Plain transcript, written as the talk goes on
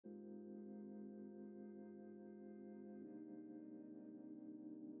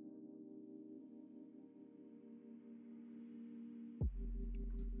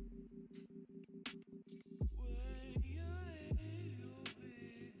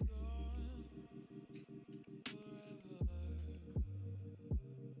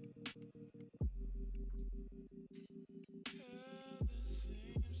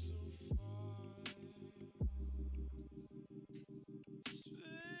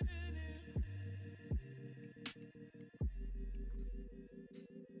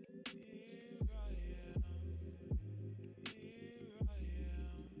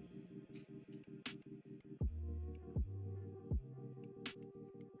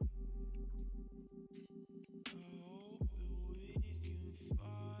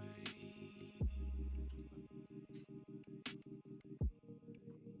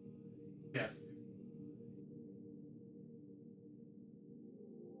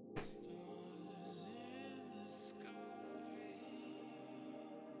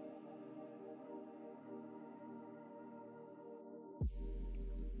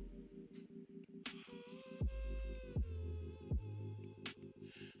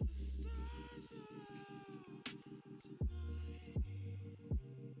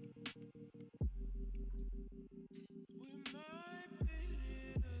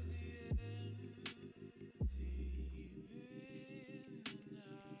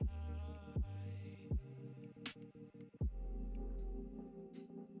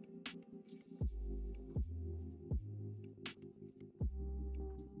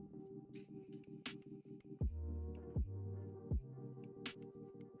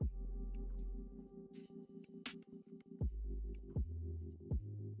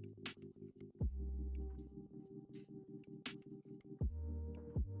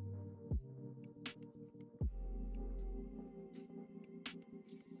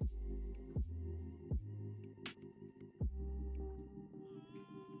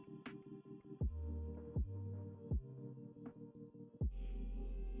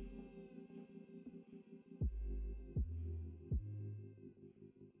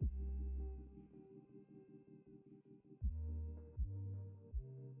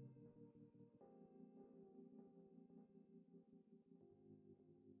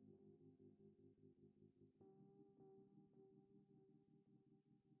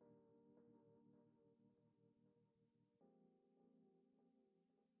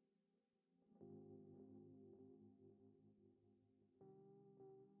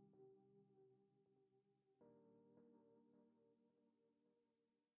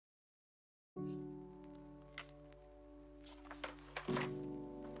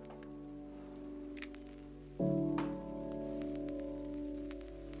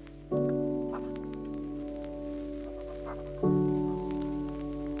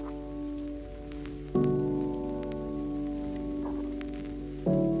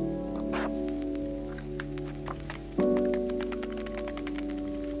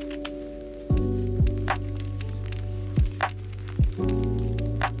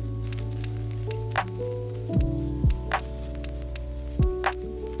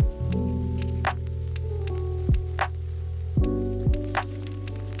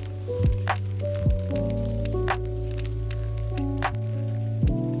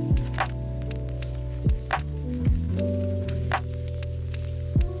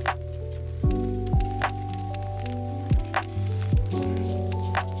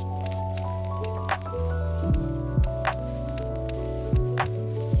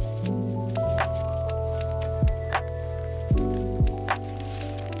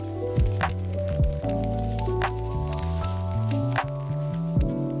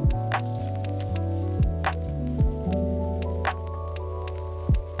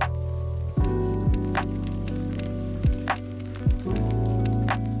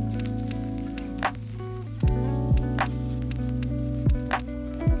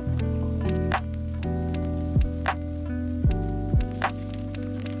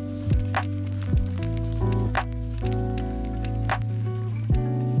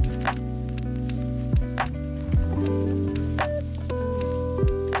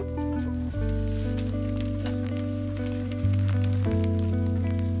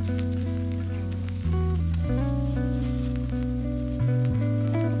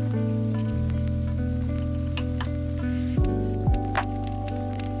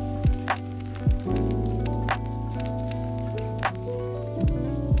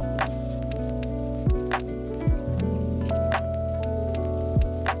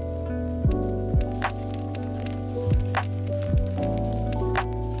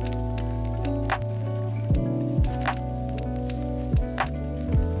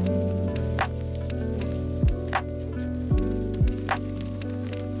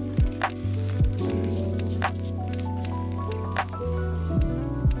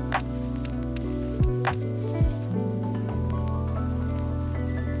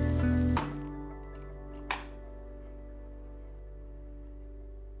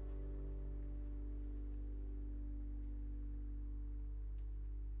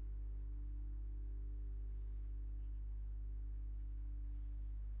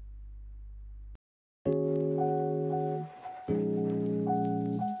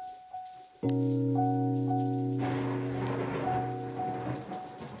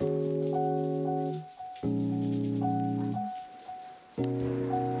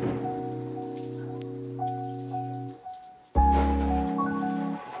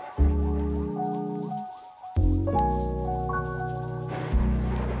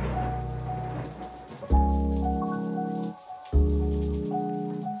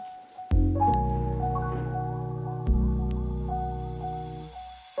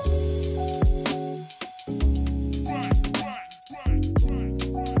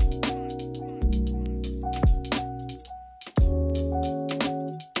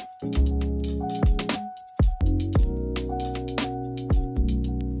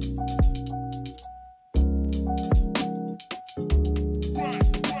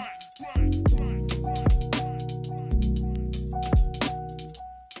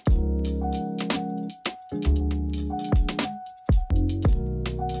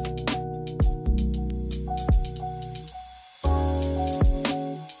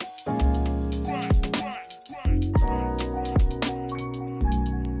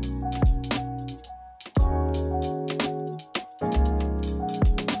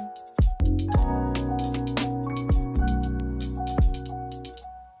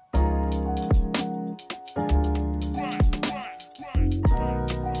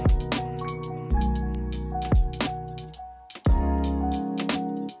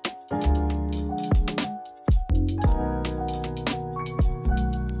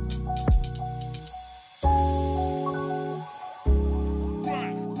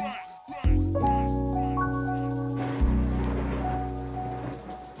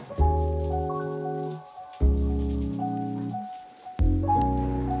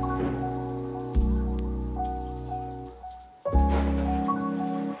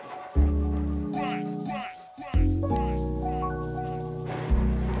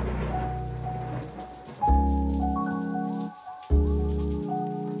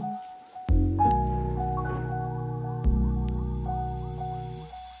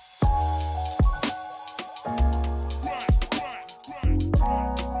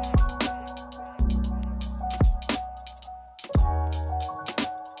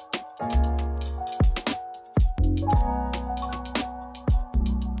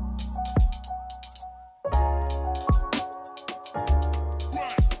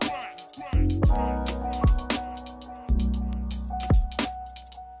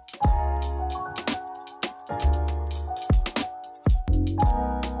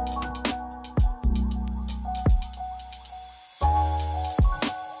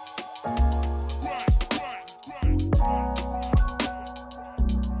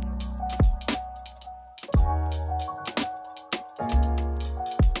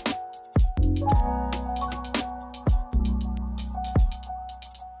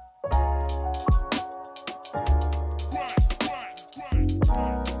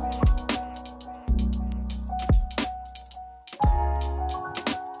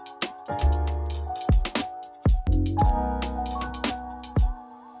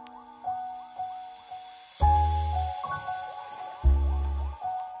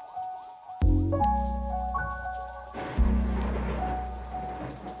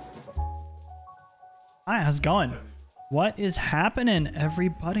Hi, how's it going? What is happening,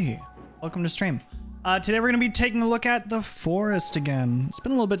 everybody? Welcome to stream. Today we're going to be taking a look at the forest again. It's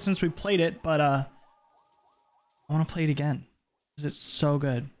been a little bit since we played it, but I want to play it again because it's so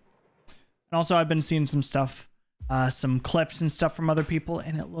good. And also I've been seeing some stuff, some clips and stuff from other people,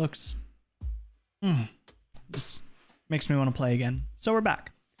 and it looks just makes me want to play again. So we're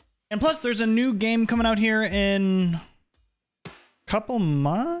back. And plus there's a new game coming out here in a couple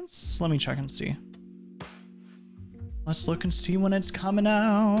months. Let me check and see. Let's look and see when it's coming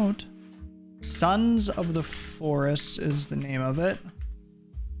out. Sons of the Forest is the name of it.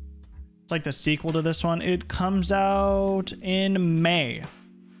 It's like the sequel to this one. It comes out in May.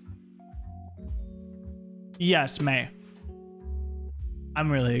 Yes, May.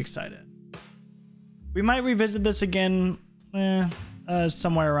 I'm really excited. We might revisit this again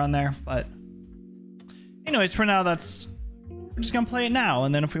somewhere around there, but anyways, for now, we're just gonna play it now,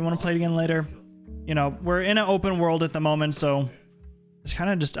 and then if we want to play it again later, you know, we're in an open world at the moment, so it's kind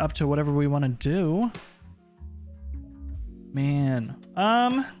of just up to whatever we want to do. Man,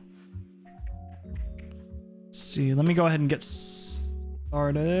 let's see. Let me go ahead and get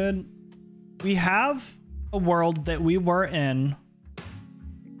started. We have a world that we were in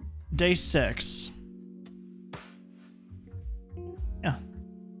day 6. Yeah.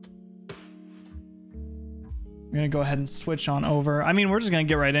 I'm gonna go ahead and switch on over. I mean, we're just gonna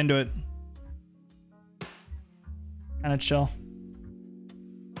get right into it. Kind of chill.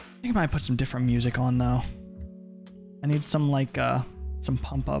 I think I might put some different music on though. I need some like some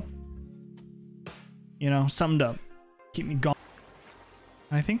pump up. You know, something to keep me going.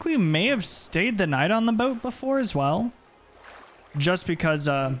 I think we may have stayed the night on the boat before as well. Just because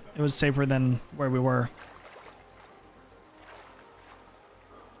it was safer than where we were.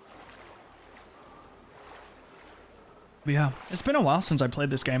 But yeah, it's been a while since I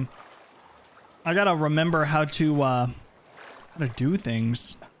played this game. I gotta remember how to do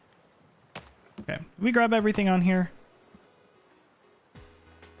things. Okay, can we grab everything on here?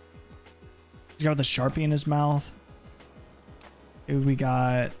 He's got the Sharpie in his mouth.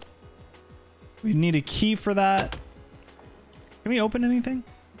 Okay, we need a key for that. Can we open anything?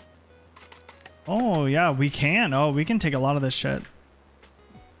 Oh yeah, we can. Oh, we can take a lot of this shit.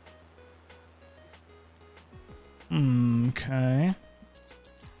 Okay.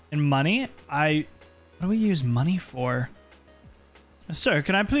 And money? What do we use money for? Sir,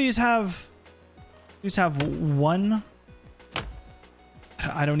 can I please have one?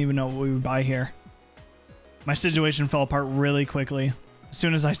 I don't even know what we would buy here. My situation fell apart really quickly as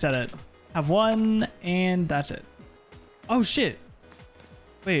soon as I said it. Have one, and that's it. Oh shit.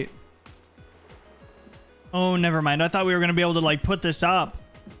 Wait. Oh, never mind. I thought we were gonna be able to like put this up.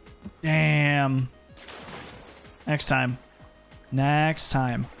 Damn. Next time. Next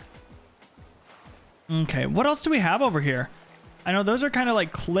time. Okay, what else do we have over here? I know those are kind of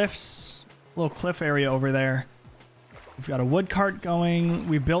like cliffs, little cliff area over there. We've got a wood cart going.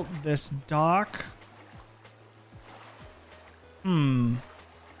 We built this dock. Oh,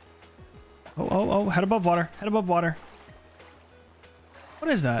 head above water, head above water.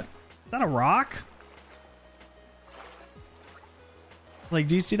 What is that? Is that a rock? Like,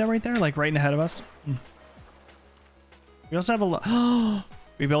 do you see that right there? Like right ahead of us? We also have a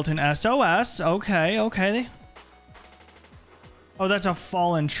we built an SOS. Okay, okay. Oh, that's a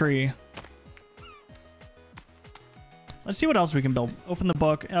fallen tree. Let's see what else we can build. Open the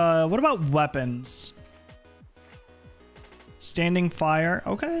book. What about weapons? Standing fire.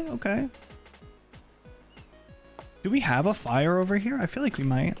 Okay, okay. Do we have a fire over here? I feel like we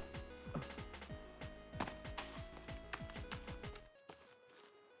might.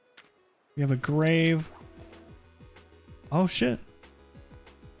 We have a grave. Oh shit.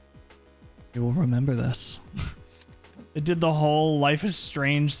 We will remember this. It did the whole Life is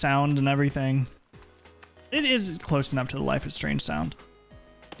Strange sound and everything. It is close enough to the Life is Strange sound.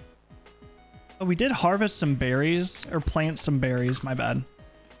 Oh, we did harvest some berries, or plant some berries, my bad.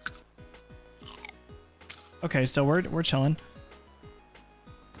 Okay, so we're chilling.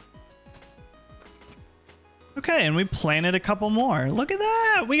 Okay, and we planted a couple more. Look at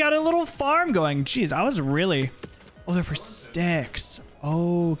that! We got a little farm going. Jeez, I was really... Oh, they're for sticks.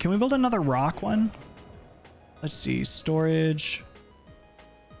 Oh, can we build another rock one? Let's see, storage.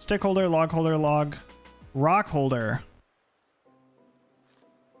 Stick holder, log, rock holder.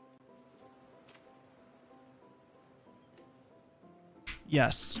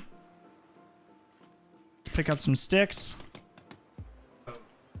 Yes. Let's pick up some sticks.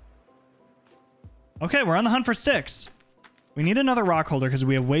 Okay, we're on the hunt for sticks. We need another rock holder because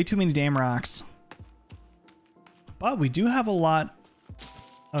we have way too many damn rocks. But we do have a lot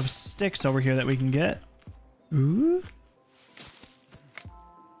of sticks over here that we can get. Ooh.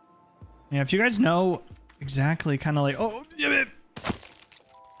 Yeah, if you guys know exactly kind of like, oh, yeah,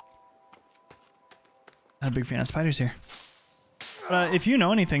 not a big fan of spiders here. But if you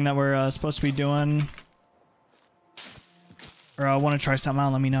know anything that we're supposed to be doing, or want to try something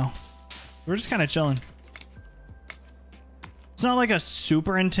out, let me know. We're just kind of chilling. It's not like a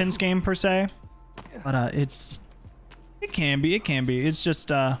super intense game per se, but it can be. It's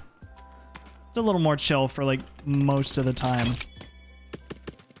just it's a little more chill for like most of the time.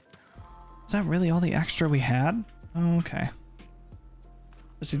 Is that really all the extra we had? Oh, okay.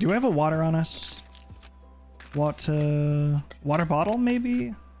 Let's see. Do we have a water on us? Water bottle,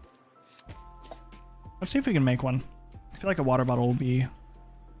 maybe? Let's see if we can make one. I feel like a water bottle will be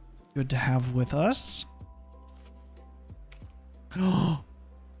good to have with us. No,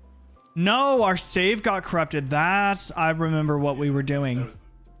 our save got corrupted. I remember what we were doing.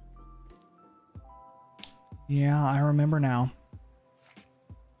 Yeah, I remember now.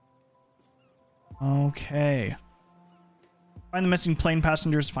 Okay. Find the missing plane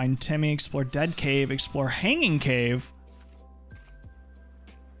passengers, find Timmy, explore dead cave, explore hanging cave.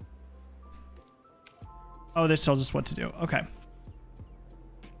 Oh, this tells us what to do. Okay.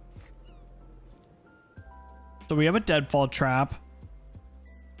 So we have a deadfall trap.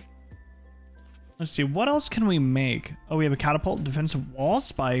 Let's see, what else can we make? Oh, we have a catapult, defensive wall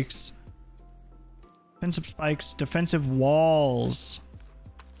spikes. Defensive spikes, defensive walls.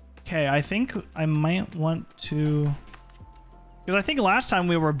 Okay, I think I might want to... Because I think last time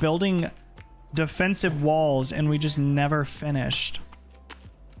we were building defensive walls and we just never finished.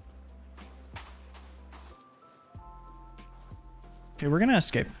 Okay, we're gonna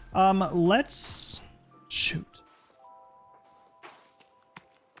escape. Let's... Shoot.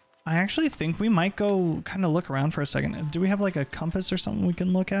 I actually think we might go kind of look around for a second. Do we have like a compass or something we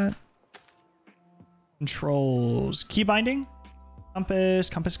can look at? Controls. Key binding?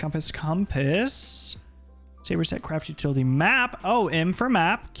 Compass. Saber set, craft utility, map. Oh, M for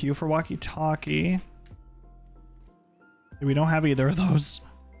map. Q for walkie-talkie. We don't have either of those.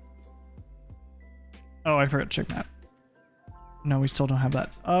 Oh, I forgot to check map. No, we still don't have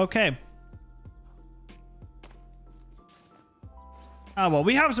that. Okay. Oh, well,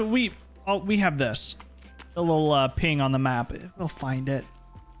 we have this. A little ping on the map. We'll find it.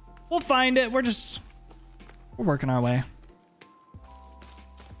 We'll find it. We're working our way.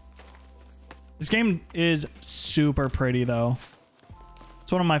 This game is super pretty, though.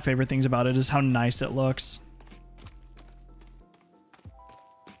 It's one of my favorite things about it is how nice it looks.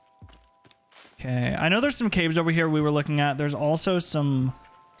 Okay, I know there's some caves over here we were looking at. There's also some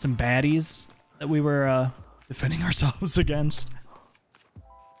baddies that we were defending ourselves against.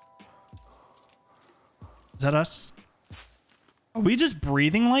 Is that us? Are we just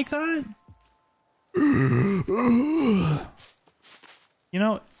breathing like that? You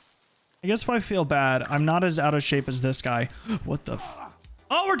know, I guess if I feel bad, I'm not as out of shape as this guy. What the f—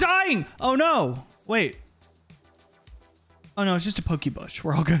 Oh, we're dying! Oh no! Wait. Oh no, it's just a pokey bush.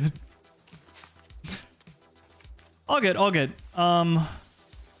 We're all good. All good, all good.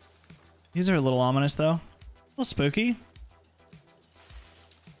 These are a little ominous though. A little spooky.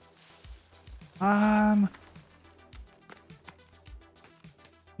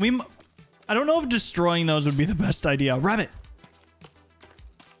 I don't know if destroying those would be the best idea. Rabbit!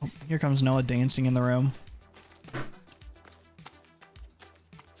 Oh, here comes Noah dancing in the room.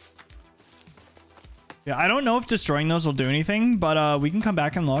 Yeah, I don't know if destroying those will do anything, but we can come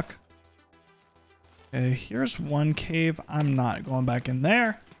back and look. Okay, here's one cave. I'm not going back in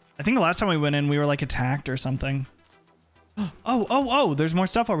there. I think the last time we went in, we were like attacked or something. Oh, there's more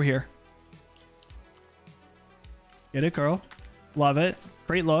stuff over here. Get it, girl. Love it.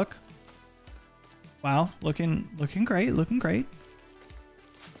 Great look. Wow, looking great, looking great.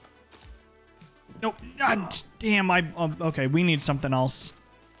 No, God, damn, okay, we need something else.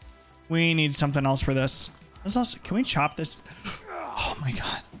 We need something else for this. Can we chop this? Oh my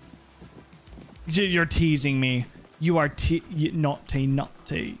God. You're teasing me. You are teasing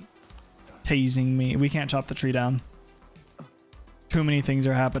me. We can't chop the tree down. Too many things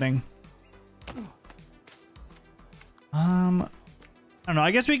are happening. I don't know.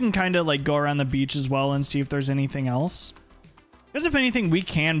 I guess we can kind of like go around the beach as well and see if there's anything else. Because if anything, we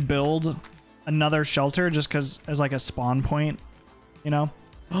can build another shelter just because as like a spawn point, you know?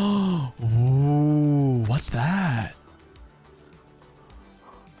 Oh, ooh, what's that?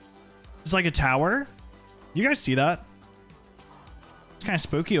 It's like a tower. You guys see that? It's kind of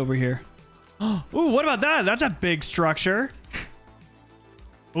spooky over here. Ooh, what about that? That's a big structure.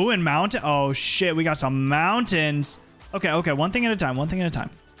 Ooh, and mountain. Oh shit, we got some mountains. Okay, one thing at a time.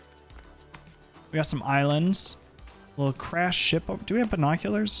 We got some islands. A little crash ship. Do we have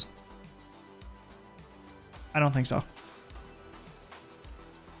binoculars? I don't think so.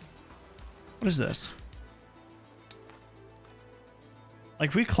 What is this? Like,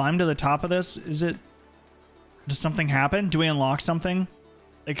 if we climb to the top of this, is it... Does something happen? Do we unlock something?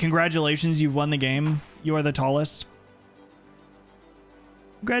 Like, congratulations, you've won the game. You are the tallest.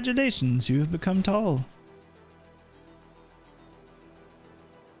 Congratulations, you've become tall.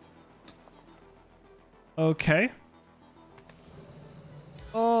 Okay.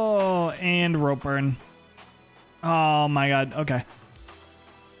 Oh, and rope burn. Oh my god, okay.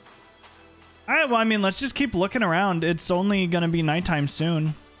 Alright, well, I mean, let's just keep looking around. It's only gonna be nighttime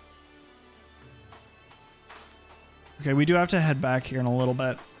soon. Okay, we do have to head back here in a little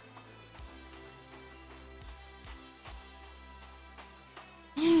bit.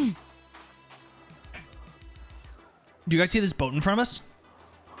 Do you guys see this boat in front of us?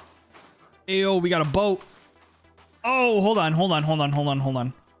 Ayo, we got a boat. Oh, hold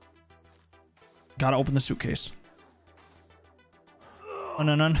on. Gotta open the suitcase. Oh,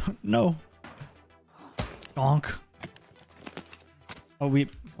 no. Donk. Oh,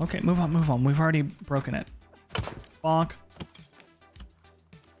 okay, move on. We've already broken it. Bonk.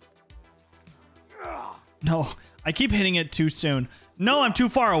 No, I keep hitting it too soon. No, I'm too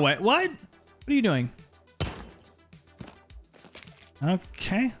far away. What? What are you doing?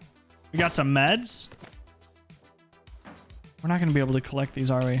 Okay. We got some meds. We're not going to be able to collect these,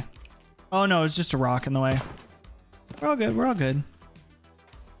 are we? Oh, no, it's just a rock in the way. We're all good.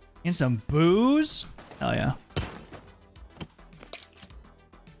 And some booze. Hell yeah.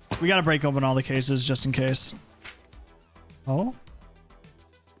 We got to break open all the cases just in case. Oh.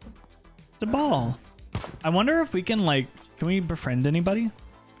 It's a ball. I wonder if we can, like, can we befriend anybody?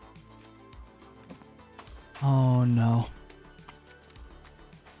 Oh, no.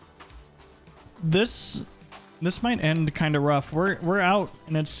 This might end kind of rough. We're out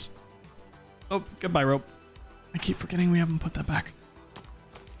and it's... Oh, goodbye rope. I keep forgetting we haven't put that back.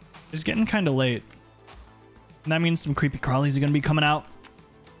 It's getting kind of late. And that means some creepy crawlies are going to be coming out.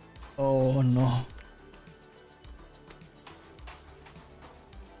 Oh, no.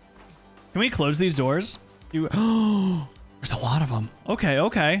 Can we close these doors? Oh, there's a lot of them.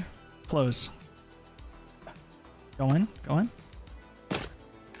 Okay. Close. Go in.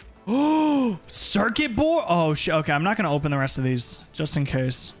 Oh, circuit board. Oh, shit. Okay, I'm not going to open the rest of these just in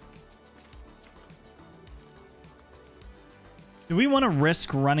case. Do we want to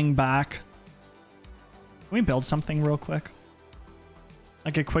risk running back? Can we build something real quick?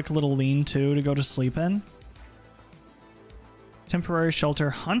 Like a quick little lean-to to go to sleep in? Temporary shelter,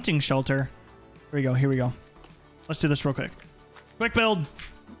 hunting shelter. Here we go. Let's do this real quick. Quick build.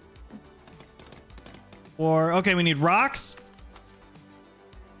 Or, okay, we need rocks.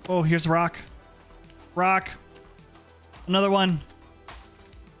 Oh, here's a rock. Rock. Another one.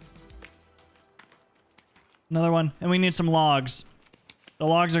 And we need some logs. The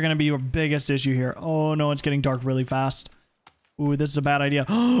logs are going to be your biggest issue here. Oh, no, it's getting dark really fast. Ooh, this is a bad idea.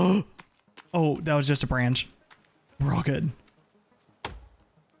 Oh, that was just a branch. We're all good.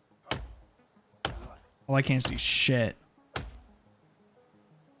 Oh, I can't see shit.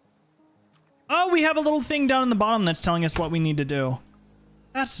 Oh, we have a little thing down in the bottom that's telling us what we need to do.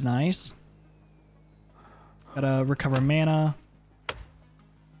 That's nice. Gotta recover mana.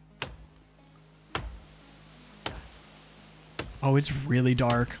 Oh, it's really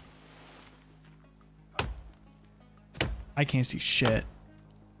dark. I can't see shit.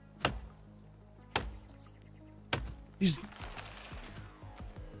 Please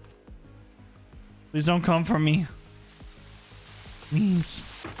don't come for me.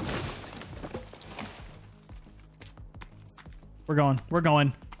 Please. We're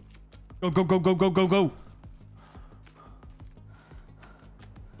going. Go.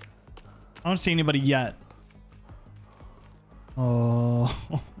 I don't see anybody yet. Oh.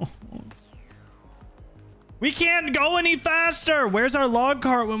 We can't go any faster. Where's our log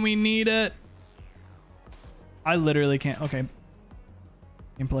cart when we need it? I literally can't. Okay.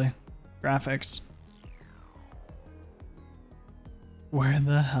 Gameplay. Graphics. Where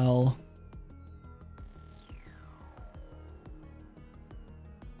the hell?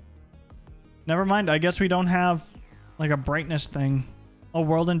 Never mind. I guess we don't have like a brightness thing. Oh,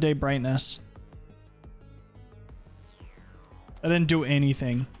 world and day brightness. That didn't do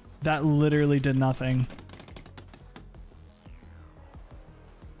anything. That literally did nothing.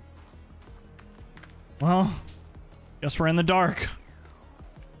 Well, guess we're in the dark.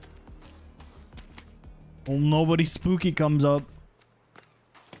 Well, nobody spooky comes up.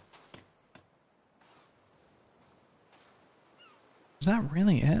 Is that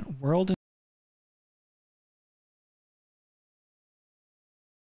really it? World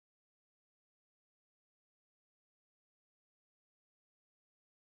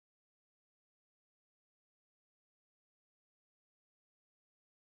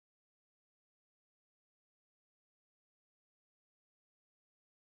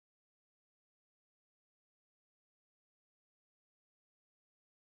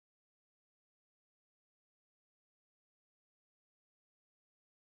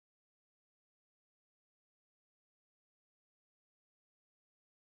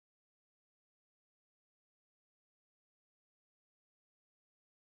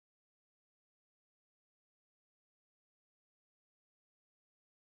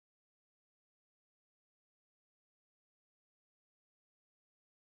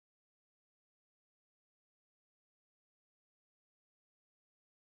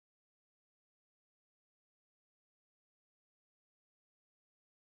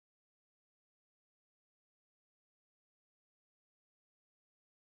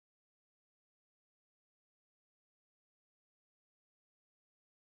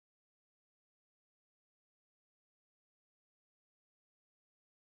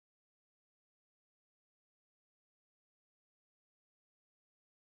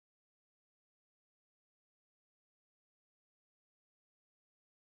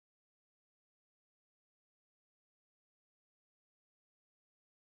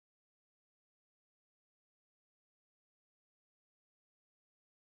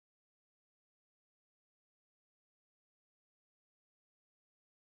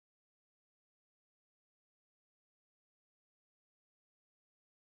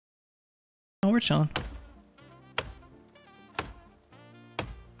No, we're chilling.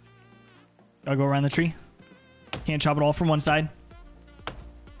 Gotta go around the tree. Can't chop it all from one side.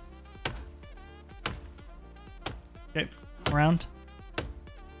 Okay, around.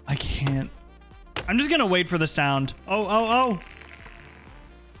 I can't. I'm just gonna wait for the sound. Oh, oh, oh.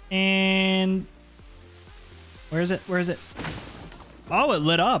 And where is it? Where is it? Oh, it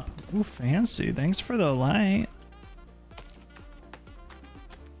lit up. Ooh, fancy. Thanks for the light.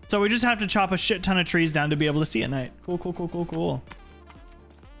 So we just have to chop a shit ton of trees down to be able to see at night. Cool, cool, cool, cool, cool.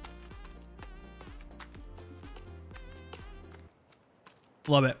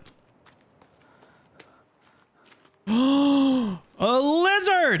 Love it. A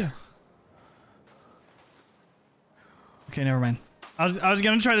lizard! Okay, never mind. I was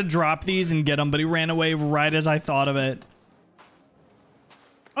gonna try to drop these and get him, but he ran away right as I thought of it.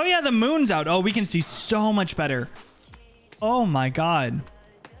 Oh yeah, the moon's out. Oh, we can see so much better. Oh my god.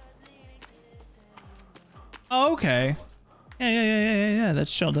 Oh, okay. Yeah.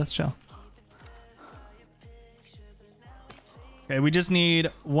 That's chill. That's chill. Okay, we just need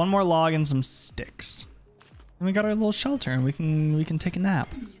one more log and some sticks. And we got our little shelter, and we can take a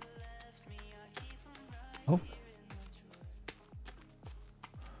nap. Oh.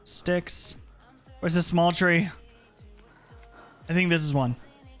 Sticks. Where's the small tree? I think this is one.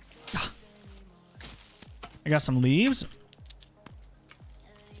 I got some leaves.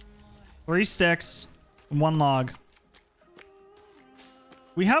 3 sticks and 1 log.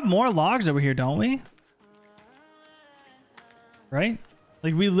 We have more logs over here, don't we? Right?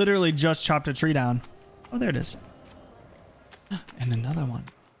 Like, we literally just chopped a tree down. Oh, there it is. And another one.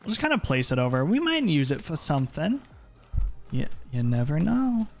 We'll just kind of place it over. We might use it for something. Yeah, you never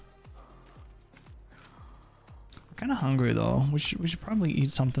know. We're kind of hungry, though. We should probably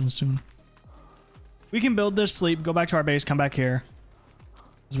eat something soon. We can build this, sleep, go back to our base, come back here.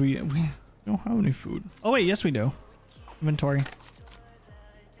 'Cause we don't have any food. Oh, wait, yes, we do. Inventory.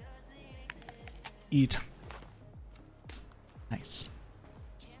 Eat. Nice.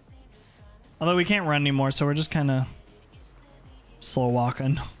 Although we can't run anymore, so we're just kind of slow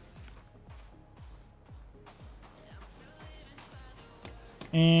walking.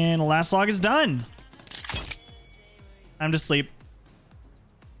 And the last log is done. Time to sleep.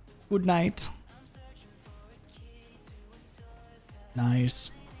 Good night.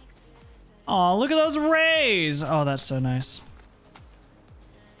 Nice. Oh, look at those rays. Oh, that's so nice.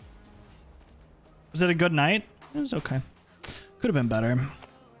 Was it a good night? It was okay. Could have been better.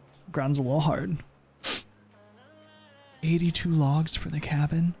 Ground's a little hard. 82 logs for the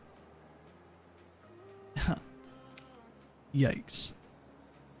cabin. Yikes.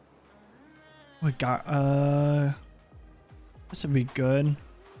 We got this would be good. I'm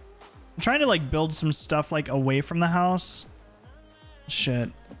trying to like build some stuff like away from the house. Shit.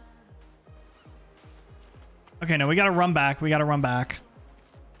 Okay, no, we gotta run back. We gotta run back.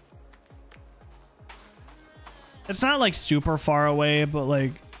 It's not like super far away, but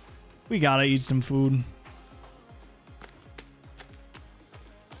like we gotta eat some food.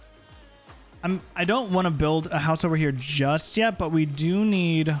 I don't want to build a house over here just yet, but we do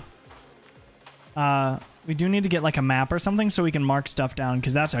need to get like a map or something so we can mark stuff down,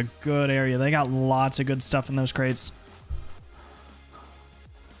 because that's a good area. They got lots of good stuff in those crates.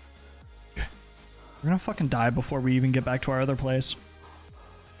 We're gonna fucking die before we even get back to our other place.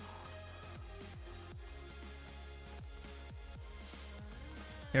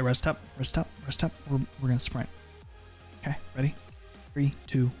 Okay, rest up, rest up, rest up. We're gonna sprint. Okay, ready? 3,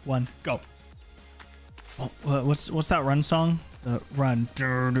 2, 1, go. Oh, what's that run song? The run.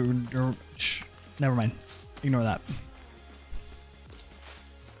 Never mind. Ignore that.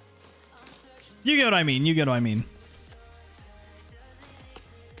 You get what I mean. You get what I mean.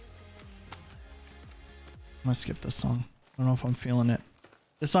 I'm gonna skip this song. I don't know if I'm feeling it.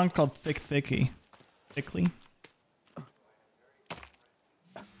 This song's called Thickly. Is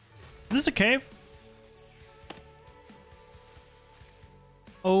this a cave?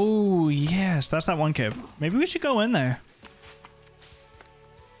 Oh, yes. That's that one cave. Maybe we should go in there.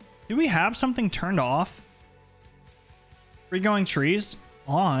 Do we have something turned off? Free-going trees?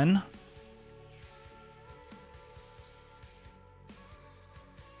 On.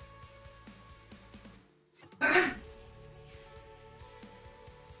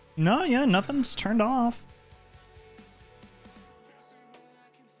 No, yeah, nothing's turned off.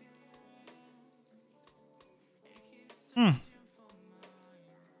 Yeah,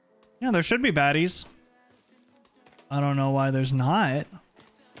 there should be baddies. I don't know why there's not.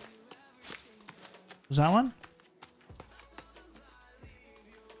 Is that one?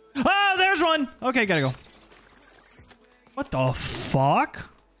 Oh, there's one! Okay, gotta go. What the fuck?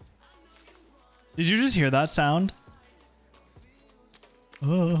 Did you just hear that sound?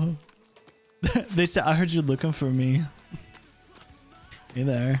 Oh. They said, I heard you looking for me. Hey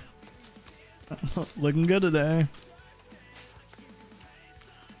there. Looking good today.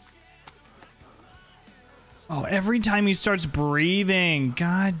 Oh, every time he starts breathing.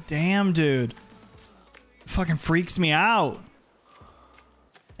 God damn, dude. Fucking freaks me out.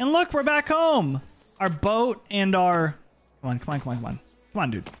 And look, we're back home. Our boat and our... Come on, come on, come on, come on. Come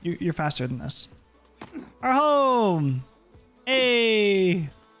on, dude. You're faster than this. Our home. Hey.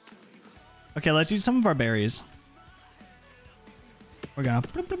 Okay, let's eat some of our berries. We're gonna...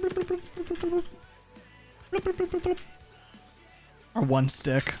 Our one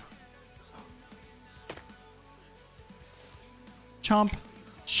stick. Chomp.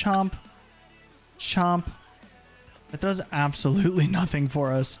 Chomp. Chomp. That does absolutely nothing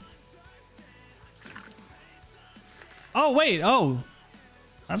for us. Oh, wait. Oh.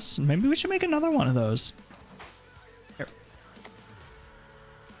 That's... Maybe we should make another one of those. Here.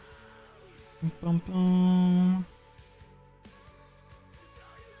 Boom, boom.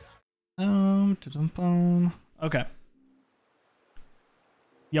 Boom. Okay.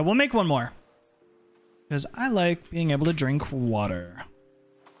 Yeah, we'll make one more. Because I like being able to drink water.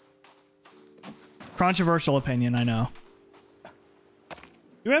 Controversial opinion, I know.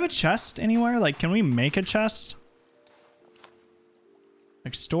 Do we have a chest anywhere? Like, can we make a chest?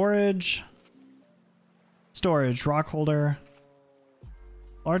 Like storage. Storage, rock holder.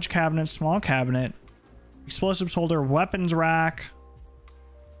 Large cabinet, small cabinet. Explosives holder, weapons rack.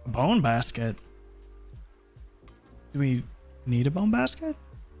 A bone basket. Do we need a bone basket?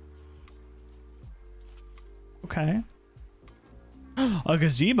 Okay. A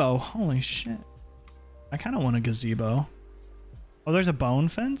gazebo. Holy shit. I kind of want a gazebo. Oh, there's a bone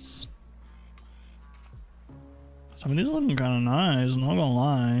fence? Some of these looking kind of nice, not gonna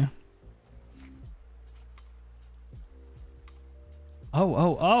lie.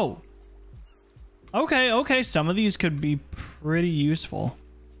 Oh. Okay, some of these could be pretty useful.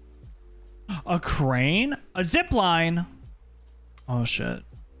 A crane? A zip line? Oh, shit.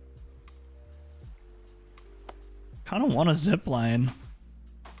 Kind of want a zip line.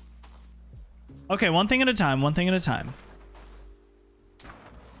 Okay, one thing at a time, one thing at a time.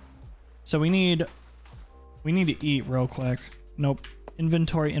 So we need to eat real quick. Nope.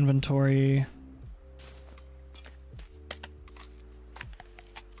 Inventory.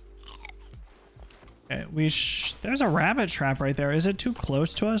 Okay, there's a rabbit trap right there. Is it too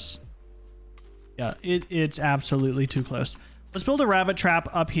close to us? Yeah, it's absolutely too close. Let's build a rabbit trap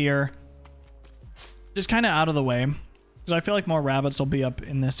up here. Just kind of out of the way. Because I feel like more rabbits will be up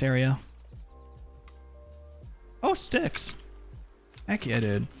in this area. Oh, sticks. Heck yeah,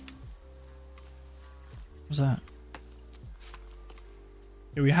 dude. What's that?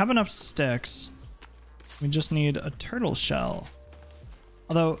 Okay, we have enough sticks. We just need a turtle shell.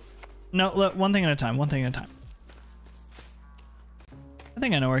 Although, no, look, one thing at a time, one thing at a time. I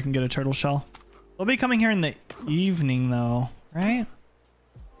think I know where I can get a turtle shell. They'll be coming here in the evening though, right?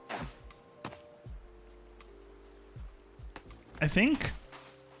 I think.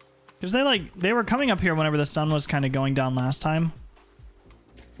 Because they were coming up here whenever the sun was kind of going down last time.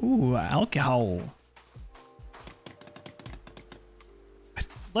 Ooh, alcohol.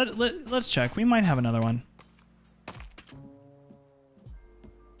 Let's check. We might have another one.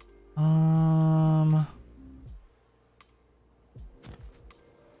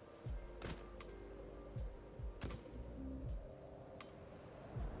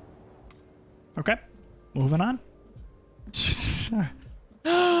 Okay, moving on.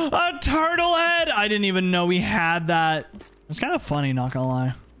 A turtle head! I didn't even know we had that. It's kind of funny, not gonna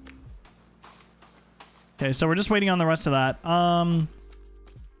lie. Okay, so we're just waiting on the rest of that.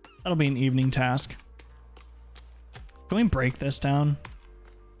 That'll be an evening task. Can we break this down?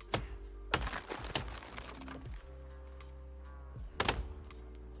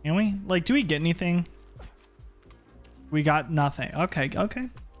 Can we? Like, do we get anything? We got nothing. Okay.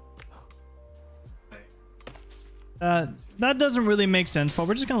 That doesn't really make sense, but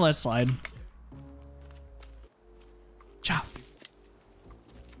we're just gonna let it slide. Chop.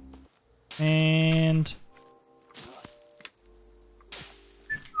 And...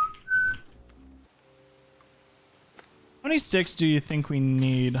 how many sticks do you think we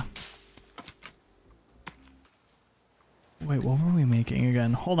need? Wait, what were we making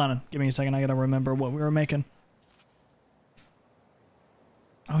again? Hold on, give me a second. I gotta remember what we were making.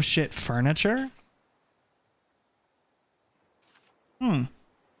 Oh shit, furniture? You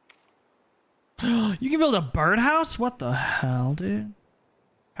can build a birdhouse? What the hell, dude?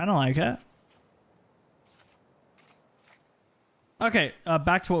 Kinda like it. Okay,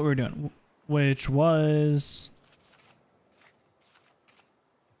 back to what we were doing. which was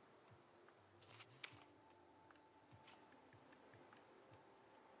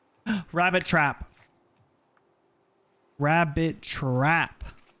rabbit trap. Rabbit trap.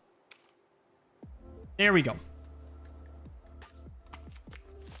 There we go.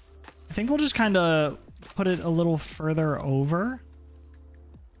 I think we'll just kind of put it a little further over.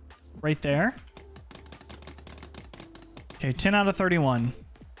 Right there. Okay, 10 out of 31.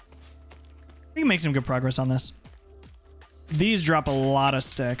 We can make some good progress on this. These drop a lot of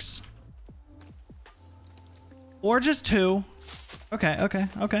sticks. Or just 2. Okay.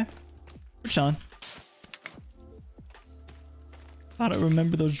 We're chilling. Thought I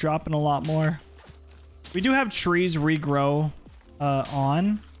remember those dropping a lot more. We do have trees regrow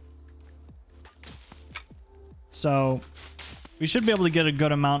on. So we should be able to get a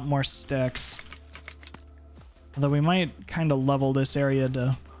good amount more sticks. Although we might kind of level this area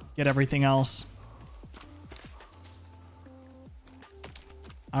to get everything else.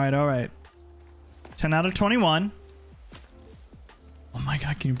 All right. 10 out of 21. Oh my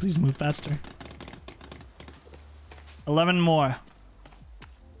God, can you please move faster? 11 more.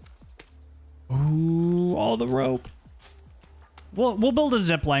 Ooh, all the rope. We'll build a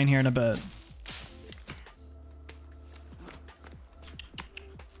zip line here in a bit.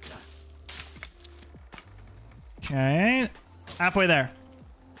 Okay, halfway there.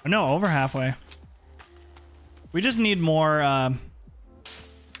 Oh, no, over halfway. We just need more. Oh,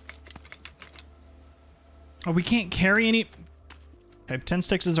 we can't carry any. Okay, 10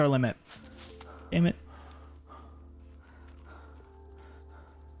 sticks is our limit. Damn it.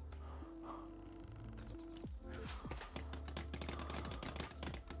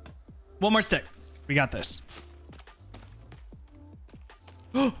 One more stick. We got this.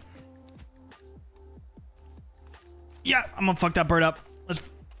 Yeah, I'm gonna fuck that bird up. Let's.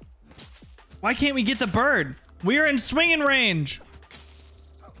 Why can't we get the bird? We're in swinging range.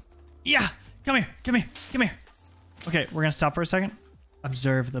 Yeah, come here. Okay, we're gonna stop for a second.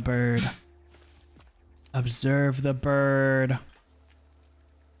 Observe the bird. Observe the bird.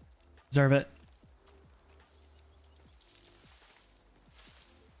 Observe it.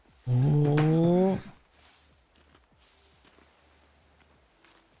 Oh.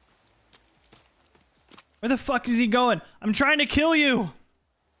 Where the fuck is he going? I'm trying to kill you.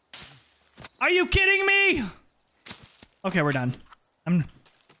 Are you kidding me? Okay, we're done.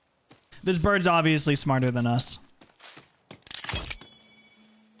 This bird's obviously smarter than us.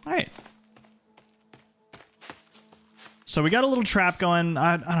 All right. So we got a little trap going.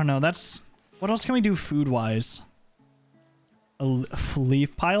 I don't know. That's what else can we do food-wise? A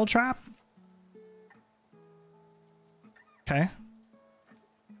leaf pile trap? Okay.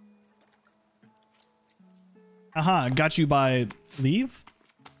 Got you by leave?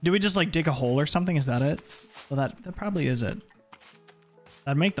 Do we just like dig a hole or something? Is that it? Well, that probably is it.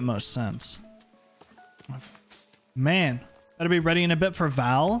 That'd make the most sense. Man, better be ready in a bit for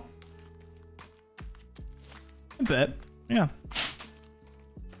Val. A bit, yeah.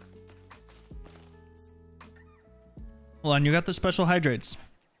 Hold on, you got the special hydrates.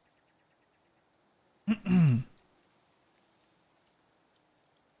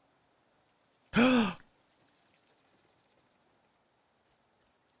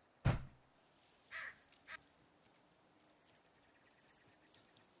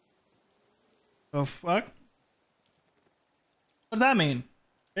 The fuck? What does that mean?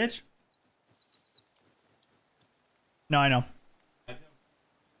 Bitch? No, I know.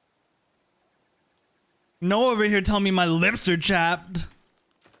 No over here telling me my lips are chapped.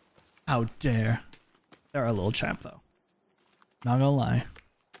 How dare. They're a little chapped though. Not gonna lie.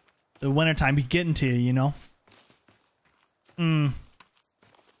 The wintertime be getting to you, you know? You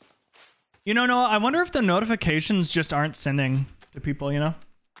know, Noah, I wonder if the notifications just aren't sending to people, you know?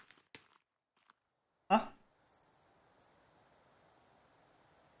 Huh?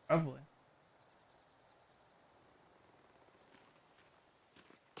 Probably.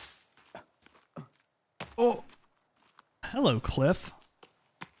 Oh. Hello, Cliff.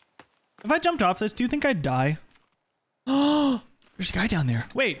 If I jumped off this, do you think I'd die? Oh, there's a guy down there.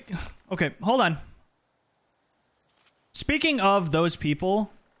 Wait. Okay, hold on. Speaking of those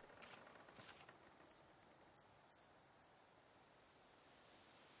people,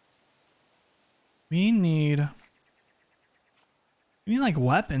 we need like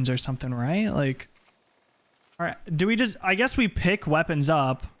weapons or something, right? Like, all right, do we just, I guess we pick weapons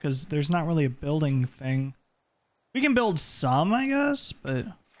up because there's not really a building thing. We can build some, I guess, but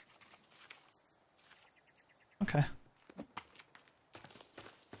okay.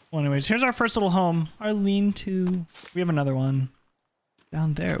 Well, anyways, here's our first little home. Our lean-to. We have another one.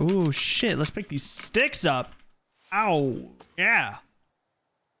 Down there. Ooh, shit. Let's pick these sticks up. Ow. Yeah.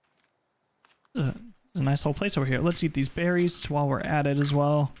 This is a nice little place over here. Let's eat these berries while we're at it as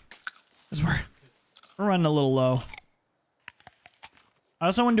well. Because we're running a little low. I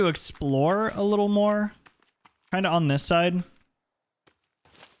also want to explore a little more. Kind of on this side.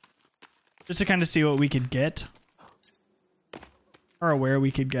 Just to kind of see what we could get. Or where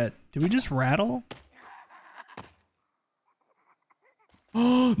we could get. Did we just rattle?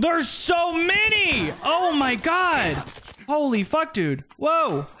 Oh, there's so many! Oh my god! Holy fuck, dude.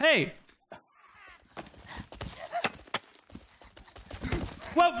 Whoa, hey.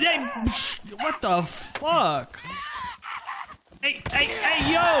 Whoa, hey, what the fuck? Hey,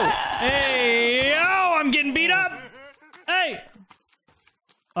 yo! Hey, yo, I'm getting beat up! Hey!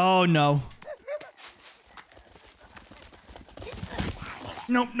 Oh, no.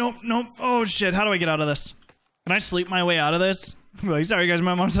 Nope. Oh, shit, how do I get out of this? Can I sleep my way out of this? Like, sorry guys,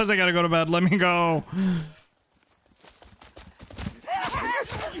 my mom says I gotta go to bed. Let me go.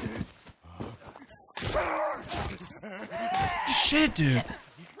 Shit, dude.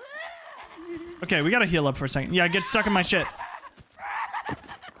 Okay, we gotta heal up for a second. Yeah, get stuck in my shit.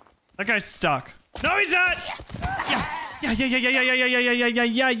 That guy's stuck. No, he's not!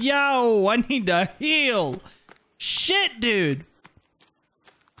 Yeah, yo! I need to heal. Shit, dude.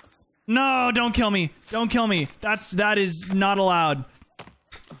 No, don't kill me. Don't kill me. That is not allowed.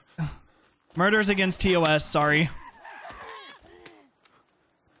 Murders against TOS, sorry.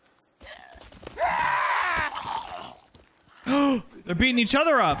 They're beating each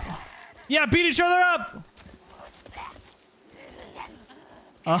other up. Yeah, beat each other up.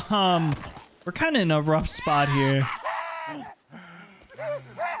 We're kind of in a rough spot here.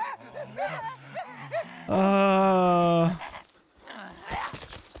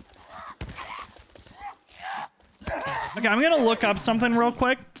 Okay, I'm gonna look up something real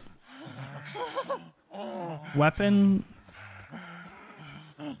quick. Weapon.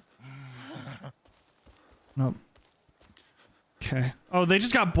 Nope. Okay. Oh, they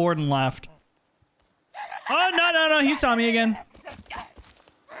just got bored and left. Oh, no, he saw me again.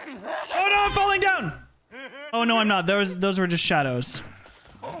 Oh no, I'm falling down! Oh no, I'm not. Those were just shadows.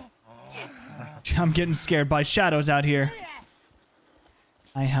 I'm getting scared by shadows out here.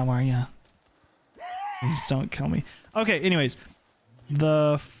 Hi, how are ya? Please don't kill me. Okay, anyways.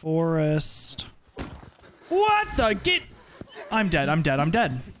 The forest. What the get? I'm dead.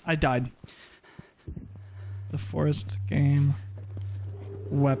 I died. The forest game.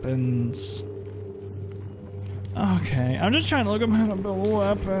 Weapons. Okay, I'm just trying to look up how to build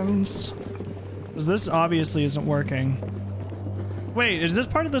weapons. Because this obviously isn't working. Wait, is this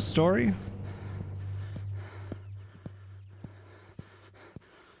part of the story?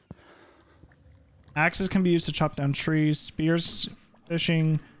 Axes can be used to chop down trees, spears,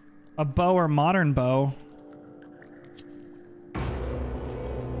 fishing, a bow or modern bow.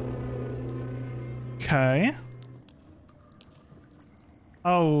 Okay.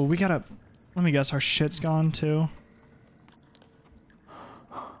 Oh, we gotta... Let me guess, our shit's gone too.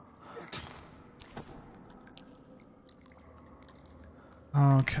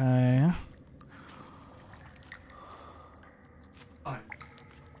 Okay.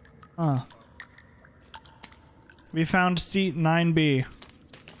 Huh. We found seat 9B.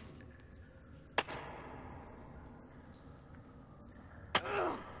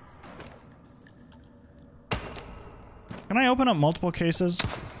 Can I open up multiple cases?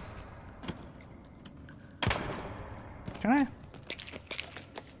 Can I?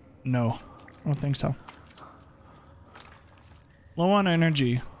 No. I don't think so. Low on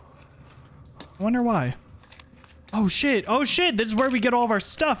energy. I wonder why. Oh shit! Oh shit! This is where we get all of our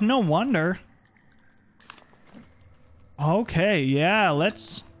stuff. No wonder. Okay, yeah,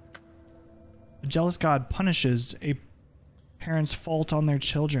 let's... A jealous god punishes a parent's fault on their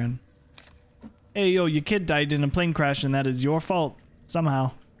children. Hey, yo, your kid died in a plane crash and that is your fault.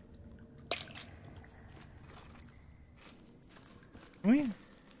 Somehow. Can we...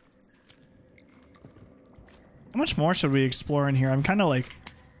 How much more should we explore in here? I'm kind of like...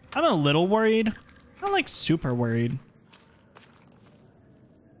 I'm a little worried. Not like super worried.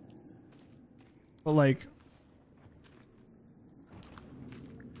 But like...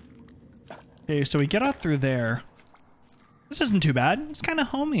 Okay, so we get out through there. This isn't too bad. It's kind of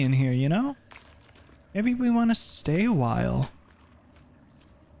homey in here, you know? Maybe we want to stay a while.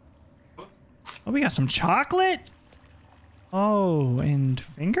 Oh, we got some chocolate? Oh, and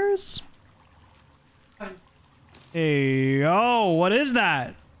fingers? Hey, oh, what is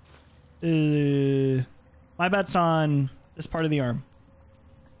that? My bet's on this part of the arm.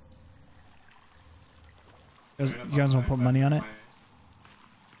 You guys want to put money on it?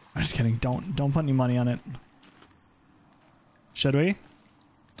 I'm just kidding. Don't put any money on it. Should we?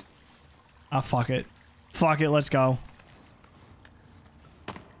 Ah, fuck it. Fuck it, let's go.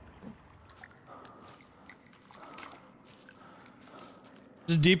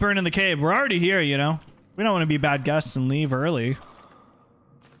 Just deeper into the cave. We're already here, you know? We don't want to be bad guests and leave early.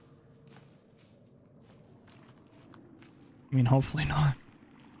 I mean, hopefully not.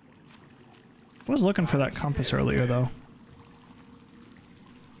 I was looking for that compass earlier, though.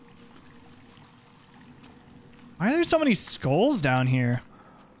 Why are there so many skulls down here?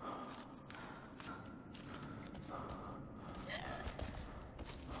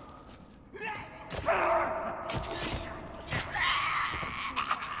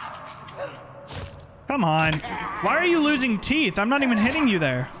 Come on. Why are you losing teeth? I'm not even hitting you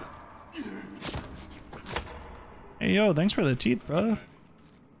there. Hey, yo, thanks for the teeth, bro.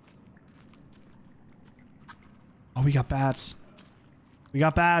 Oh, we got bats. We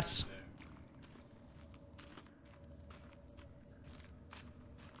got bats.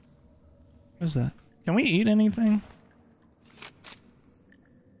 What is that? Can we eat anything?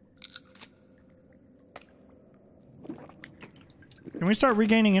 Can we start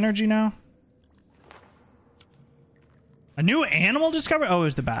regaining energy now? A new animal discovered? Oh, it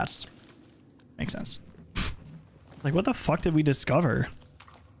was the bats. Makes sense. Like, what the fuck did we discover?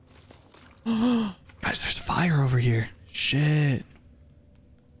 Guys, there's fire over here. Shit.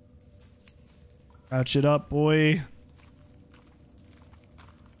 Crouch it up, boy.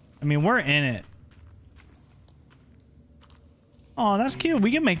 I mean, we're in it. Oh, that's cute.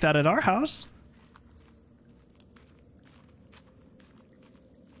 We can make that at our house.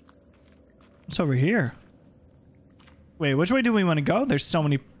 What's over here? Wait, which way do we want to go? There's so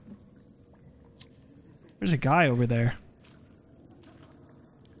many... There's a guy over there.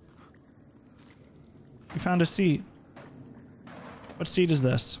 We found a seat. What seat is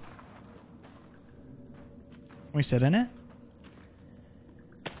this? Can we sit in it?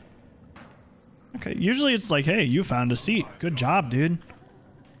 Okay, usually it's like, hey, you found a seat. Good job, dude.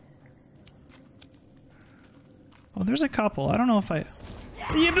 Oh, there's a couple. I don't know if I...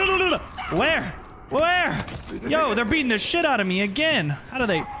 Where? Where? Yo, they're beating the shit out of me again. How do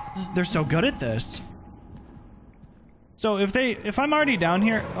they... They're so good at this. So if I'm already down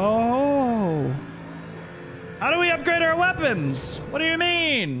here... Oh. How do we upgrade our weapons? What do you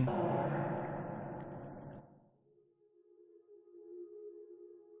mean?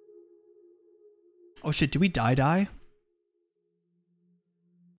 Oh shit, did we die?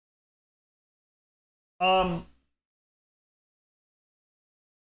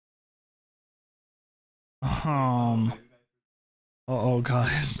 Uh-oh,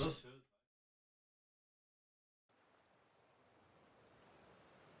 guys.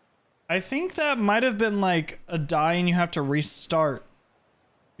 I think that might have been like a die and you have to restart.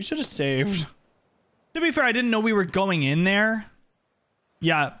 We should have saved. To be fair, I didn't know we were going in there.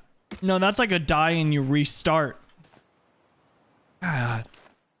 Yeah. No, that's like a die and you restart. God.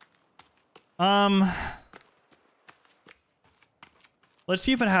 Let's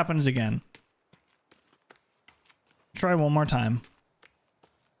see if it happens again. Try one more time.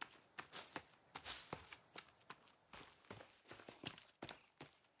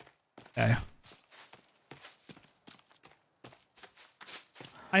 Okay.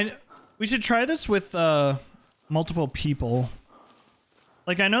 We should try this with multiple people.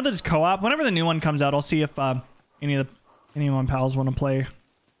 Like, I know there's co-op. Whenever the new one comes out, I'll see if any of my pals want to play.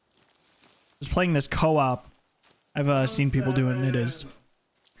 Just playing this co-op. I've seen people do it, and it is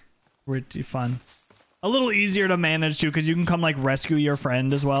pretty fun. A little easier to manage too, because you can come like rescue your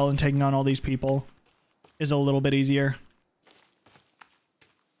friend as well, and taking on all these people is a little bit easier.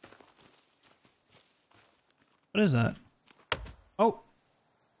 What is that? Oh.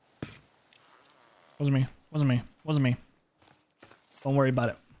 Wasn't me. Wasn't me. Wasn't me. Don't worry about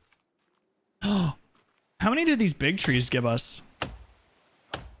it. Oh. How many did these big trees give us?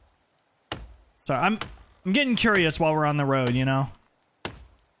 Sorry, I'm getting curious while we're on the road, you know?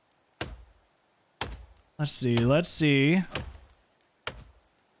 Let's see, let's see.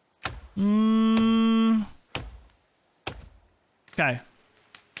 Okay.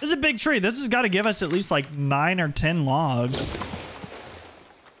 This is a big tree. This has got to give us at least like 9 or 10 logs.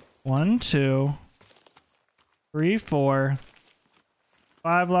 1, 2, 3, 4,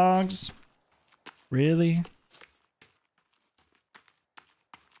 5 logs. Really?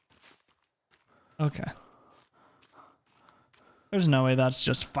 Okay. There's no way that's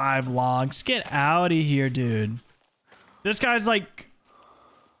just 5 logs. Get out of here, dude. This guy's like...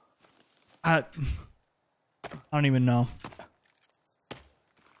 I don't even know. Can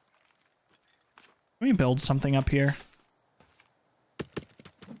we build something up here?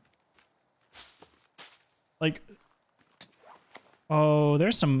 Like, oh,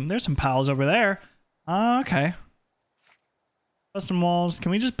 there's some pals over there. Okay. Custom walls.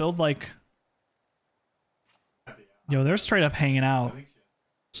 Can we just build like... Yo, they're straight up hanging out.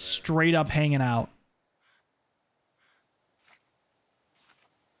 Straight up hanging out.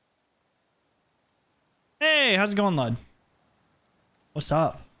 Hey, how's it going, Lud? What's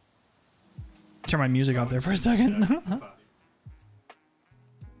up? Turn my music off there for a second.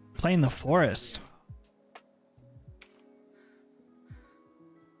 Play in the forest.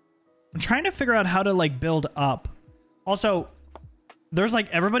 I'm trying to figure out how to like build up. Also, there's like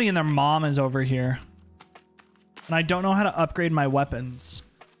everybody and their mom is over here. And I don't know how to upgrade my weapons.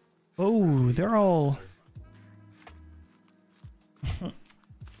 Oh, they're all...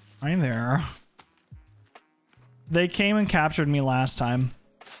 Hi there. They came and captured me last time.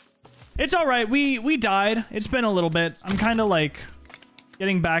 It's alright, we died. It's been a little bit. I'm kind of like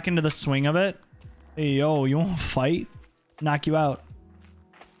getting back into the swing of it. Hey, yo, you want to fight? Knock you out.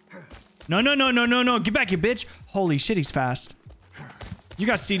 No, no, no, no, no, no. Get back, you bitch. Holy shit, he's fast. You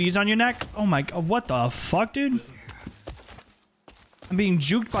got CDs on your neck? Oh my god, what the fuck, dude? I'm being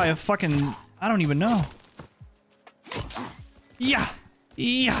juked by a fucking... I don't even know. Yeah.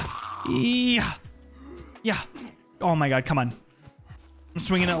 Yeah. Yeah. Yeah. Oh my god, come on. I'm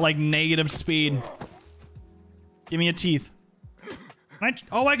swinging at like negative speed. Give me a teeth.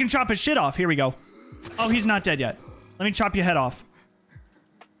 Oh, I can chop his shit off. Here we go. Oh, he's not dead yet. Let me chop your head off.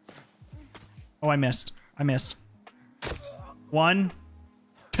 Oh, I missed. I missed. 1,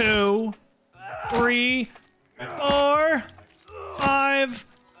 2, 3, 4, 5.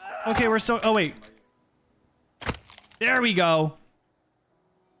 Okay, we're so... Oh, wait. There we go.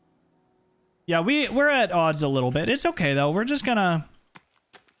 Yeah, we're at odds a little bit. It's okay, though. We're just gonna...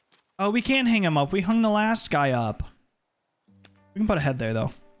 Oh, we can't hang him up. We hung the last guy up. We can put a head there,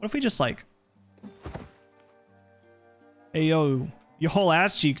 though. What if we just, like... Hey, yo. Your whole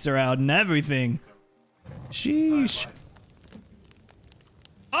ass cheeks are out and everything. Sheesh.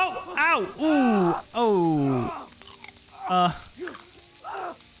 Oh! Ow! Ooh! Oh!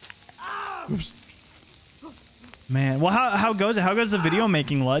 Oops. Man, well, how goes it? How goes the video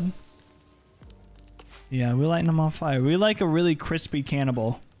making, Lud? Yeah, we're lighting them on fire. We like a really crispy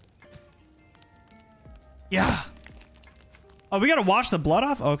cannibal. Yeah. Oh, we gotta wash the blood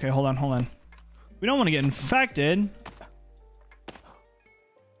off? Okay, hold on, hold on. We don't want to get infected.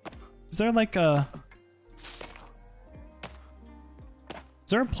 Is there like a...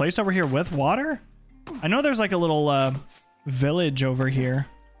 Is there a place over here with water? I know there's like a little village over here.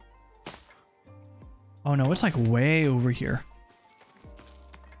 Oh no, it's like way over here.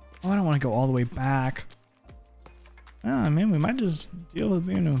 Oh, I don't want to go all the way back. Yeah, I mean, we might just deal with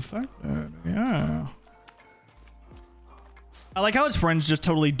being infected. Yeah. I like how his friends just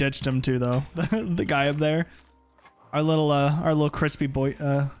totally ditched him too, though. The guy up there. Our little crispy boy,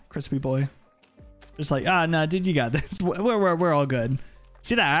 Just like, nah, dude, you got this. We're all good.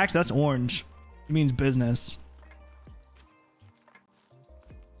 See that axe? That's orange. It means business.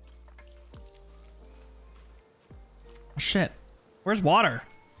 Oh, shit. Where's water?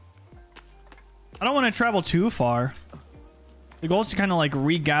 I don't want to travel too far. The goal is to kind of like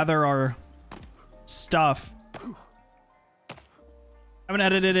regather our stuff. Haven't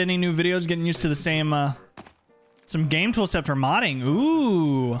edited any new videos, getting used to the same, some game tool set for modding.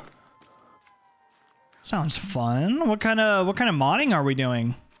 Ooh. Sounds fun. What kind of modding are we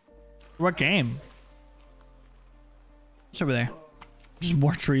doing? What game? What's over there? Just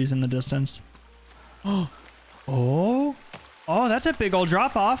more trees in the distance. Oh. Oh. Oh, that's a big old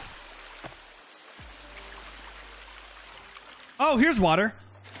drop off. Oh, here's water.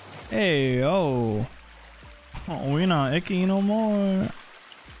 Hey, oh. Oh, we're not icky no more.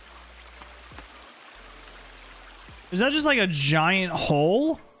 Is that just like a giant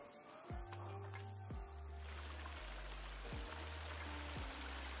hole?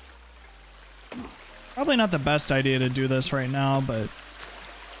 Probably not the best idea to do this right now, but...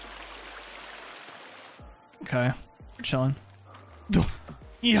 Okay, we're chilling.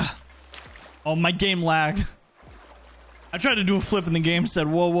 Yeah. Oh, my game lagged. I tried to do a flip and the game said,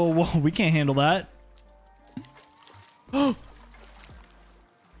 whoa, whoa, whoa, we can't handle that. Oh!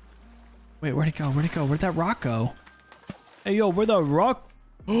 Wait, where'd it go? Where'd it go? Where'd that rock go? Hey, yo, where'd the rock?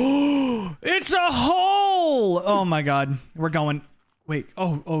 Oh, it's a hole! Oh my god. We're going. Wait,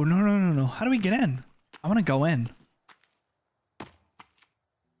 oh, no, no, no, no. How do we get in? I want to go in.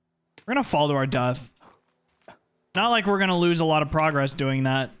 We're gonna fall to our death. Not like we're gonna lose a lot of progress doing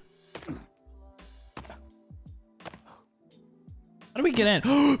that. How do we get in?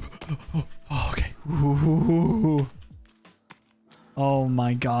 Oh, okay. Ooh. Oh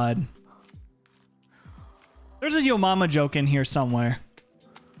my god. There's a Yo Mama joke in here somewhere.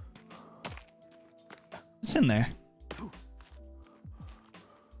 What's in there?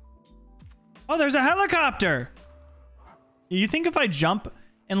 Oh, there's a helicopter. You think if I jump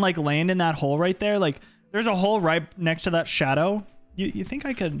and like land in that hole right there, like there's a hole right next to that shadow. You think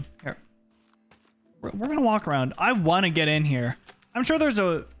I could? Here. We're gonna walk around. I want to get in here. I'm sure there's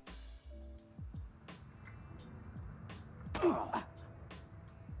a.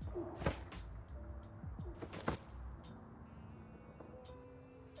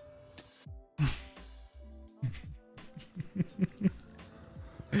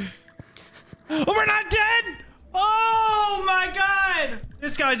 Oh, we're not dead! Oh my god!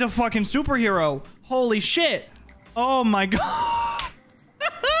 This guy's a fucking superhero. Holy shit. Oh my god.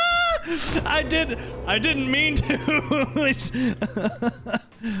 I didn't mean to.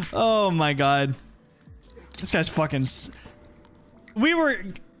 Oh my god. This guy's fucking...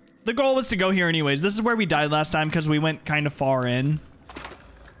 The goal was to go here anyways. This is where we died last time because we went kind of far in.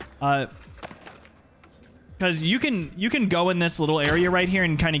 Because you can go in this little area right here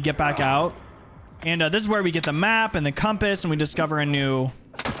and kind of get back out. And this is where we get the map and the compass, and we discover a new,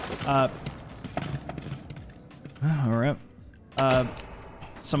 alright,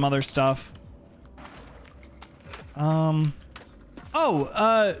 some other stuff. Lud,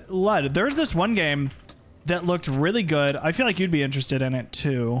 there's this one game that looked really good. I feel like you'd be interested in it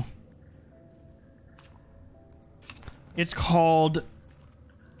too. It's called...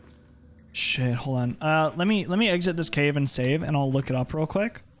 Shit, hold on. Let me exit this cave and save, and I'll look it up real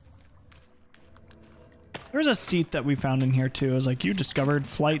quick. There's a seat that we found in here too. It was like, you discovered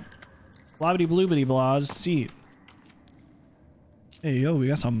flight blobbity bloobity blah's seat. Hey, yo, we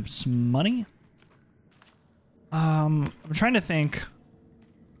got some money? I'm trying to think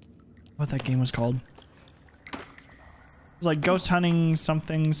what that game was called. It was like ghost hunting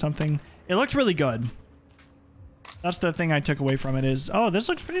something. It looked really good. That's the thing I took away from it is, oh, this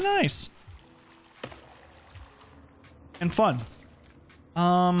looks pretty nice. And fun.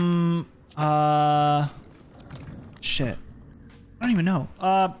 Shit. I don't even know.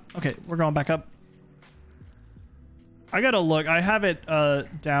 Okay, we're going back up. I gotta look. I have it,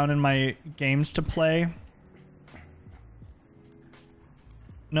 down in my games to play.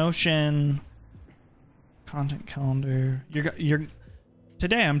 Notion. Content calendar.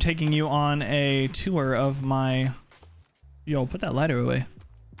 Today I'm taking you on a tour of my... Yo, put that lighter away.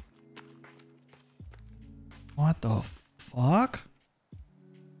 What the fuck?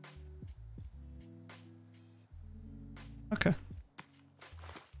 Okay.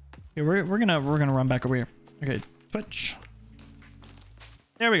 Okay, we're gonna run back over here. Okay, Twitch.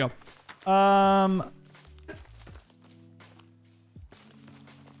 There we go.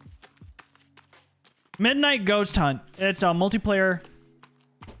 Midnight Ghost Hunt. It's a multiplayer,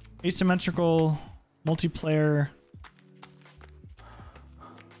 asymmetrical multiplayer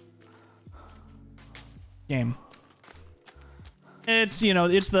game. It's, you know,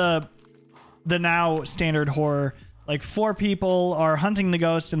 it's the now standard horror. Like 4 people are hunting the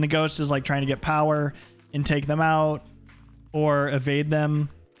ghost, and the ghost is like trying to get power and take them out or evade them.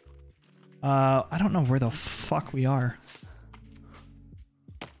 I don't know where the fuck we are.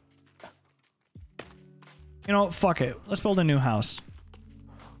 You know, fuck it. Let's build a new house.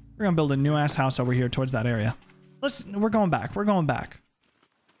 We're gonna build a new ass house over here towards that area. We're going back. We're going back.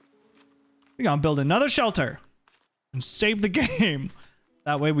 We're gonna build another shelter and save the game.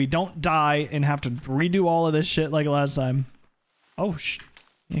 That way we don't die and have to redo all of this shit like last time. Oh,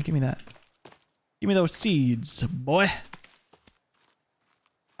 yeah, give me that. Give me those seeds, boy.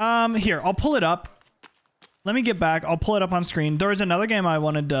 Here, I'll pull it up. Let me get back. I'll pull it up on screen. There's another game I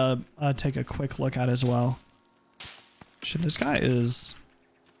wanted to take a quick look at as well. Shit, this guy is...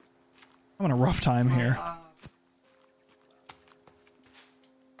 I'm having a rough time here.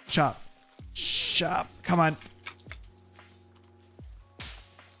 Chop. Chop. Come on.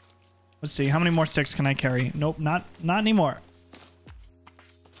 Let's see, how many more sticks can I carry? Nope, not anymore.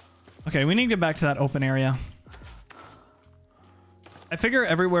 Okay, we need to get back to that open area. I figure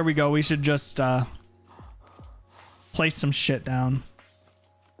everywhere we go, we should just place some shit down.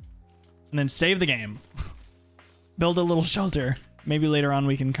 And then save the game. Build a little shelter. Maybe later on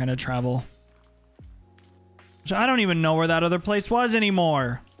we can kind of travel. Which I don't even know where that other place was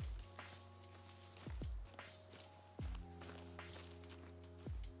anymore.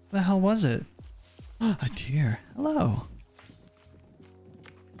 What the hell was it? A deer. Hello.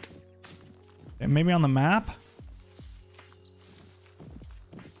 Okay, maybe on the map?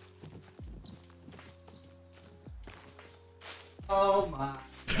 Oh my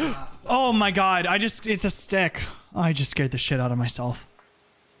god. Oh my god, it's a stick. I just scared the shit out of myself.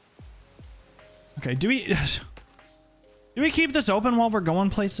 Okay, do we... Do we keep this open while we're going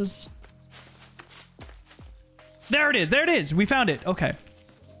places? There it is. There it is. We found it. Okay.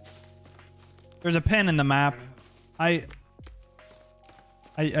 There's a pin in the map. I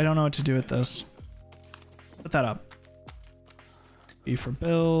don't know what to do with this. Put that up. B for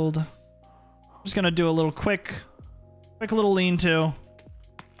build. I'm just gonna do a little quick little lean-to.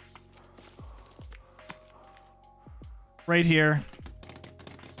 Right here.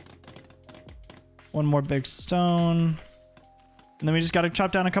 One more big stone. And then we just gotta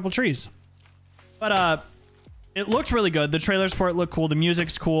chop down a couple trees. But, it looks really good. The trailers for it look cool. The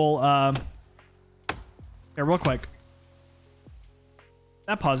music's cool. Here, real quick.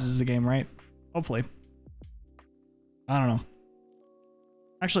 That pauses the game, right? Hopefully. I don't know.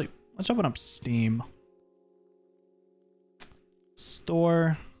 Actually, let's open up Steam.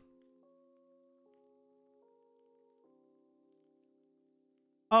 Store.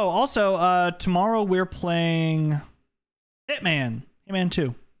 Oh, also, tomorrow we're playing Hitman. Hitman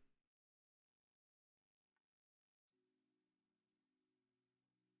 2.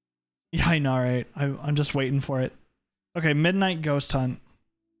 Yeah, I know, right? I'm just waiting for it. Okay, Midnight Ghost Hunt.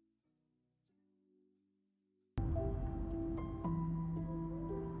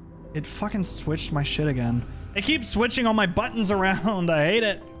 It fucking switched my shit again. It keeps switching all my buttons around. I hate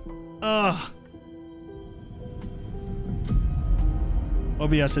it. Ugh.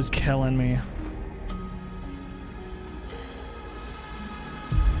 OBS is killing me.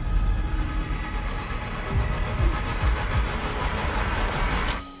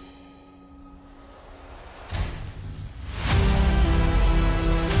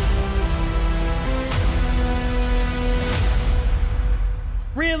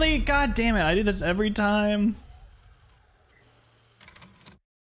 Really? God damn it. I do this every time.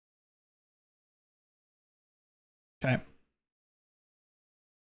 Okay.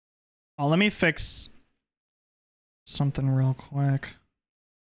 Oh, let me fix something real quick.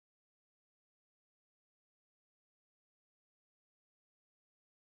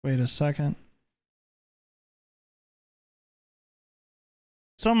 Wait a second.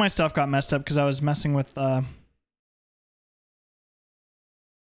 Some of my stuff got messed up because I was messing with my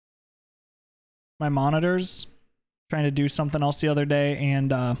monitors, trying to do something else the other day, and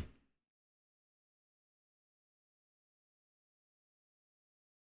yeah,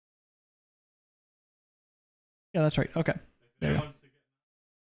 that's right. Okay, there we go.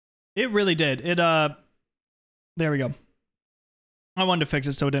 It really did. It there we go. I wanted to fix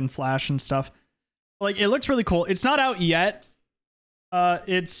it so it didn't flash and stuff. Like, it looks really cool. It's not out yet.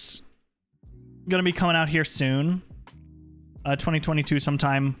 It's gonna be coming out here soon. 2022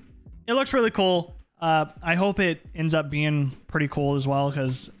 sometime. It looks really cool. I hope it ends up being pretty cool as well,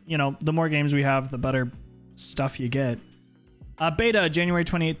 because, you know, the more games we have, the better stuff you get. Beta, January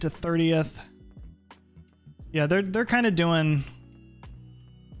 28th to 30th. Yeah, they're kind of doing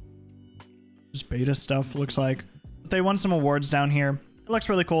just beta stuff, looks like. But they won some awards down here. It looks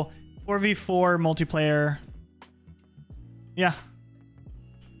really cool. 4v4 multiplayer. Yeah.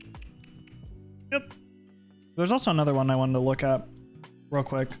 Yep. There's also another one I wanted to look at real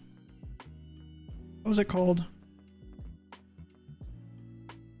quick. What was it called?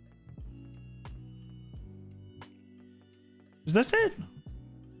 Is this it?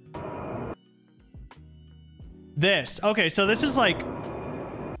 This. Okay, so this is like...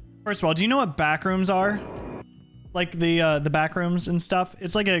 First of all, do you know what backrooms are? Like the back rooms and stuff?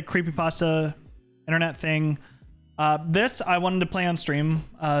 It's like a creepypasta internet thing. This I wanted to play on stream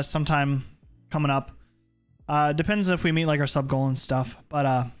sometime coming up. Depends if we meet like our sub goal and stuff.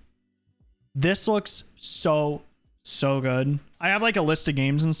 But this looks so good. I have like a list of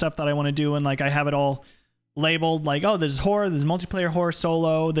games and stuff that I want to do, and like I have it all labeled like, oh, this is horror, this is multiplayer horror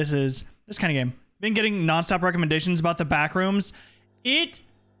solo, this is this kind of game. Been getting nonstop recommendations about the backrooms.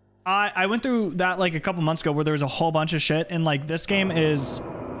 I went through that like a couple months ago where there was a whole bunch of shit, and like this game is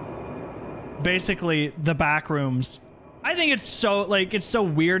basically the backrooms. I think it's so like it's so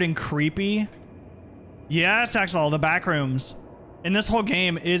weird and creepy. Yes, Axel, the backrooms. And this whole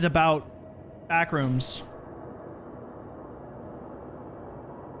game is about backrooms.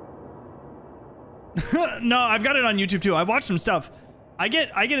 No, I've got it on YouTube too. I've watched some stuff. I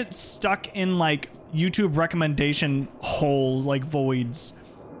get it stuck in like YouTube recommendation hole, like voids.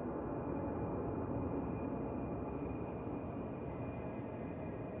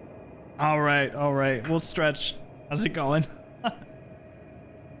 All right. We'll stretch. How's it going?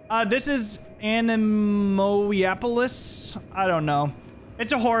 This is Animoiapolis. I don't know.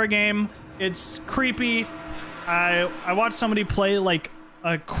 It's a horror game. It's creepy. I watched somebody play like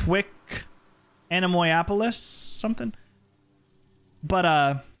a quick Animoiapolis something. But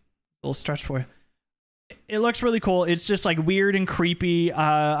a little stretch for you. It looks really cool. It's just like weird and creepy.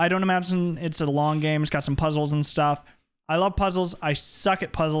 I don't imagine it's a long game. It's got some puzzles and stuff. I love puzzles. I suck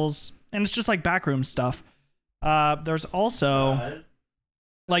at puzzles. And it's just like backroom stuff. There's also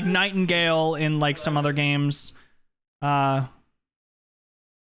like Nightingale in like some other games. Hold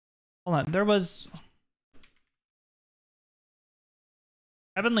on. There was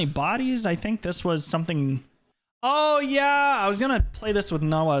Heavenly Bodies. I think this was something. Oh yeah, I was gonna play this with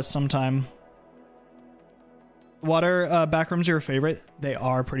Noah sometime. What are backrooms your favorite? They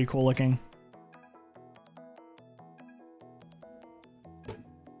are pretty cool looking.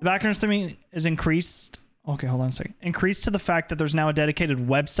 The backrooms to me is increased. Okay, hold on a second. Increased to the fact that there's now a dedicated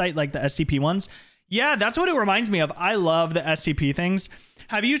website like the SCP ones. Yeah, that's what it reminds me of. I love the SCP things.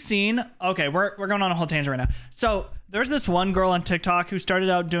 Have you seen? Okay, we're going on a whole tangent right now. So there's this one girl on TikTok who started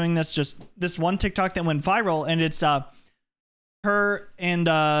out doing this one TikTok that went viral, and it's her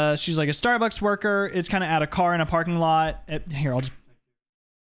and she's like a Starbucks worker. It's kind of at a car in a parking lot. Here, let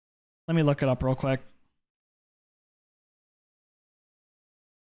me look it up real quick.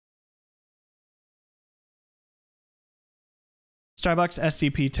 Starbucks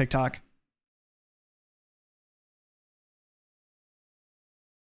SCP TikTok.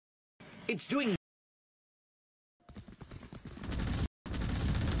 It's doing.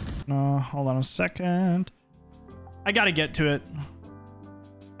 No, hold on a second. I gotta get to it.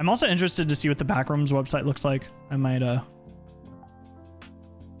 I'm also interested to see what the Backrooms website looks like. I might,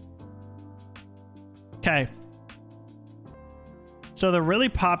 Okay. So the really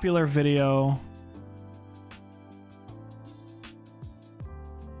popular video.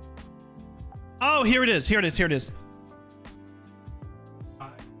 Oh, here it is. Here it is. Here it is.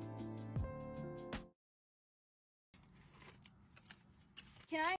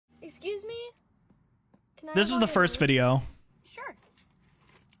 Can I? Excuse me? Can I? This is the first video. Sure.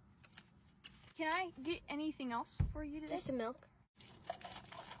 Can I get anything else for you today? Just the milk.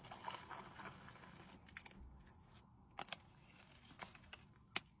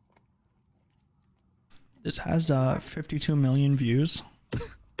 This has 52 million views.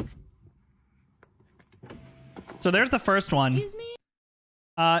 So there's the first one. Excuse me?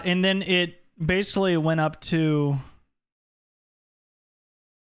 And then it basically went up to...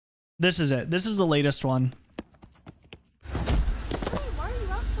 This is it. This is the latest one. Hey, why are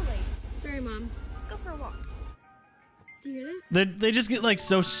you out so late? Sorry, Mom. Let's go for a walk. Do you hear that? They just get like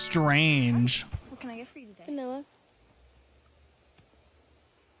so strange. What can I get for you today? Vanilla.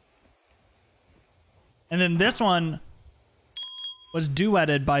 And then this one was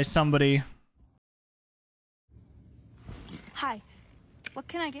duetted by somebody. Hi. What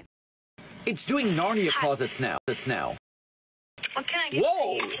can I get? It's doing Narnia closets now. It's now. What can I get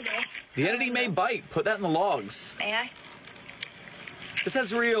Whoa! for you today? The entity may bite. Put that in the logs. May I? This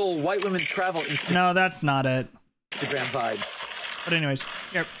has real white women travel No, that's not it. Instagram vibes. But anyways,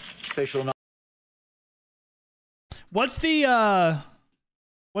 here. Spatial. What's the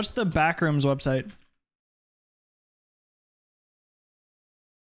Backrooms website?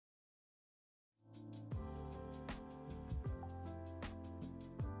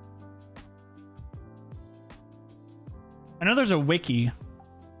 I know there's a wiki.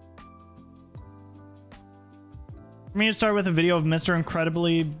 For me to start with a video of Mr.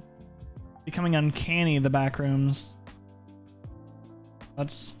 Incredibly becoming uncanny, the Backrooms.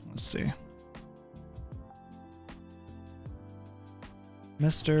 Let's see.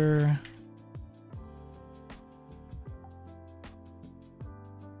 Mr.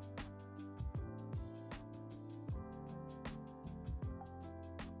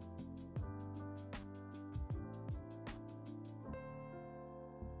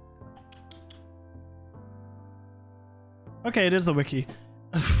 Okay, it is the wiki.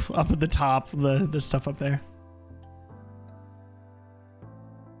 Up at the top, the stuff up there.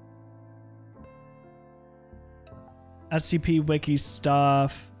 SCP wiki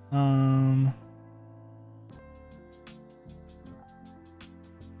stuff. Let's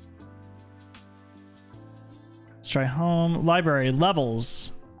try home. Library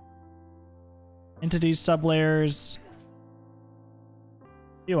levels. Entities, sublayers.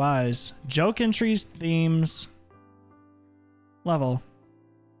 UIs. Joke entries, themes. Level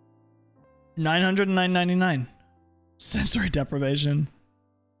 909.99. Sensory deprivation.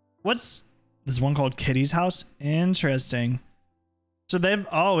 What's this one called Kitty's House? Interesting. So they've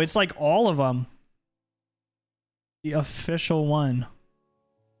it's like all of them. The official one.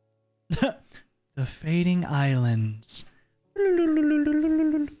 The Fading Islands.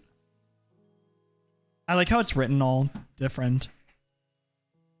 I like how it's written all different.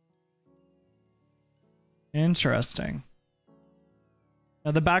 Interesting. Now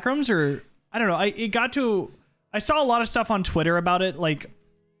the Backrooms are I don't know. I saw a lot of stuff on Twitter about it. Like,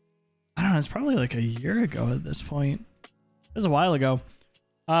 I don't know. It's probably like a year ago at this point. It was a while ago.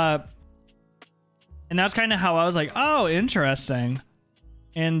 And that's kind of how I was like, oh, interesting.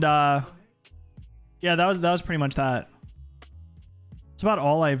 And yeah, that was pretty much that. It's about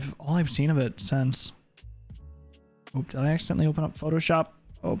all I've seen of it since. Oh, did I accidentally open up Photoshop?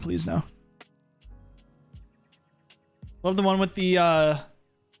 Oh, please no. Love the one with the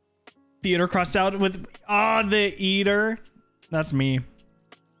theater crossed out with the eater. That's me.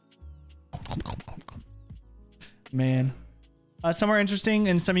 Man. Some are interesting,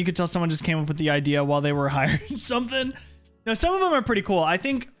 and some you could tell someone just came up with the idea while they were hiring something. No, some of them are pretty cool. I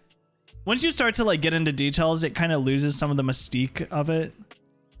think once you start to like get into details, it kind of loses some of the mystique of it.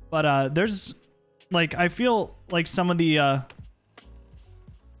 But there's like, I feel like some of the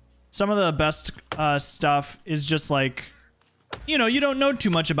best stuff is just like, you know, you don't know too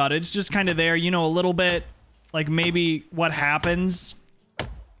much about it. It's just kind of there, you know, a little bit, like maybe what happens,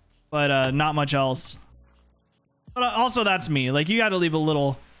 but not much else. But also that's me. Like, you got to leave a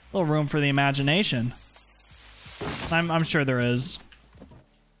little room for the imagination. I'm sure there is.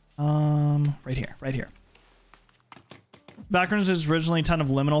 Right here. Backgrounds is originally a ton of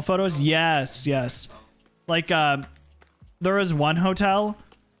liminal photos. Yes. Like, there was one hotel,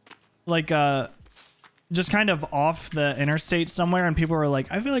 like, just kind of off the interstate somewhere, and people were like,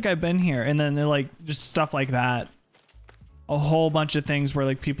 I feel like I've been here. And then they're like, just stuff like that. A whole bunch of things where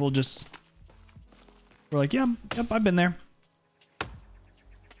like people just were like, yep, I've been there.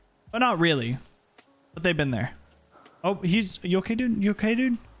 But not really. But they've been there. Oh, you okay, dude? You okay,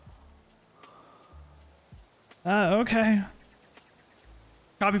 dude? Okay.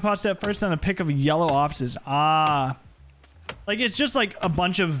 Copy pasta at first, then a pic of yellow offices. Ah. Like, it's just like a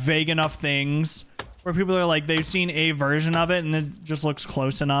bunch of vague enough things where people are like, they've seen a version of it and it just looks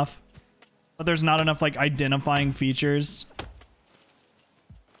close enough. But there's not enough like identifying features.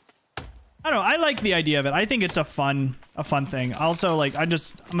 I don't know. I like the idea of it. I think it's a fun thing. Also, like,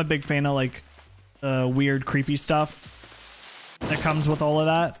 I'm a big fan of like the weird, creepy stuff that comes with all of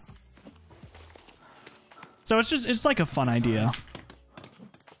that. So it's like a fun idea.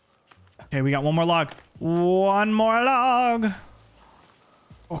 Okay, we got one more log. One more log.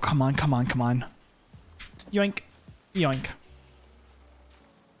 Oh, come on. Yoink. Yoink.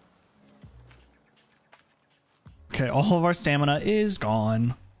 Okay, all of our stamina is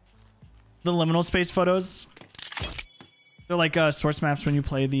gone. The liminal space photos. They're like source maps when you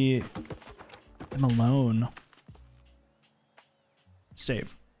play the I'm alone.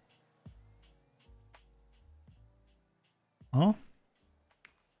 Save. Huh?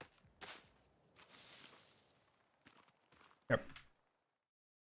 Yep.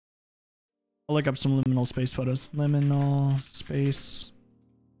 I'll look up some liminal space photos. Liminal spaces.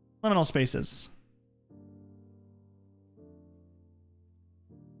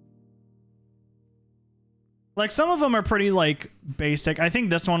 Like, some of them are pretty, like, basic. I think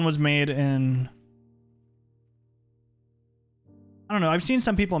this one was made in... I don't know. I've seen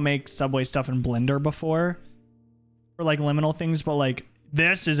some people make Subway stuff in Blender before. For, like, liminal things, but, like,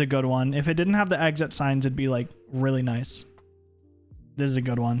 this is a good one. If it didn't have the exit signs, it'd be, like, really nice. This is a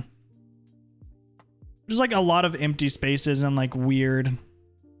good one. There's, like, a lot of empty spaces and, like, weird...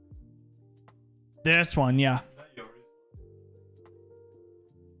 This one, yeah.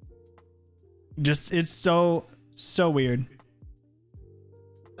 Just, it's so weird.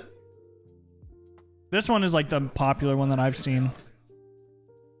 This one is like the popular one that I've seen.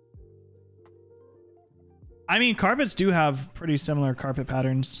 I mean, carpets do have pretty similar carpet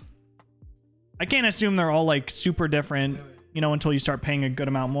patterns. I can't assume they're all like super different, you know, until you start paying a good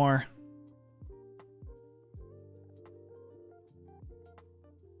amount more.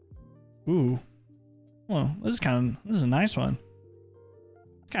 Ooh. Well, this is a nice one.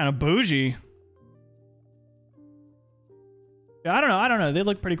 Kind of bougie. Yeah, I don't know. They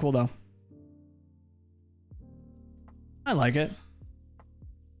look pretty cool though. I like it.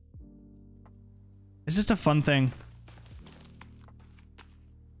 It's just a fun thing.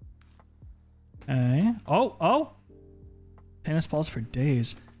 Okay. Oh. Tennis balls for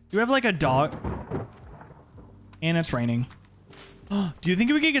days. You have like a dog. And it's raining. Do you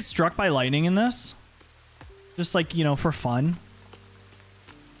think we could get struck by lightning in this? Just like, you know, for fun.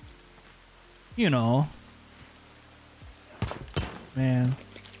 You know. Man.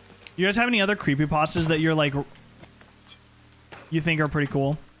 You guys have any other creepypastas that you're like... You think are pretty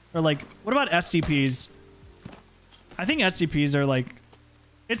cool? Or like, what about SCPs? I think SCPs are like...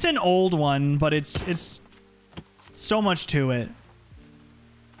 It's an old one, but it's so much to it.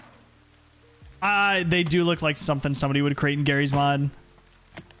 They do look like something somebody would create in Gary's mod.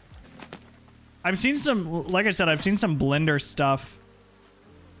 I've seen some, like I said, I've seen some Blender stuff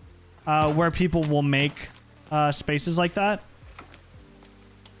where people will make spaces like that.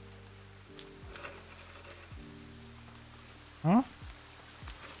 Huh?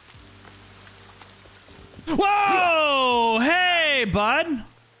 Whoa! Hey, bud!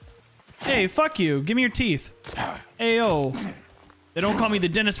 Hey, fuck you. Give me your teeth. Ayo. They don't call me the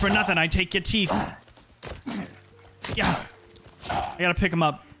dentist for nothing. I take your teeth. Yeah. I gotta pick them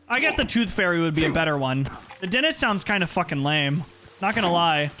up. I guess the tooth fairy would be a better one. The dentist sounds kind of fucking lame. Not gonna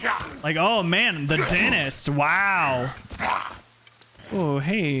lie. Like, oh man, the dentist. Wow. Oh,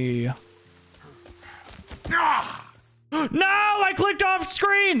 hey. No! I clicked off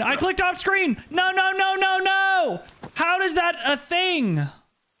screen! I clicked off screen! No, no, no, no, no! How does that a thing?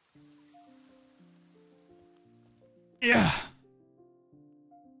 Yeah.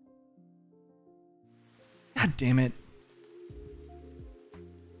 God damn it.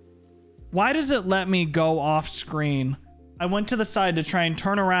 Why does it let me go off screen? I went to the side to try and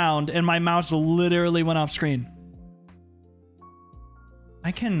turn around and my mouse literally went off screen.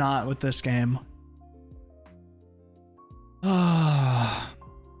 I cannot with this game.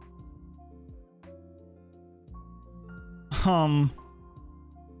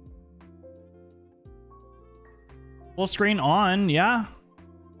 Full screen on, yeah.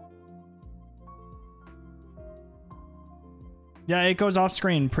 Yeah, it goes off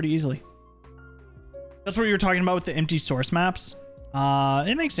screen pretty easily. That's what you were talking about with the empty source maps.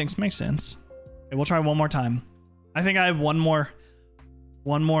 It makes sense, makes sense. Okay, we'll try one more time. I think I have one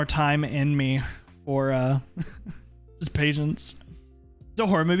more time in me for just patience. It's a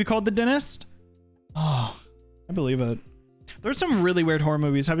horror movie called The Dentist. Oh, I believe it. There's some really weird horror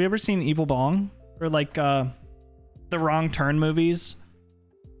movies. Have you ever seen Evil Bong? Or like the Wrong Turn movies?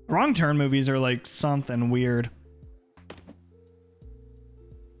 Wrong Turn movies are like something weird.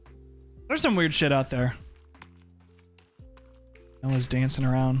 There's some weird shit out there. Noah's dancing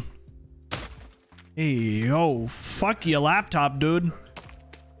around. Hey, oh, fuck your laptop, dude.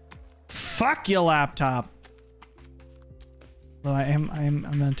 Fuck your laptop. Well, I'm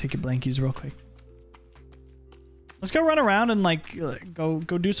gonna take your blankies real quick. Let's go run around and like go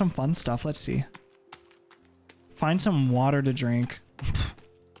do some fun stuff. Let's see. Find some water to drink.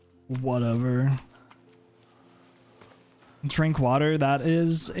 Whatever. Drink water, that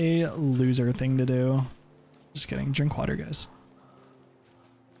is a loser thing to do. Just kidding. Drink water, guys.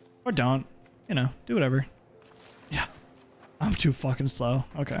 Or don't. You know, do whatever. Yeah. I'm too fucking slow.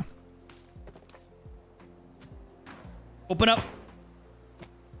 Okay. Open up.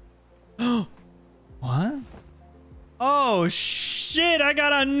 What? Oh, shit. I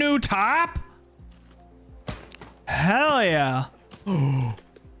got a new top. Hell yeah.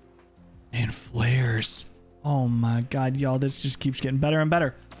 And flares. Oh my god, y'all, this just keeps getting better and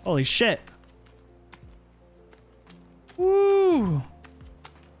better. Holy shit. Woo. We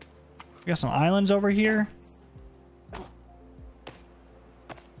got some islands over here.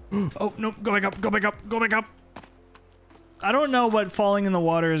 Oh, no, go back up, go back up, go back up. I don't know what falling in the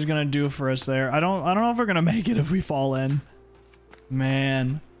water is gonna do for us there. I don't know if we're gonna make it if we fall in.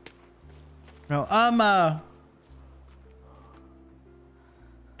 Man. No,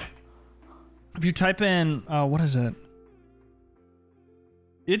 if you type in, what is it?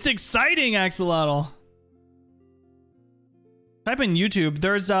 It's exciting, Axolotl. Type in YouTube.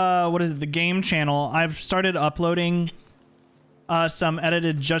 There's, what is it? The game channel. I've started uploading some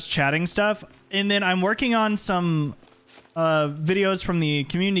edited just chatting stuff. And then I'm working on some videos from the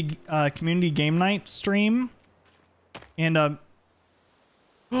community game night stream. And,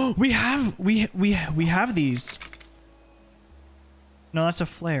 we have these. No, that's a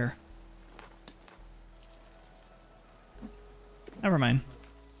flare. Never mind.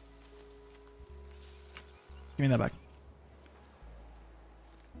 Give me that back.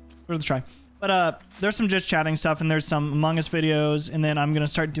 Worth a try. But there's some just chatting stuff, and there's some Among Us videos, and then I'm gonna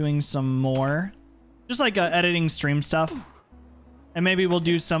start doing some more, just like editing stream stuff, and maybe we'll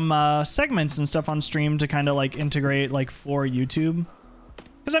do some segments and stuff on stream to kind of like integrate like for YouTube.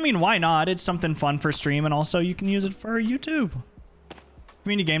 Because I mean, why not? It's something fun for stream, and also you can use it for YouTube.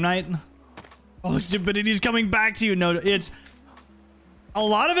 Community game night. Oh, stupidity's coming back to you. No, it's. A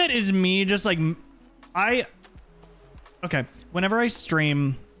lot of it is me just like, okay, whenever I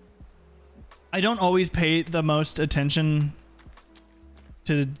stream, I don't always pay the most attention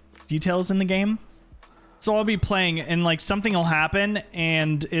to details in the game. So I'll be playing and like something will happen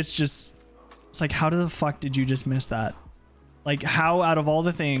and it's like, how the fuck did you just miss that? Like, how out of all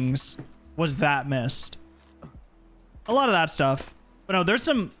the things was that missed? A lot of that stuff. But no, there's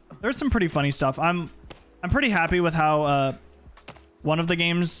some pretty funny stuff. I'm pretty happy with how one of the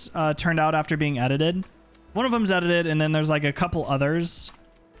games turned out after being edited. One of them's edited, and then there's like a couple others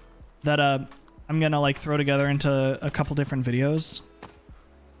that I'm gonna like throw together into a couple different videos.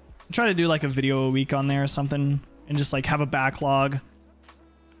 Try to do like a video a week on there or something, and just like have a backlog.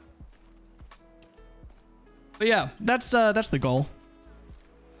 But yeah, that's the goal.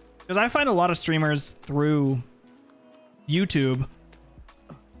 Because I find a lot of streamers through YouTube,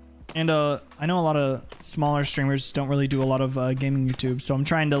 and I know a lot of smaller streamers don't really do a lot of gaming YouTube, so I'm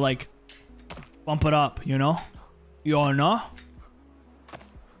trying to like bump it up, you know? You know?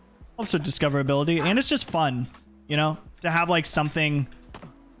 Helps with discoverability, and it's just fun, you know? To have like something,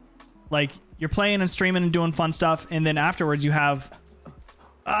 like you're playing and streaming and doing fun stuff, and then afterwards you have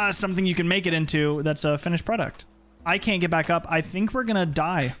something you can make it into that's a finished product. I can't get back up. I think we're gonna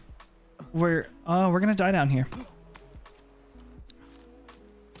die. We're gonna die down here.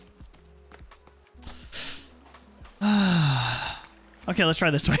 Okay, let's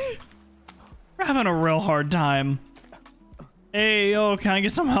try this way. We're having a real hard time. Hey, yo, can I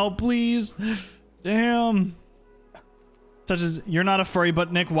get some help, please? Damn. Such as, you're not a furry,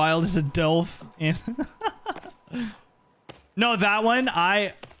 but Nick Wilde is a DILF. And no, that one,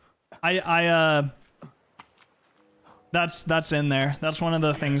 that's in there. That's one of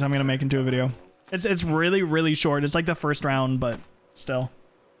the things I'm gonna make into a video. It's really, really short. It's like the first round, but still.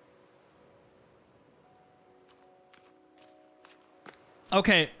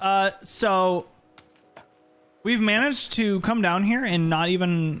 Okay, so we've managed to come down here and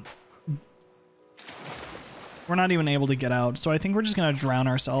we're not even able to get out. So I think we're just gonna drown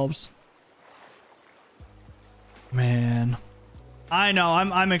ourselves. Man, I know.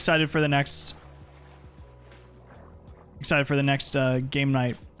 I'm excited for the next. Game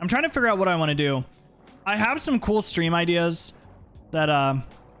night. I'm trying to figure out what I want to do. I have some cool stream ideas that I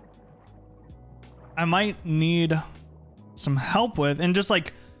might need some help with, and just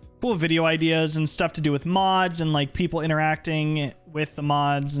like cool video ideas and stuff to do with mods and like people interacting with the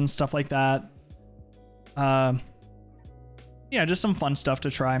mods and stuff like that. Yeah, just some fun stuff to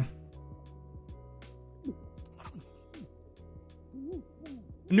try.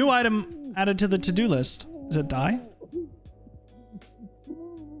 New item added to the to-do list. Does it die?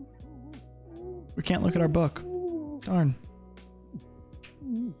 We can't look at our book. Darn.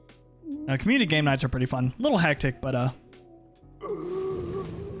 Community game nights are pretty fun. A little hectic, but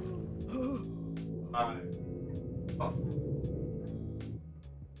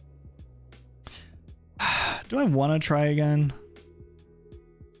do I want to try again?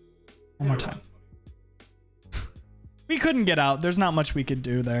 One more time. We couldn't get out. There's not much we could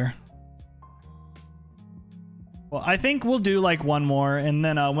do there. Well, I think we'll do like one more, and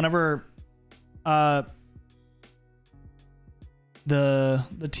then whenever the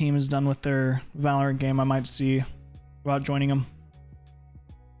team is done with their Valorant game, I might see about joining them.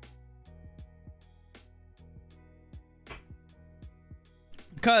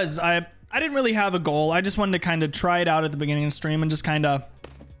 Because I didn't really have a goal. I just wanted to kind of try it out at the beginning of the stream and just kind of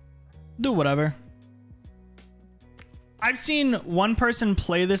do whatever. I've seen one person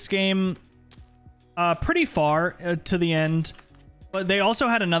play this game pretty far to the end, but they also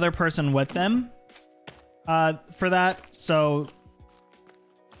had another person with them for that, so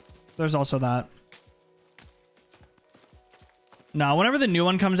there's also that. Now, whenever the new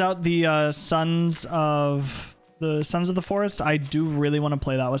one comes out, the Sons of the Forest, I do really want to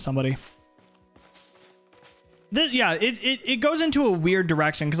play that with somebody. Yeah, it goes into a weird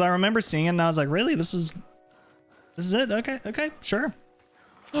direction, because I remember seeing it and I was like, really? This is it? Okay, sure.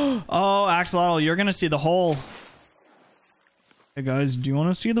 Oh, Axolotl, you're gonna see the hole. Hey guys, do you want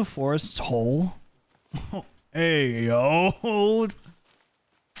to see the forest's hole? Hey, yo.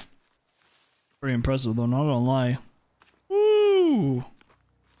 Pretty impressive though, not gonna lie. Woo!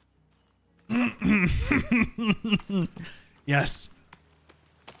 Yes.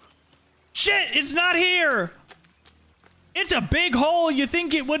 Shit, it's not here! It's a big hole. You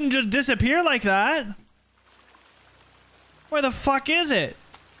think it wouldn't just disappear like that? Where the fuck is it?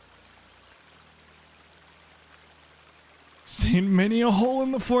 Seen many a hole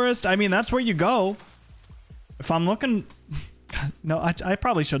in the forest. I mean, that's where you go. If I'm looking... No, I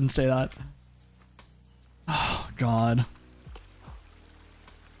probably shouldn't say that. Oh, God.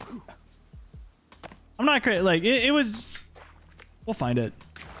 I'm not crazy. Like, it was... We'll find it.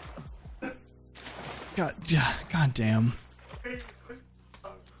 God damn.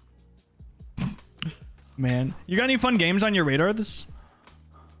 Man, you got any fun games on your radar?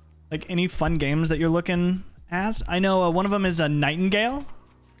 Like any fun games that you're looking at? I know one of them is a Nightingale.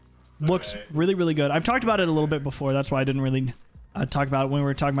 Looks really, really good. I've talked about it a little bit before. That's why I didn't really talk about it when we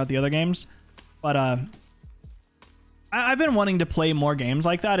were talking about the other games. But I've been wanting to play more games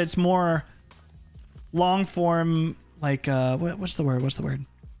like that. It's more long form, like what's the word?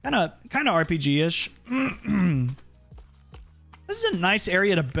 Kind of RPG-ish. This is a nice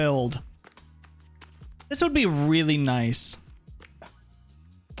area to build. This would be really nice.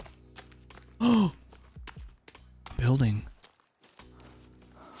 Oh, building.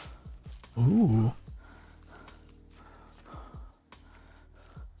 Ooh.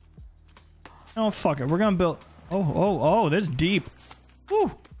 Oh, fuck it. We're gonna build. Oh, this is deep.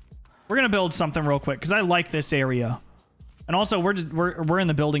 Woo. We're gonna build something real quick because I like this area, and also we're in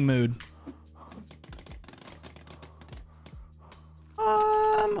the building mood.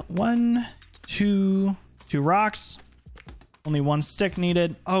 One, two rocks. Only one stick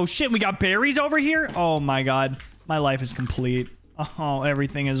needed. Oh shit, we got berries over here. Oh my god, my life is complete. Oh,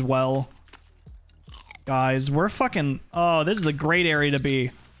 everything is well. Guys, we're fucking. Oh, this is a great area to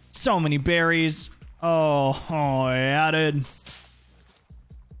be. So many berries. Oh yeah, dude.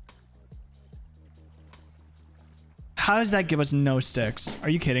 How does that give us no sticks? Are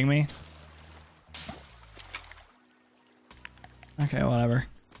you kidding me? Okay, whatever.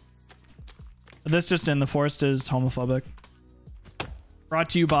 This just in, the forest is homophobic. Brought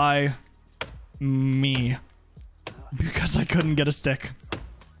to you by me. Because I couldn't get a stick.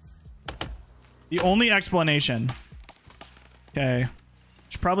 The only explanation. Okay.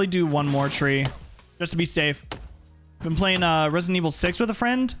 Should probably do one more tree. Just to be safe. Been playing Resident Evil 6 with a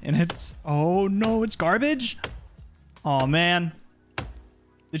friend. And it's... Oh no, it's garbage? Oh man.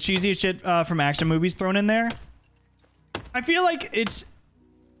 The cheesiest shit from action movies thrown in there. I feel like it's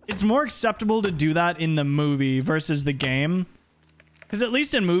more acceptable to do that in the movie versus the game. Because at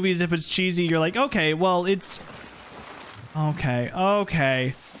least in movies, if it's cheesy, you're like, okay, well, it's... Okay.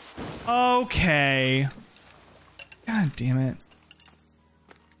 God damn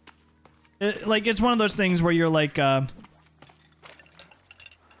it. Like, it's one of those things where you're like, I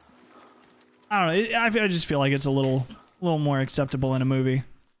don't know. I just feel like it's a little more acceptable in a movie.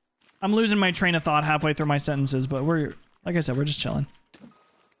 I'm losing my train of thought halfway through my sentences, but we're, like I said, we're just chilling.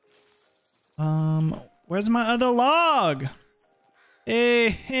 Where's my other log?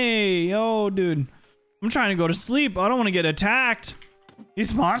 Hey, yo, dude. I'm trying to go to sleep. I don't want to get attacked.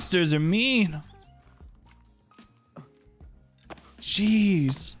 These monsters are mean.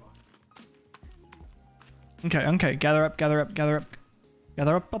 Jeez. Okay. Gather up.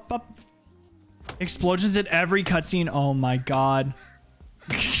 Explosions at every cutscene. Oh my god.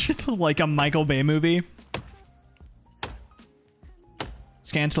 Like a Michael Bay movie.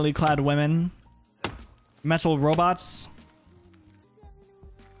 Scantily clad women. Metal robots.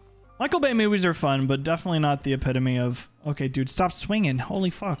 Michael Bay movies are fun, but definitely not the epitome of... Okay, dude, stop swinging.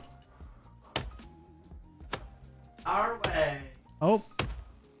 Holy fuck. Our way. Oh.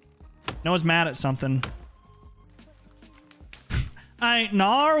 Noah's mad at something. Ain't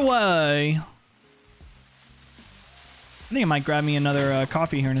our way. I think I might grab me another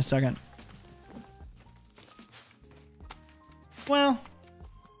coffee here in a second. Well,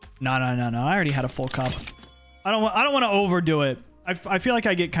 no. I already had a full cup. I don't want to overdo it. I feel like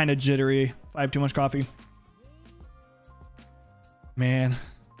I get kind of jittery if I have too much coffee. Man,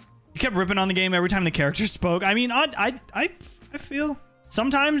 you kept ripping on the game every time the character spoke. I mean, I feel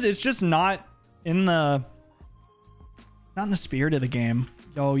sometimes it's just not in the spirit of the game.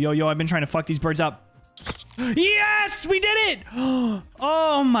 Yo, I've been trying to fuck these birds up. Yes, we did it!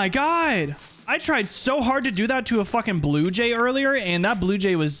 Oh my god. I tried so hard to do that to a fucking blue jay earlier, and that blue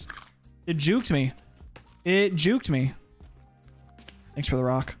jay was... It juked me. Thanks for the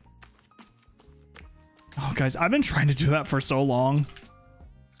rock. Oh, guys, I've been trying to do that for so long.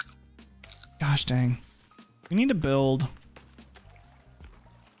 Gosh dang. We need to build...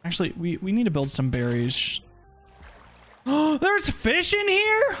 Actually, we need to build some berries. Oh, there's fish in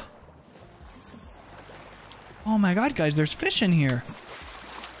here? Oh my god, guys, there's fish in here.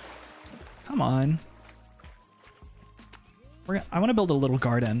 Come on. I want to build a little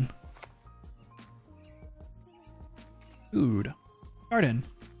garden. Food. Garden.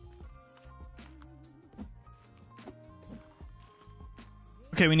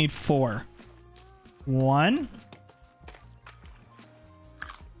 Okay, we need 4. 1.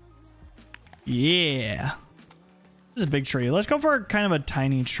 Yeah. This is a big tree. Let's go for kind of a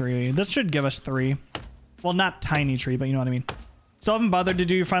tiny tree. This should give us 3. Well, not tiny tree, but you know what I mean. Still haven't bothered to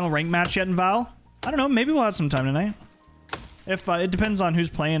do your final rank match yet in Val? I don't know. Maybe we'll have some time tonight. If it depends on who's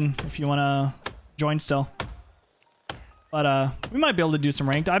playing, if you want to join still. But we might be able to do some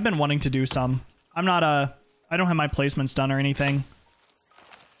ranked. I've been wanting to do some. I'm not I don't have my placements done or anything.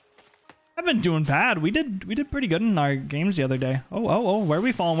 I've been doing bad. We did pretty good in our games the other day. Oh, where are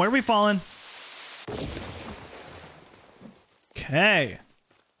we falling? Okay.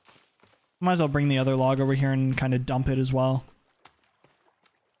 Might as well bring the other log over here and kind of dump it as well.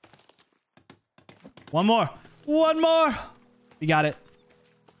 One more. One more. We got it.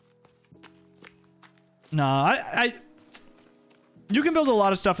 No, you can build a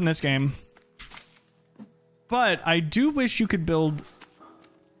lot of stuff in this game. But I do wish you could build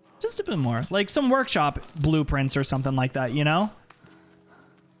just a bit more. Like some workshop blueprints or something like that, you know?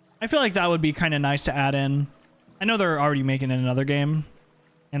 I feel like that would be kind of nice to add in. I know they're already making another game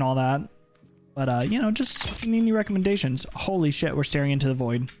and all that. But, you know, just if you need any recommendations. Holy shit, we're staring into the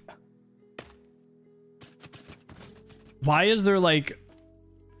void. Why is there, like...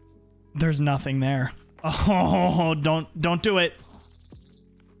 There's nothing there. Oh, don't do it.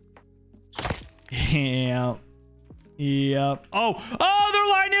 Yeah. Yep. Oh, they're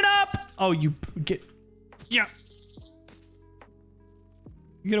lining up! Oh, you get... Yeah.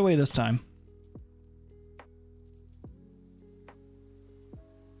 You get away this time.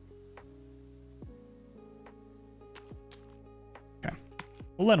 Okay.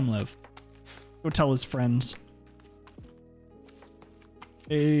 We'll let him live. Go tell his friends.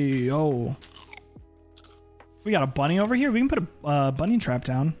 Hey, oh. We got a bunny over here. We can put a bunny trap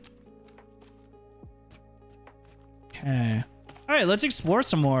down. Okay. All right, let's explore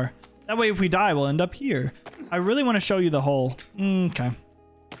some more. That way, if we die, we'll end up here. I really want to show you the hole. Okay.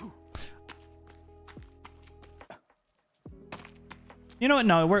 You know what?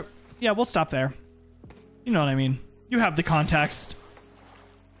 No, we'll stop there. You know what I mean. You have the context.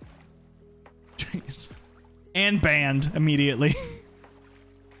 Jeez. And banned immediately.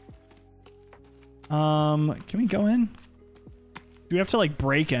 Can we go in? Do we have to like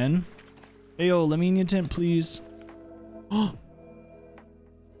break in? Hey, yo, let me in your tent, please. Oh.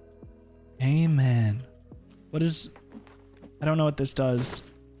 Amen. What is... I don't know what this does.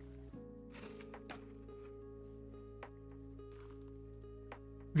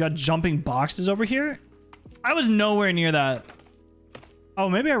 We got jumping boxes over here? I was nowhere near that. Oh,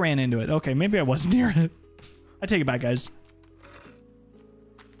 maybe I ran into it. Okay, maybe I wasn't near it. I take it back, guys.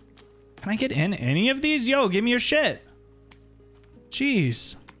 Can I get in any of these? Yo, give me your shit.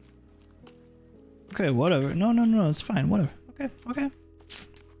 Jeez. Okay, whatever. No, it's fine. Whatever. Okay.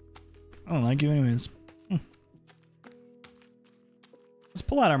 I don't like you anyways. Let's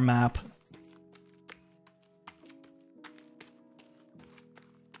pull out our map.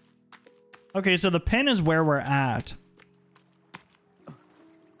 Okay, so the pin is where we're at.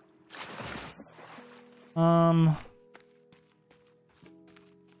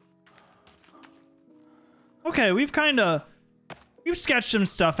 Okay, we've sketched some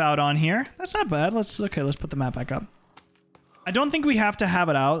stuff out on here. That's not bad. Let's put the map back up. I don't think we have to have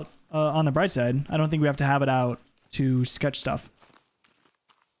it out on the bright side. I don't think we have to have it out to sketch stuff.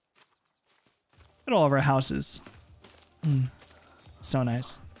 Look at all of our houses. So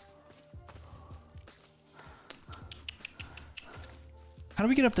nice. How do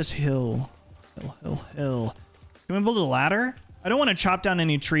we get up this hill? Hill. Can we build a ladder? I don't want to chop down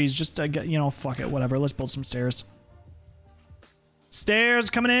any trees just to get, you know, fuck it, whatever. Let's build some stairs.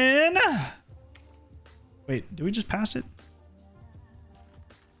 Stairs coming in. Wait, did we just pass it?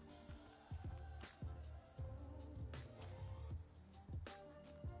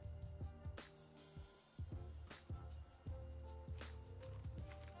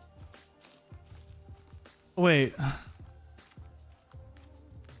 Wait.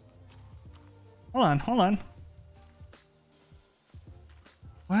 Hold on.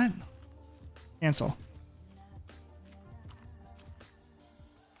 What? Cancel.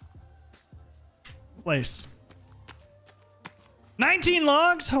 Place. 19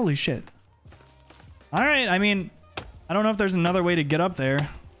 logs? Holy shit. Alright, I mean, I don't know if there's another way to get up there.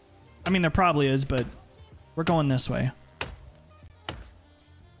 I mean, there probably is, but we're going this way.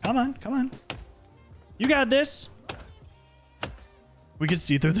 Come on. You got this. We could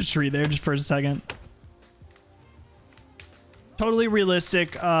see through the tree there just for a second. Totally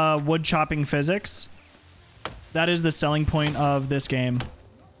realistic wood chopping physics. That is the selling point of this game.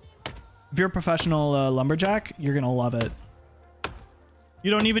 If you're a professional lumberjack, you're gonna love it. You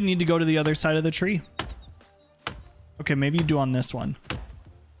don't even need to go to the other side of the tree. Okay, maybe you do on this one.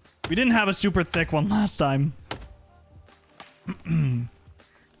 We didn't have a super thick one last time.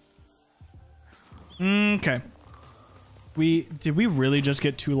 Okay. Did we really just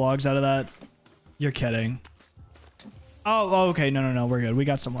get 2 logs out of that? You're kidding. Oh, okay. No. We're good. We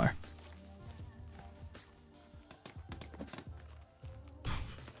got somewhere.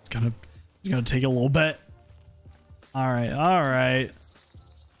 It's gonna take a little bit. All right.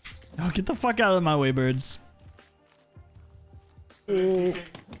 Oh, get the fuck out of my way, birds.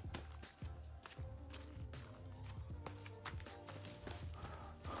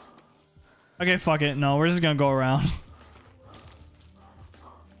 Okay, fuck it. No, we're just gonna go around.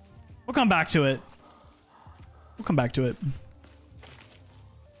 We'll come back to it. We'll come back to it.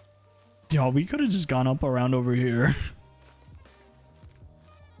 Yo, we could have just gone up around over here.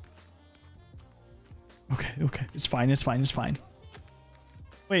 Okay, okay. It's fine, it's fine, it's fine.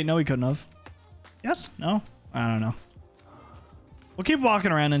 Wait, no, we couldn't have. Yes? No? I don't know. We'll keep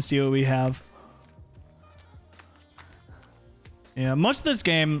walking around and see what we have. Yeah, most of this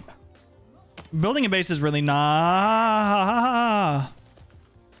game, building a base is really nah.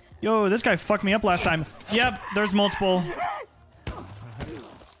 Yo, this guy fucked me up last time. Yep, there's multiple.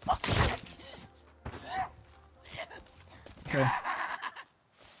 Okay.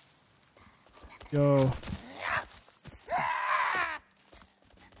 Yo.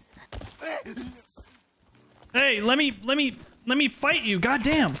 Hey, let me fight you. God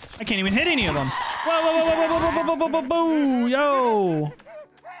damn. I can't even hit any of them. Whoa, whoa, whoa, whoa, whoa, whoa, whoa, whoa, whoa, whoa, yo.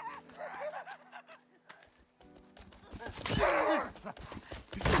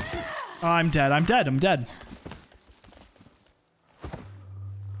 Oh, I'm dead. I'm dead. I'm dead.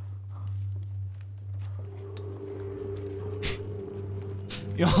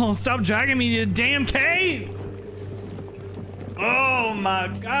 Yo, stop dragging me to the damn cave! Oh my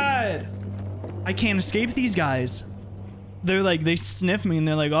god. I can't escape these guys. They're like, they sniff me and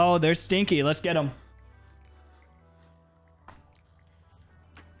they're like, oh, they're stinky. Let's get them.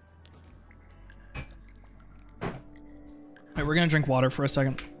 Alright, we're gonna drink water for a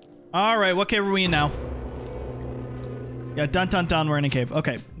second. Alright, what cave are we in now? Yeah, dun dun dun, we're in a cave.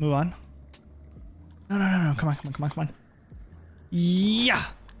 Okay, move on. No, no, no, no, come on, come on, come on, come on. Yeah!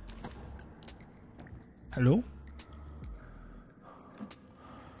 Hello?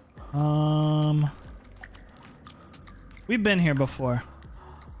 We've been here before.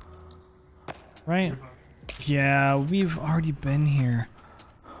 Right? Yeah, we've already been here.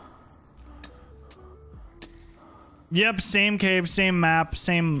 Yep, same cave, same map,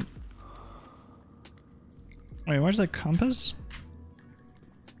 same... Wait, where's the compass?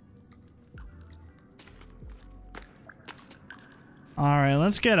 Alright,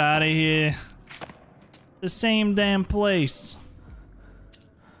 let's get out of here. The same damn place.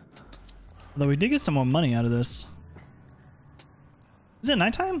 Although we did get some more money out of this. Is it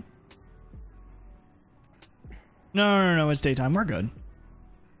nighttime? No, no, no, it's daytime. We're good.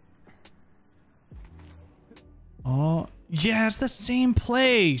 Oh, yeah, it's the same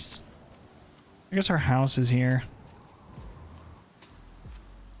place. I guess our house is here.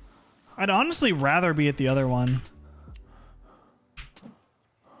 I'd honestly rather be at the other one.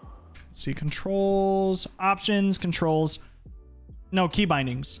 Let's see, controls, options, controls. No, key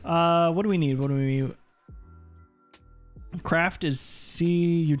bindings. What do we need? What do we need? Craft is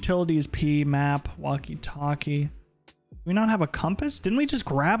C, utility is P, map, walkie-talkie. Do we not have a compass? Didn't we just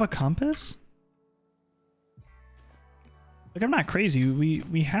grab a compass? Like, I'm not crazy.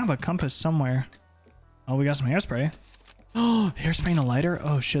 We have a compass somewhere. Oh, we got some hairspray. Oh, hairspray and a lighter?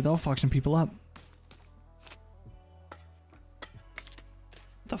 Oh shit, that'll fuck some people up.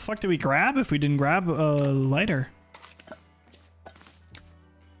 What the fuck did we grab if we didn't grab a lighter?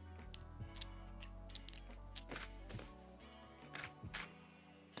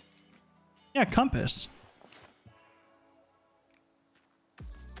 Yeah, compass.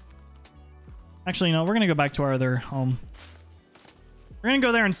 Actually, no, we're gonna go back to our other home. We're gonna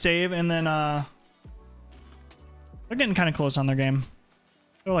go there and save, and then, they're getting kind of close on their game.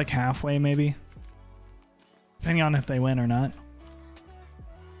 They're like halfway, maybe. Depending on if they win or not.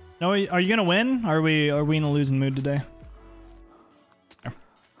 No, are you gonna win? Are we in a losing mood today?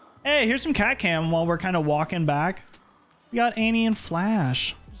 Hey, here's some cat cam while we're kind of walking back. We got Annie and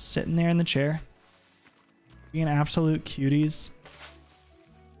Flash sitting there in the chair. Being absolute cuties.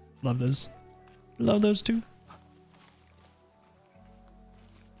 Love those. Love those two.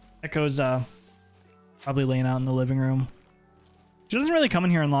 Echo's probably laying out in the living room. She doesn't really come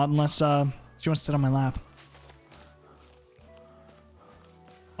in here a lot unless she wants to sit on my lap.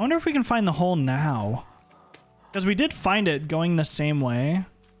 I wonder if we can find the hole now. Because we did find it going the same way.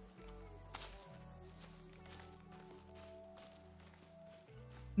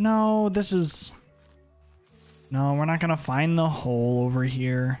 No, this is... No, we're not gonna find the hole over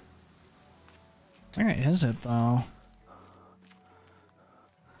here. Where is it, though?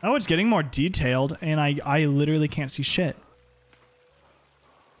 Oh, it's getting more detailed, and I literally can't see shit.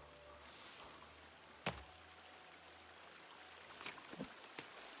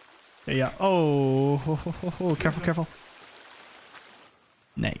 Yeah. Oh, careful, careful.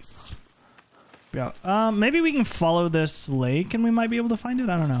 Nice. Yeah. Maybe we can follow this lake, and we might be able to find it.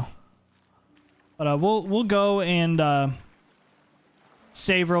 I don't know. But we'll go and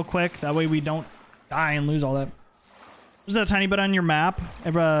save real quick. That way we don't die and lose all that. Is that a tiny bit on your map?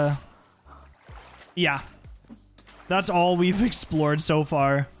 Yeah. That's all we've explored so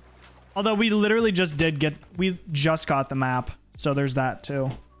far. Although we literally just we just got the map. So there's that too.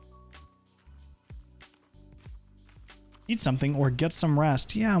 Eat something or get some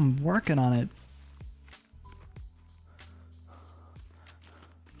rest. Yeah, I'm working on it.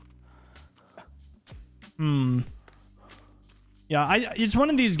 Yeah, it's one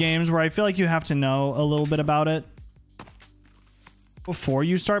of these games where I feel like you have to know a little bit about it before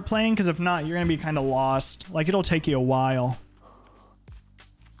you start playing, because if not, you're going to be kind of lost. Like, it'll take you a while.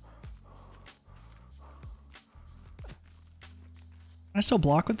 Can I still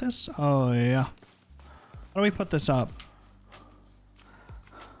block with this? Oh, yeah. How do we put this up?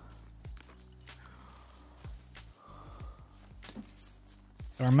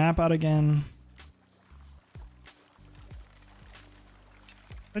 Get our map out again.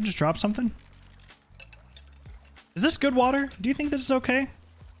 Did I just drop something? Is this good water? Do you think this is okay?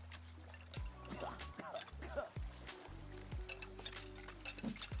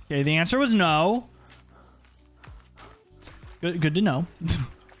 Okay, the answer was no. Good to know.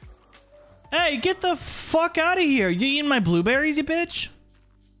 Hey, get the fuck out of here. You eating my blueberries, you bitch?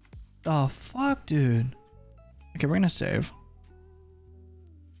 The fuck, dude. Okay, we're gonna save.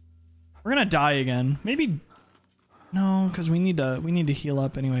 We're gonna die again. Maybe... No, because we need to heal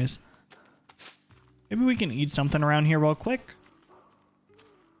up anyways. Maybe we can eat something around here real quick.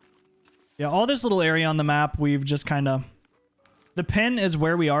 Yeah, all this little area on the map, we've just kind of... The pin is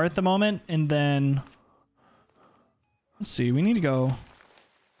where we are at the moment, and then... Let's see, we need to go...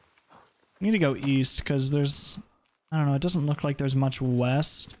 We need to go east, because there's... I don't know, it doesn't look like there's much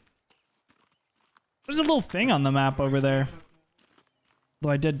west. There's a little thing on the map over there. Though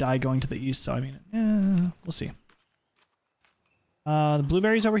I did die going to the east, so I mean... we'll see. The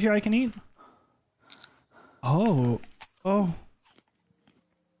blueberries over here I can eat. Oh. Oh.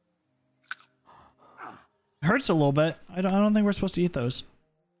 It hurts a little bit. I don't think we're supposed to eat those.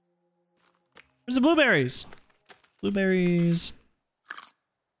 Where's the blueberries? Blueberries.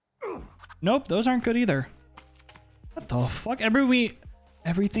 Nope, those aren't good either. What the fuck?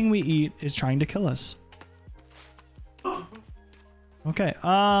 Everything we eat is trying to kill us. Okay,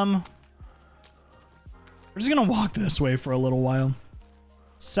 we're just gonna walk this way for a little while.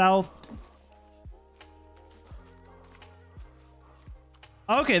 South.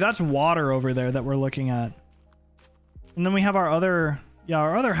 Okay, that's water over there that we're looking at. And then we have our other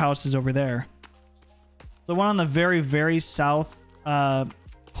house is over there. The one on the very, very south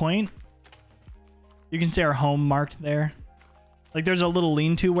point. You can see our home marked there. Like there's a little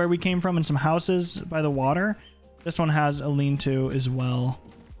lean-to where we came from and some houses by the water. This one has a lean-to as well.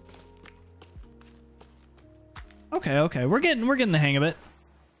 Okay. We're getting the hang of it.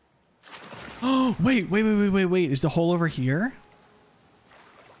 Oh, wait. Is the hole over here?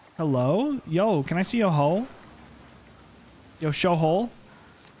 Hello? Yo, can I see a hole? Yo, show hole?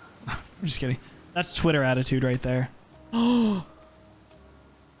 I'm just kidding. That's Twitter attitude right there. Oh.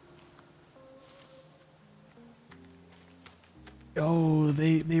 Yo,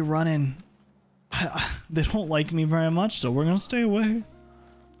 they running. They don't like me very much, so we're gonna stay away.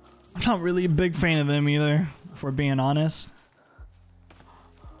 I'm not really a big fan of them either, if we're being honest.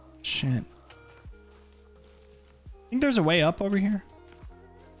 Shit. Think there's a way up over here?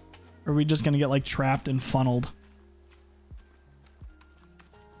 Or are we just gonna get like trapped and funneled?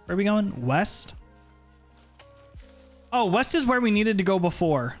 Where are we going? West? Oh, west is where we needed to go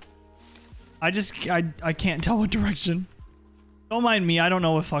before. I can't tell what direction. Don't mind me, I don't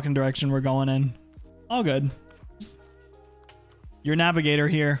know what fucking direction we're going in. All good. Your navigator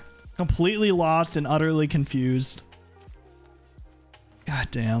here. Completely lost and utterly confused. God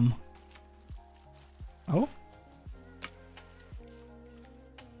damn. Oh?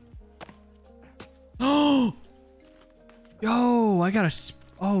 Oh! Yo, I gotta...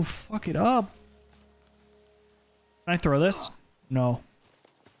 Oh, fuck it up. Can I throw this? No.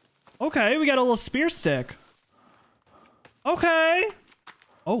 Okay, we got a little spear stick. Okay.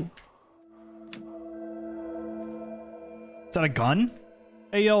 Oh. Is that a gun?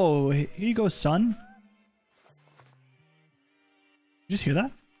 Hey, yo, here you go, son. You just hear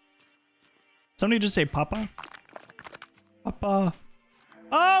that? Somebody just say Papa? Papa.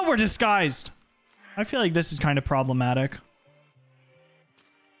 Oh, we're disguised. I feel like this is kind of problematic.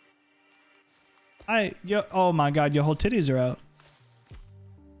 Oh my god, your whole titties are out.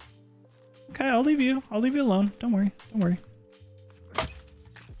 Okay, I'll leave you alone. Don't worry.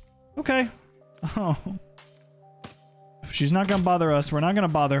 Okay. Oh. If she's not gonna bother us, we're not gonna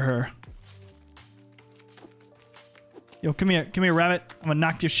bother her. Yo, come here. Come here, rabbit. I'm gonna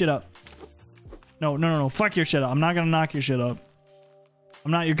knock your shit up. No, no, no, no. Fuck your shit up. I'm not gonna knock your shit up.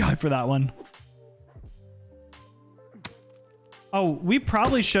 I'm not your guy for that one. Oh, we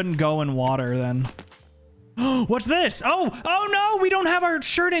probably shouldn't go in water then. What's this? Oh, oh no, we don't have our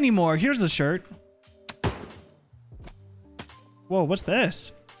shirt anymore. Here's the shirt. Whoa, what's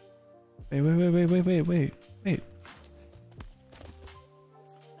this? Wait, wait, wait, wait, wait, wait, wait, wait.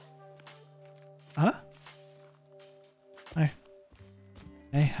 Huh? Hi.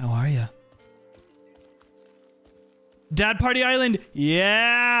 Hey, how are you? Dad Party Island.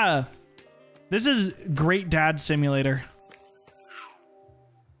 Yeah. This is Great Dad Simulator.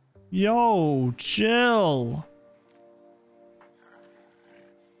 Yo, chill.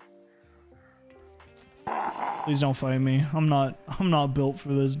 Please don't fight me. I'm not built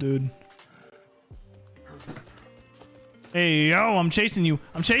for this, dude. Hey, yo, I'm chasing you.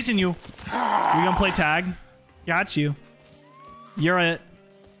 I'm chasing you. We gonna play tag? Got you. You're it.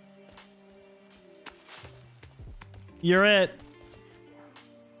 You're it.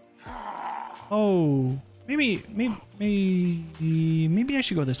 Oh, maybe I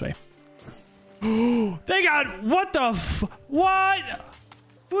should go this way. They got, what the what?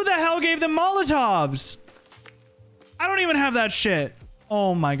 Who the hell gave them Molotovs? I don't even have that shit.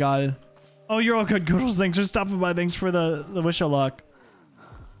 Oh my god. Oh, you're all good, Goodles. Thanks for stopping by. Thanks for the wish of luck.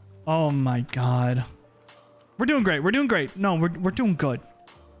 Oh my god. We're doing great. We're doing great. No, we're doing good.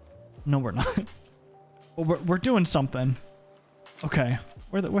 No, we're not. We're doing something. Okay.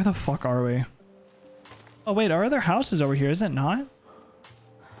 Where the fuck are we? Oh wait, our other house is over here, is it not?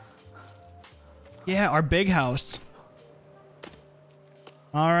 Yeah, our big house.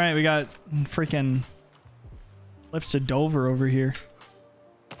 All right, we got freaking Lips of Dover over here.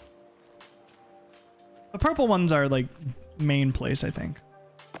 The purple ones are like main place, I think.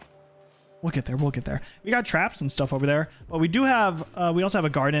 We'll get there. We'll get there. We got traps and stuff over there, but we do have. We also have a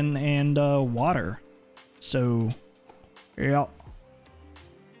garden and water. So, yeah,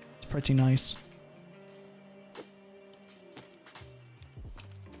 it's pretty nice.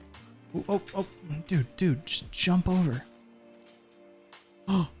 Oh, dude, just jump over.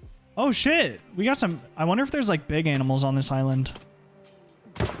 Oh shit, we got some. I wonder if there's like big animals on this island.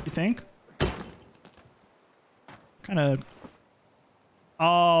 You think? Kind of.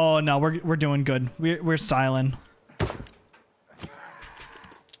 Oh no, we're doing good. We're styling.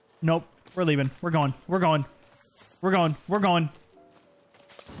 Nope, we're leaving. We're going. We're going. We're going. We're going.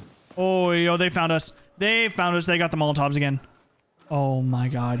 Oh yo, they found us. They found us. They got the Molotovs again. Oh my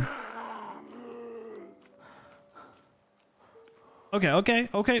god. Okay.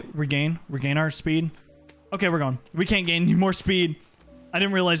 Regain our speed. Okay, we're going. We can't gain any more speed. I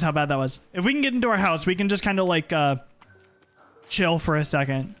didn't realize how bad that was. If we can get into our house, we can just kind of like chill for a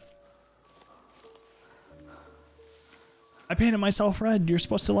second. I painted myself red. You're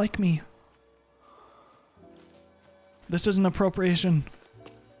supposed to like me. This isn't appropriation.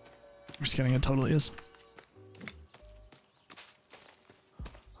 I'm just kidding, it totally is.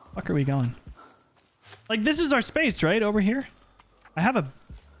 Fuck are we going? Like, this is our space, right? Over here? I have a...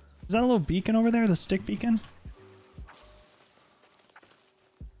 Is that a little beacon over there? The stick beacon?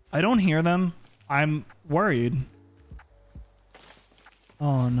 I don't hear them. I'm worried.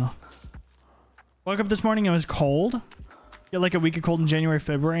 Oh, no. Woke up this morning, it was cold. Get like a week of cold in January,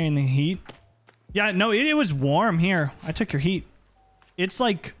 February in the heat. Yeah, no, it was warm here. I took your heat. It's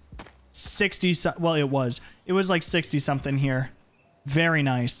like 60... Well, it was. It was like 60 something here. Very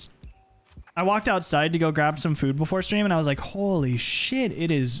nice. I walked outside to go grab some food before stream and I was like, holy shit,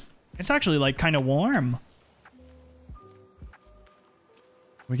 it's actually like kind of warm.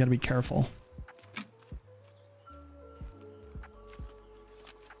 We gotta be careful.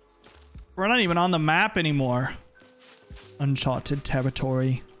 We're not even on the map anymore. Uncharted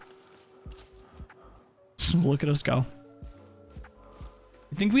territory. Look at us go.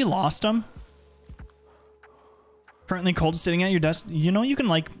 You think we lost them? Currently cold sitting at your desk. You know, you can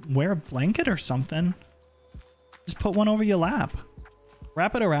like wear a blanket or something. Just put one over your lap.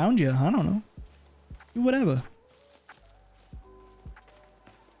 Wrap it around you. I don't know. Do whatever.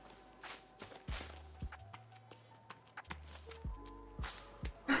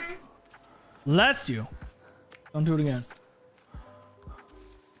 Bless you. Don't do it again.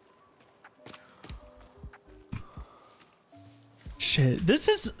 Shit. This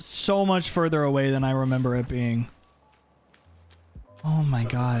is so much further away than I remember it being. Oh my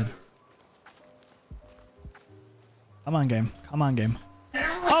god. Come on, game. Come on, game.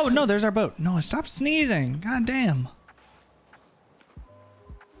 Oh, no, there's our boat. No, stop sneezing. God damn.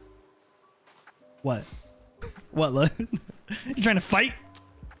 What? What? You trying to fight?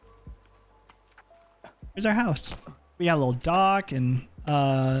 Here's our house. We got a little dock and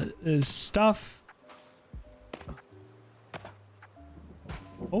stuff.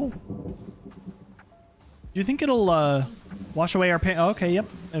 Oh. Do you think it'll wash away our pain? Oh, okay, yep.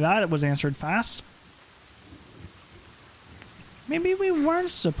 That was answered fast. Maybe we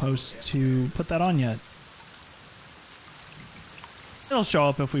weren't supposed to put that on yet. It'll show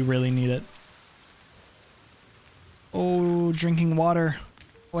up if we really need it. Oh, drinking water.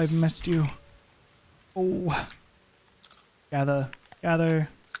 Oh, I've missed you. Oh. Gather, gather,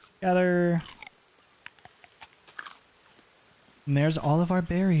 gather. And there's all of our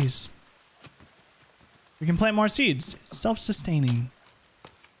berries. We can plant more seeds. Self-sustaining.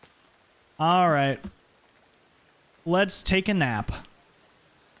 All right. Let's take a nap.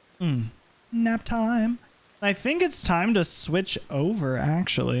 Nap time. I think it's time to switch over,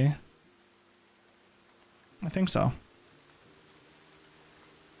 actually. I think so.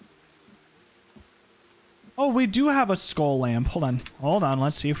 Oh, we do have a skull lamp. Hold on. Hold on.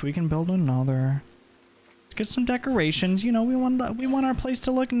 Let's see if we can build another. Let's get some decorations. You know, we want our place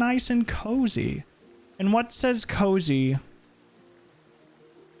to look nice and cozy. And what says cozy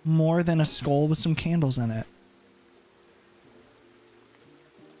more than a skull with some candles in it?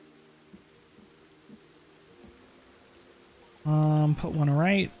 Put one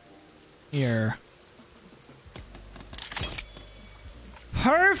right here.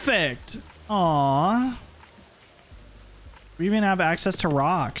 Perfect! Aww. We even have access to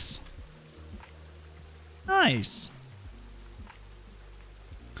rocks. Nice.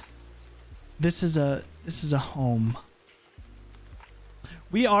 This is a home.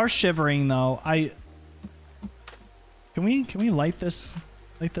 We are shivering though. Can we light this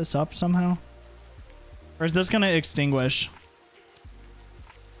up somehow? Or is this gonna extinguish?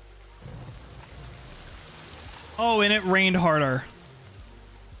 Oh, and it rained harder.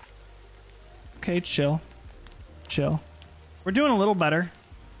 Okay, chill. Chill. We're doing a little better.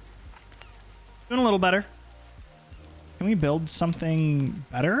 Doing a little better. Can we build something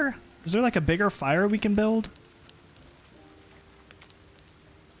better? Is there like a bigger fire we can build?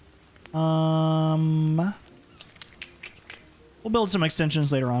 We'll build some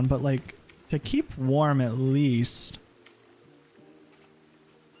extensions later on, but like to keep warm at least.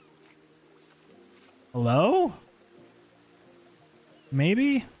 Hello?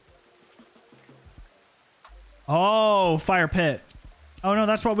 Maybe? Oh, fire pit. Oh no,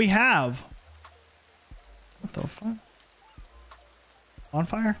 that's what we have. What the fuck? On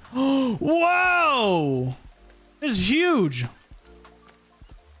fire? Whoa! This is huge.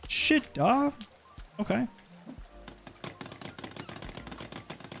 Shit, dog. Okay.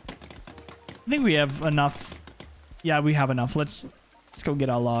 I think we have enough. Yeah, we have enough. Let's go get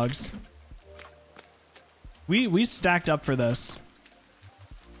our logs. We stacked up for this.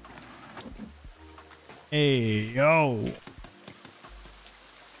 Hey, yo.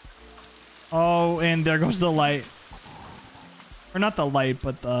 Oh, and there goes the light. Or not the light,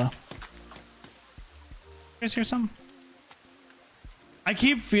 but the... You guys hear something? I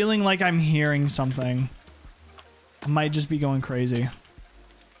keep feeling like I'm hearing something. I might just be going crazy.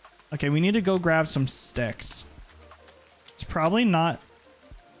 Okay, we need to go grab some sticks. It's probably not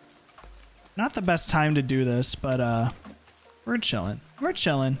the best time to do this, but we're chilling. We're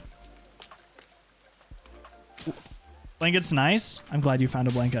chilling. Blanket's nice. I'm glad you found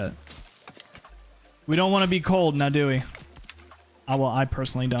a blanket. We don't want to be cold now, do we? Oh, well, I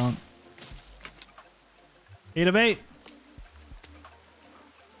personally don't. 8 of 8.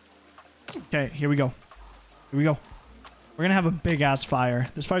 Okay, here we go. Here we go. We're gonna have a big ass fire.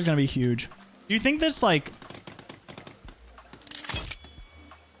 This fire's gonna be huge. Do you think this, like...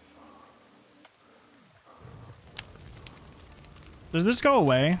 Does this go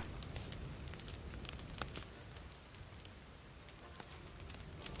away?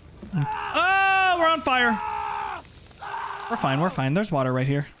 Oh, we're on fire. We're fine, we're fine. There's water right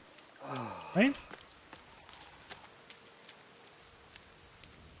here. Right?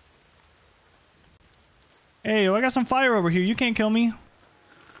 Hey, I got some fire over here. You can't kill me.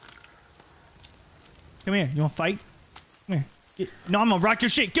 Come here. You wanna fight? Come here. No, I'm gonna rock your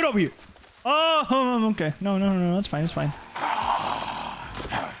shit. Get over here. Oh, okay. No, no, no, no. That's fine. It's fine.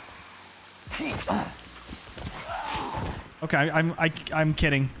 Okay, I'm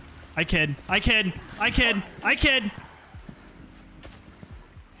kidding. I kid.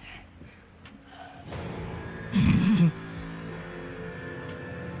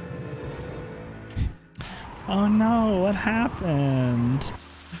 Oh no, what happened?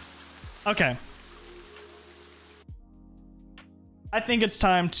 Okay. I think it's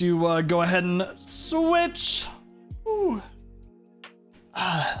time to go ahead and switch. Ooh.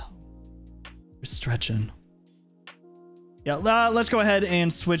 We're stretching. Yeah, let's go ahead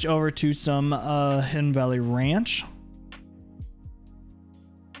and switch over to some Hidden Valley Ranch,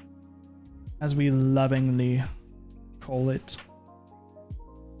 as we lovingly call it.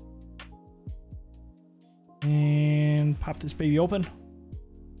 And pop this baby open.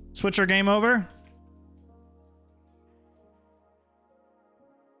 Switch our game over.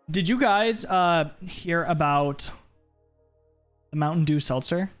 Did you guys hear about the Mountain Dew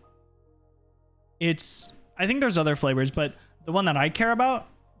seltzer? I think there's other flavors, but the one that I care about,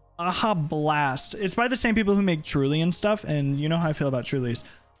 Aha Blast. It's by the same people who make Truly and stuff, and you know how I feel about Trulies.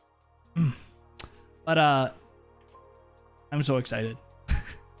 But I'm so excited.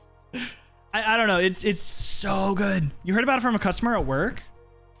 I don't know, it's so good. You heard about it from a customer at work?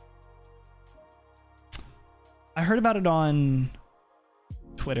 I heard about it on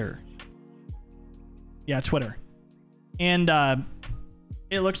Twitter. Yeah, Twitter. And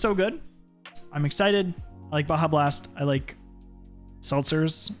it looks so good. I'm excited. I like Baja Blast. I like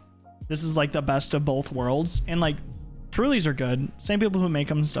seltzers. This is like the best of both worlds. And like Trulies are good. Same people who make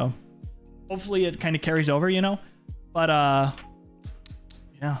them, so hopefully it kind of carries over, you know? But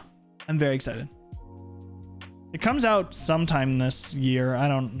yeah, I'm very excited. It comes out sometime this year. I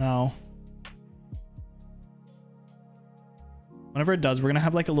don't know. Whenever it does, we're gonna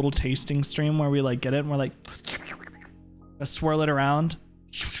have like a little tasting stream where we like get it and we're like swirl it around.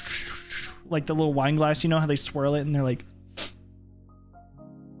 Like the little wine glass, you know how they swirl it and they're like,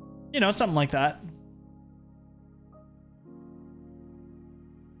 you know, something like that.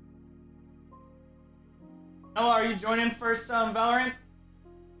 Oh, are you joining for some Valorant?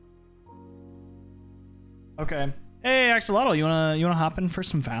 Okay. Hey, Axolotl, you wanna hop in for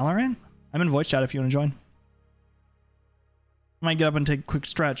some Valorant? I'm in voice chat if you wanna join. I might get up and take a quick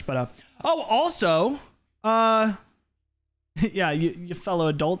stretch, but oh, also, yeah, you fellow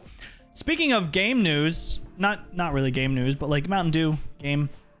adult. Speaking of game news, not really game news, but like Mountain Dew game,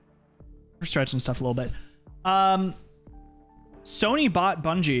 we're stretching stuff a little bit. Sony bought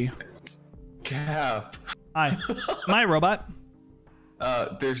Bungie. Cap. Hi, my robot.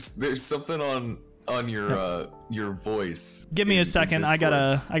 There's something on your voice. Give me a second. I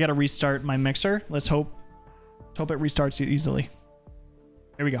gotta restart my mixer. Let's hope it restarts easily.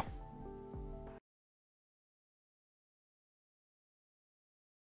 Here we go.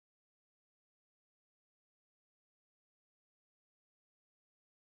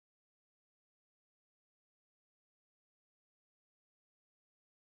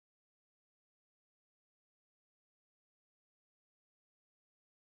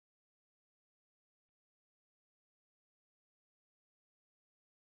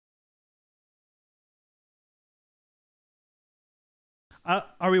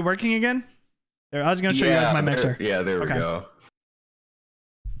 Are we working again? There, I was gonna show you guys my mixer. Yeah, there we go.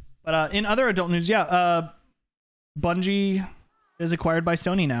 But in other adult news, yeah, Bungie is acquired by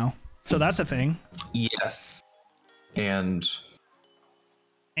Sony now, so that's a thing. Yes, and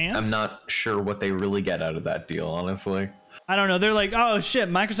I'm not sure what they really get out of that deal, honestly. I don't know. They're like, oh shit,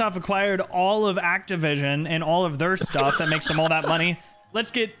 Microsoft acquired all of Activision and all of their stuff that makes them all that money. Let's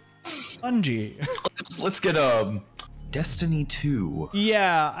get Bungie. Let's get Destiny 2.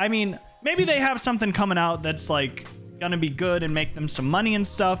 Yeah, I mean, maybe they have something coming out that's like gonna be good and make them some money and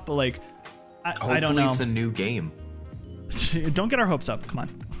stuff, but like, I don't know. Hopefully it's a new game. Don't get our hopes up. Come on.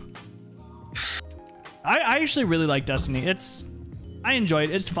 I actually really like Destiny. I enjoy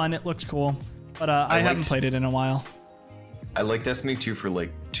it. It's fun. It looks cool, but I haven't played it in a while. I like Destiny 2 for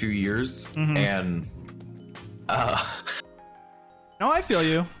like 2 years, and no, I feel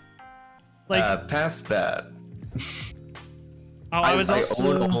you. Like past that. Oh, I was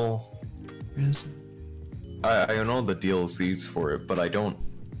also. I own all the DLCs for it, but I don't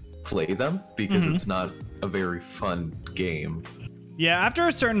play them because it's not a very fun game. Yeah, after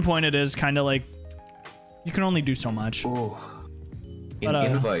a certain point, it is kind of like you can only do so much. Oh, but,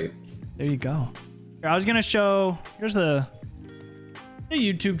 invite. There you go. Here, I was gonna show. Here's the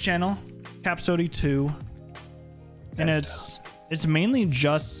YouTube channel, Soty 2, and it's mainly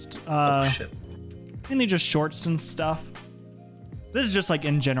just mainly just shorts and stuff. This is just like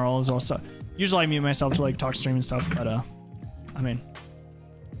in general as well. So usually I mute myself to like talk stream and stuff, but I mean,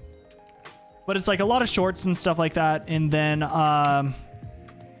 but it's like a lot of shorts and stuff like that. And then I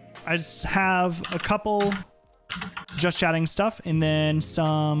just have a couple just chatting stuff, and then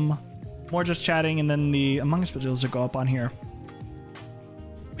some more just chatting, and then the Among Us videos that go up on here.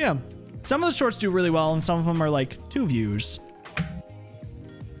 Yeah, some of the shorts do really well, and some of them are like 2 views.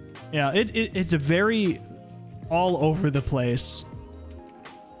 Yeah, it's a very all over the place.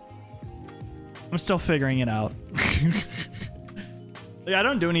 I'm still figuring it out. Like, I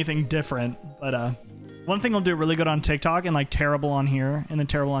don't do anything different, but one thing will do really good on TikTok and like terrible on here, and then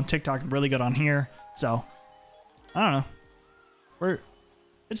terrible on TikTok and really good on here. So I don't know.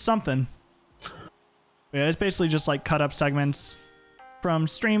 It's something. Yeah, it's basically just like cut up segments from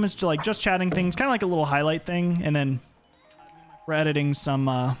streams to like just chatting things, kind of like a little highlight thing, and then we're editing some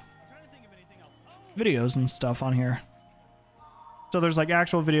videos and stuff on here. So there's like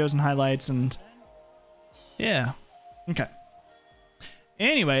actual videos and highlights and yeah. Okay.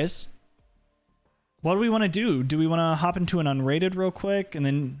 Anyways, what do we want to do? Do we want to hop into an unrated real quick? And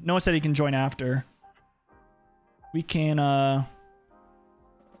then Noah said he can join after. We can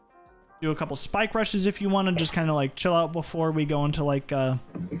do a couple spike rushes if you want to just kind of like chill out before we go into like a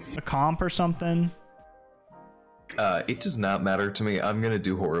comp or something. It does not matter to me. I'm gonna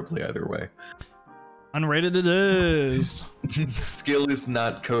do horribly either way. Unrated it is. Skill is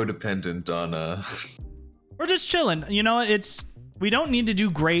not codependent on We're just chilling. You know, we don't need to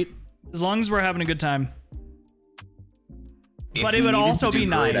do great as long as we're having a good time. But it would also be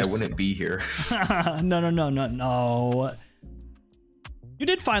nice. I wouldn't be here. No. You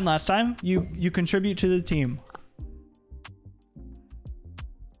did fine last time. You contribute to the team.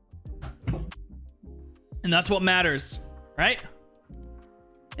 And that's what matters, right?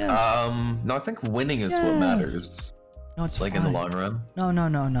 Yeah. No, I think winning is what matters. No, it's like fine. in the long run.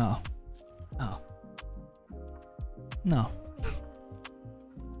 No.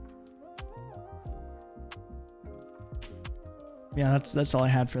 Yeah, that's all I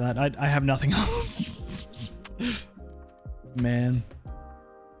had for that. I have nothing else. Man.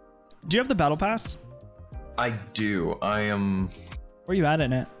 Do you have the battle pass? I do. I am. Where are you at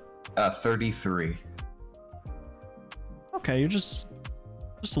in it? 33. Okay, you're just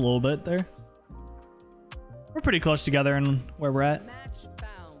a little bit there. We're pretty close together in where we're at.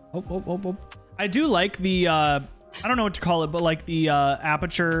 Oh. I do like the I don't know what to call it, but like the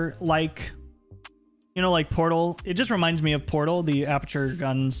aperture, like, you know, like Portal. It just reminds me of Portal, the aperture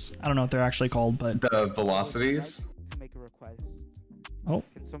guns. I don't know what they're actually called, but the velocities. To make a request. Oh.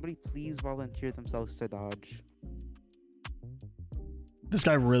 Can somebody please volunteer themselves to dodge? This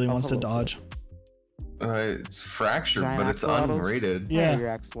guy really wants to dodge. It's fractured, Giant but it's axolotls? unrated. Yeah. Your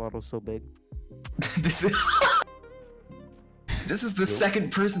axolotl's so big. This is the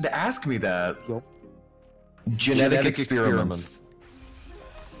second person to ask me that. Yup. Genetic experiments.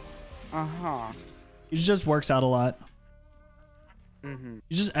 Uh-huh. He just works out a lot. Mm-hmm.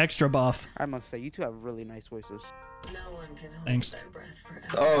 He's just extra buff. I must say, you two have really nice voices. No one can hold Thanks. their breath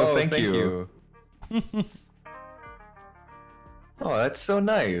forever. Oh, thank you. Oh, that's so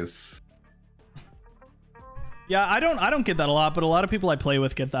nice. Yeah, I don't get that a lot, but a lot of people I play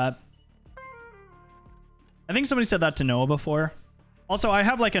with get that. I think somebody said that to Noah before. Also, I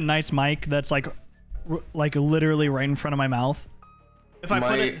have like a nice mic that's like literally right in front of my mouth. If I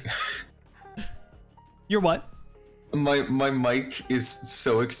put it... You're what? My mic is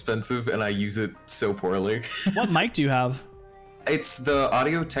so expensive and I use it so poorly. What mic do you have? It's the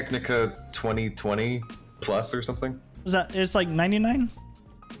Audio Technica 2020 Plus or something. Is that? It's like 99?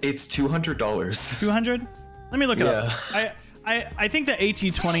 It's $200. 200? Let me look it up. I think the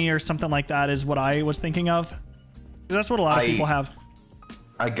AT20 or something like that is what I was thinking of. That's what a lot of people have.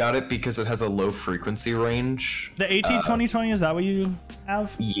 I got it because it has a low frequency range. The AT2020, is that what you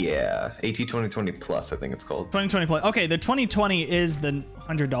have? Yeah, AT2020 Plus, I think it's called. 2020 Plus. Okay, the 2020 is the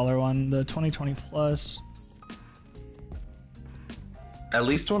 $100 one. The 2020 Plus. At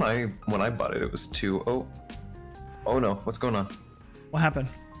least when I bought it, it was $2. Oh no, what's going on? What happened?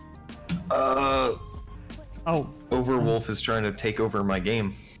 Oh. Overwolf is trying to take over my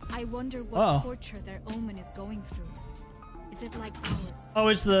game. I wonder what torture their omen is going through. Is it like ours? Oh,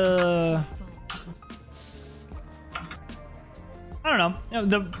 it's the... I don't know.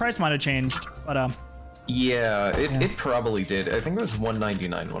 The price might have changed, but Yeah, it probably did. I think it was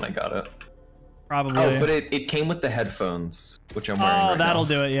 $199 when I got it. Probably. Oh, but it came with the headphones, which I'm wearing right that'll now.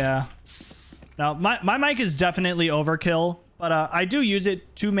 do it, yeah. Now, my mic is definitely overkill, but I do use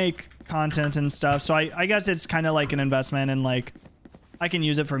it to make content and stuff, so I guess it's kind of like an investment, and like I can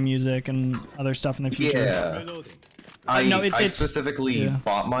use it for music and other stuff in the future. Yeah. I specifically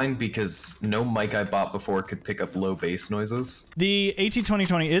bought mine because no mic I bought before could pick up low bass noises. The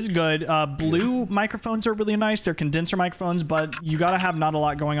AT2020 is good. Blue microphones are really nice. They're condenser microphones, but you gotta have not a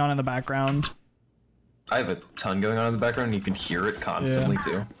lot going on in the background. I have a ton going on in the background, and you can hear it constantly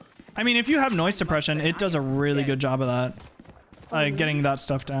too. I mean, if you have noise suppression, it does a really good job of that. Getting that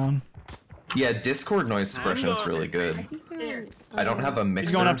stuff down. Yeah, Discord noise suppression is really good. I don't have a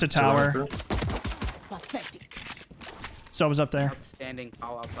mixer. He's going up to tower. Pathetic. So was up there. Outstanding.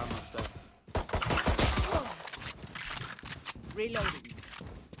 I'll by myself. Reloading.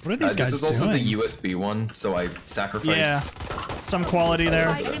 What are these guys This is also doing? the USB one, so I sacrifice. Yeah, some quality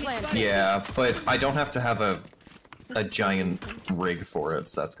there. Yeah, but I don't have to have a giant rig for it,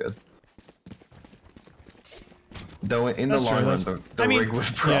 so that's good. Though in the long run, the rig would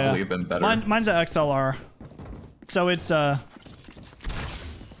probably have been better. Mine's an XLR, so it's I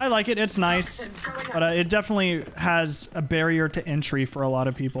like it. It's nice, but it definitely has a barrier to entry for a lot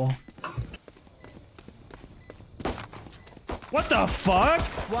of people. What the fuck?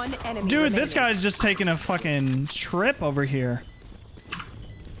 One enemy Dude, remaining. this guy's just taking a fucking trip over here.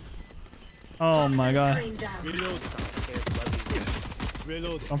 Oh my god.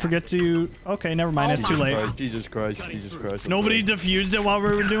 Don't forget to... Okay, never mind. It's too late. Jesus Christ. Jesus Christ. Nobody defused it while we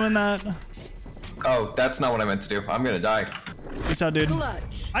were doing that. Oh, that's not what I meant to do. I'm gonna die. Peace out, dude.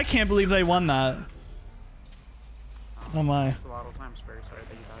 I can't believe they won that. Oh my.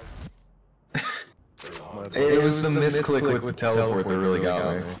 It was the misclick with the teleport that really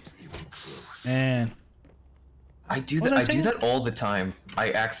got me. Man. I do that. I do that all the time.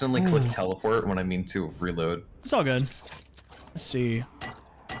 I accidentally click teleport when I mean to reload. It's all good. Let's see.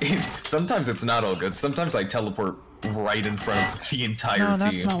 Sometimes it's not all good. Sometimes I teleport right in front of the entire team. No,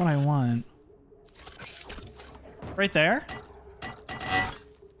 that's not what I want. Right there?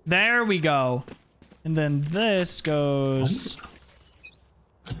 There we go. And then this goes...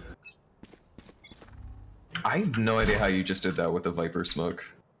 I have no idea how you just did that with the Viper smoke.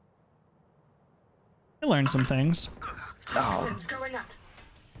 I learned some things. Oh.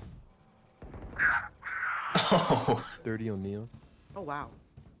 Oh. 30 on Neon. Oh wow.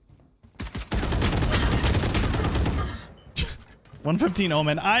 115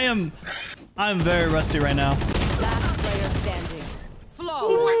 Omen. I'm very rusty right now. Last player standing.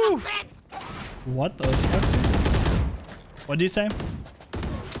 Flawless. What the fuck? What'd you say?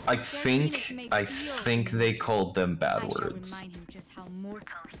 I think they called them bad words.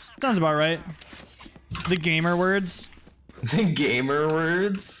 Sounds about right. The gamer words. The gamer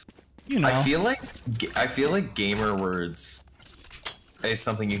words? You know. I feel like gamer words is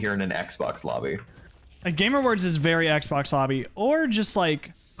something you hear in an Xbox lobby. A gamer words is very Xbox lobby, or just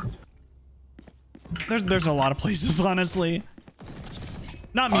like there's a lot of places, honestly.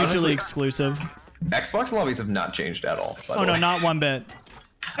 Not mutually Honestly, exclusive. Xbox lobbies have not changed at all. Oh no, not one bit.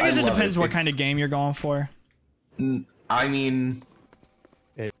 I guess it depends what It's- kind of game you're going for. I mean,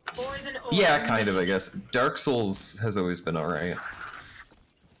 yeah, kind of. I guess Dark Souls has always been alright.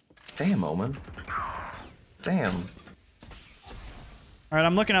 Damn, Omen. Damn. All right,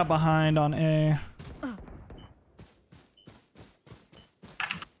 I'm looking out behind on A.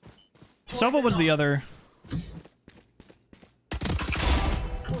 So what was the other?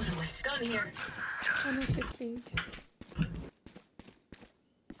 Gun here. 160.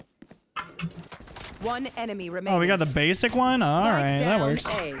 One enemy remaining. Oh, we got the basic one. All right, that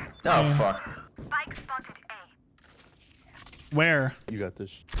works. A. Oh fuck. Where? You got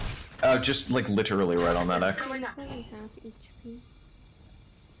this. Just like literally right on that X.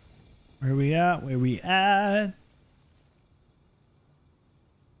 Where we at? Where we at?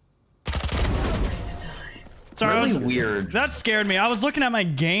 Sorry, Really I was weird. That scared me. I was looking at my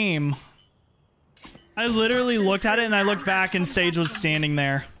game. I literally looked at it and I looked back and Sage was standing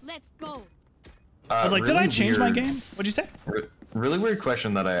there. Let's go. I was like, really did I change my weird- game? What'd you say? Really weird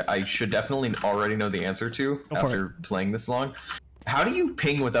question that I should definitely already know the answer to Go for after playing this long. How do you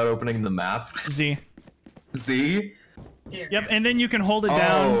ping without opening the map? Z. Z? Yep, and then you can hold it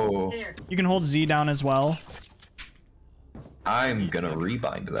down. Oh, You can hold Z down as well. I'm gonna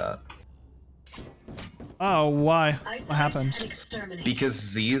rebind that. Oh, why? What happened?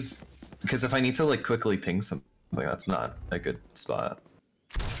 Because because if I need to like quickly ping something, that's not a good spot.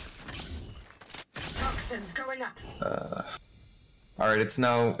 Toxins going up. Alright, it's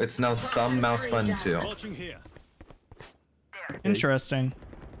now thumb mouse button 2. Interesting.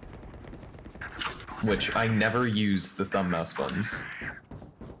 Which I never use the thumb mouse buttons.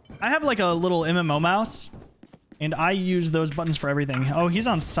 I have like a little MMO mouse, and I use those buttons for everything. Oh, he's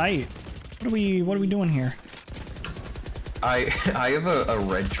on site. What are we doing here? I have a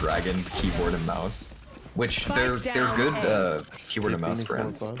Red Dragon keyboard and mouse, which they're good keyboard and mouse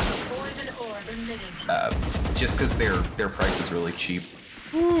brands. Just because their price is really cheap.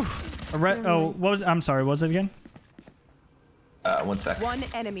 Ooh. Oh, what was? I'm sorry. What was it again? 1 sec. One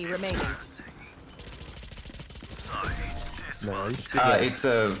enemy remaining. Nice. It's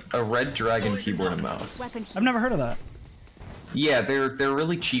a Red Dragon keyboard and mouse. I've never heard of that. Yeah, they're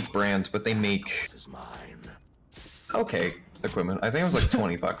really cheap brands, but they make okay equipment. I think it was like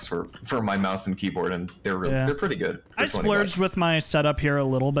 20 bucks for my mouse and keyboard, and they're pretty good. I splurged with my setup here a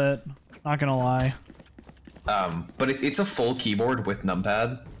little bit. Not gonna lie. But it's a full keyboard with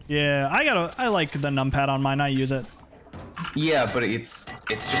numpad, Yeah, I like the numpad on mine. I use it. Yeah, but it's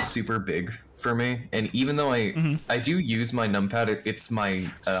just super big for me. And even though I do use my numpad, it's my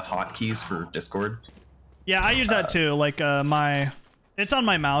hotkeys for Discord. Yeah, I use that too. Like it's on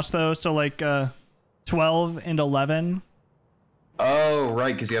my mouse though. So like 12 and 11. Oh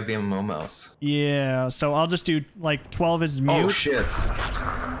right, because you have the MMO mouse. Yeah, so I'll just do like 12 is mute. Oh shit.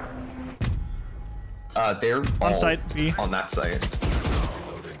 They're on site B. On that site.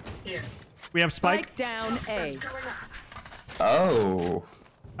 We have Spike. Spike down A. Oh.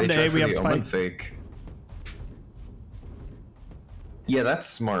 They tried for we have the Spike. Omen fake. Yeah, that's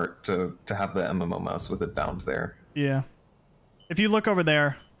smart to have the MMO mouse with it bound there. Yeah. If you look over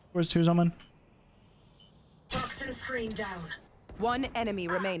there, who's Omen? Toxin screen down. One enemy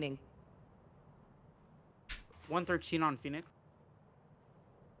remaining. 113 on Phoenix.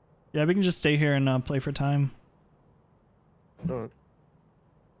 Yeah, we can just stay here and play for time. Alright.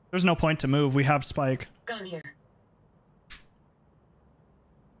 There's no point to move. We have Spike. Gun here.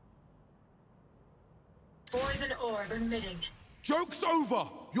 Poison orb emitting. Joke's over!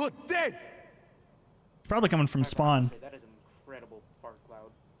 You're dead! It's probably coming from spawn. That is an incredible fart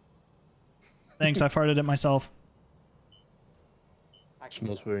cloud. Thanks, I farted it myself.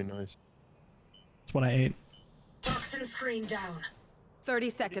 Smells very nice. That's what I ate. Toxin screen down. 30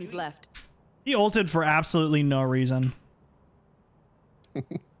 seconds left. He ulted for absolutely no reason.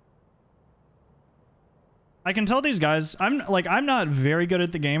 I can tell these guys, I'm not very good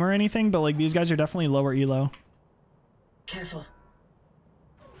at the game or anything, but like these guys are definitely lower elo. Careful.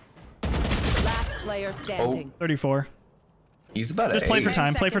 Last player standing. 34. He's about Just play for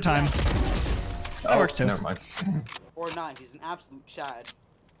time, play for time. That works too. Never mind. Or 9, he's an absolute chad.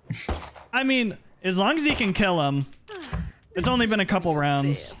 I mean, as long as he can kill him. It's only been a couple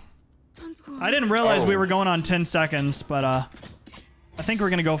rounds. I didn't realize we were going on 10 seconds, but I think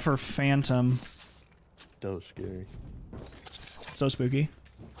we're gonna go for Phantom. That was scary. So spooky.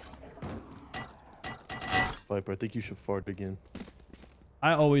 Viper, I think you should fart again.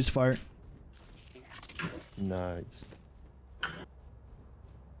 I always fart. Nice.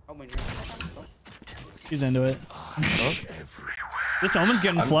 He's into it. Huh? This Omen's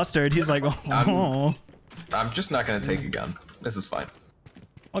getting flustered. He's like, oh. I'm just not gonna take a gun. This is fine.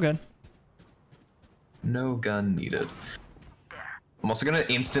 All good. No gun needed. I'm also gonna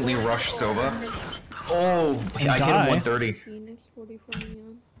instantly rush Sova. Oh, I hit him 130. Phoenix 44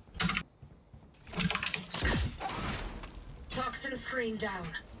 neon. Toxin screen down.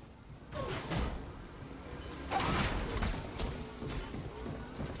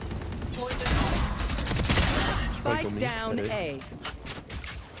 Poison Spike down A.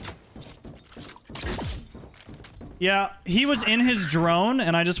 Yeah, he was in his drone,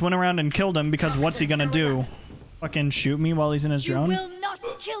 and I just went around and killed him because what's he gonna do? Fucking shoot me while he's in his drone? You will not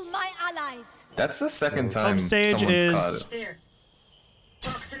kill my allies. That's the second time Sage someone's is... caught it. Here.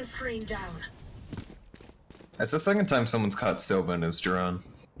 Toxin screen down. That's the second time someone's caught Sova in his drone.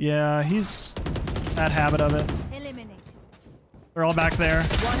 Yeah, he's... that habit of it. Eliminate. They're all back there.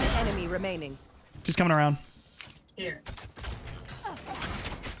 One enemy remaining. She's coming around. Here.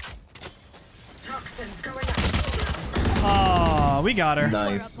 Toxins going up. Aw, we got her.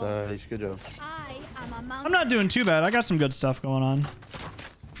 Nice. Nice, good job. I'm not doing too bad. I got some good stuff going on.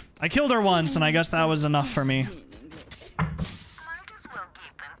 I killed her once, and I guess that was enough for me.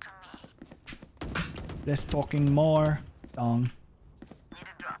 Less talking, more. Dong.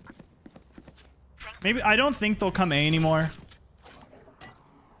 Maybe, I don't think they'll come A anymore.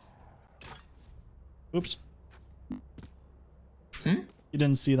 Oops. You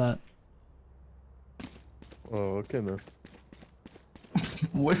didn't see that. Oh, okay, man.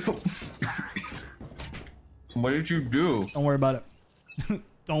 What? What did you do? Don't worry about it.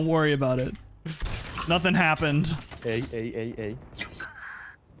 Don't worry about it. Nothing happened. A.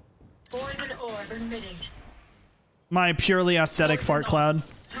 Poison orb emitting. My purely aesthetic fart cloud.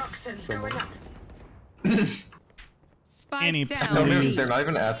 Toxins going up. Annie, No, please. they're not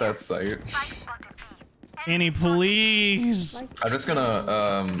even at that site. Annie, please. I'm just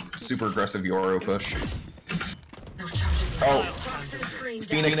gonna super aggressive Yoro push. No charges. Oh, Toxin screen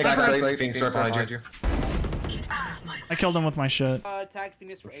Phoenix down. back site. Phoenix right behind you. Get out of my I killed him with my shit. Tag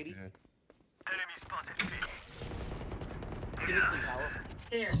Phoenix for 80. Phoenix in tower.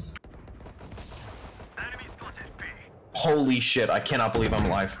 Here. Holy shit! I cannot believe I'm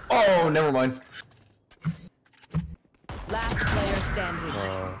alive. Oh, never mind. Last player standing.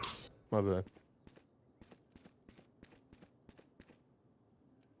 My bad.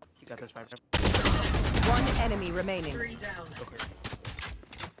 You got this, Viper. One enemy remaining. 3 down. Okay.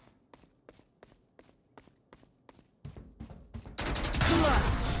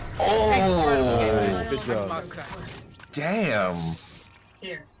 Good job. Damn.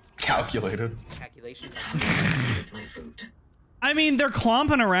 Here. Calculated. Calculation. With my food. I mean, they're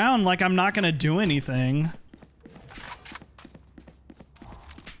clomping around like I'm not gonna do anything.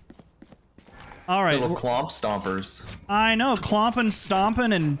 All right. Little clomp stompers. I know, clomping,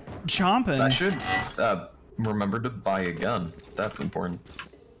 stomping, and chomping. I should remember to buy a gun. That's important.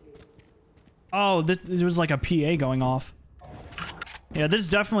 Oh, this was like a PA going off. Yeah, this is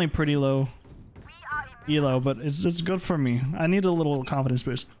definitely pretty low elo, but it's good for me. I need a little confidence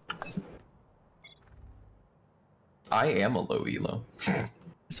boost. I am a low elo.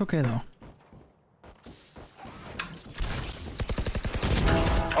 It's okay though.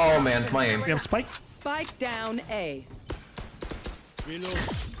 Oh man, my aim. We have spike. Spike down A.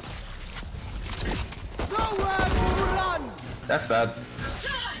 That's bad.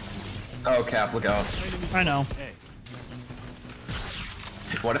 Oh, Cap, look out. I know.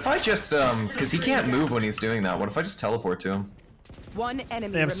 What if I just, because he can't move when he's doing that. What if I just teleport to him? One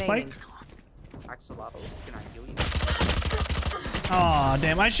enemy They have remaining. spike. Axolotl, can I heal you? Aw,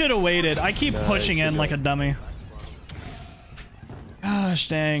 damn. I should have waited. I keep pushing in like a dummy. Gosh,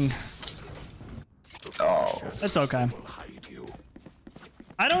 dang. Oh. That's okay.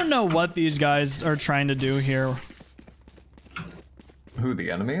 I don't know what these guys are trying to do here. Who, the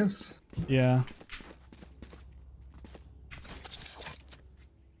enemy is? Yeah.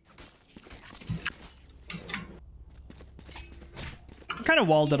 What kind of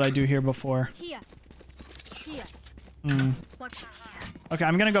wall did I do here before? Here. Here. Hmm. Watch. Okay,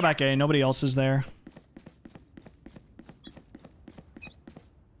 I'm gonna go back A. Nobody else is there.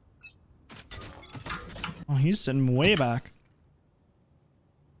 Oh, he's sitting way back.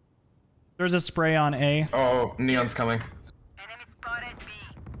 There's a spray on A. Oh, Neon's coming.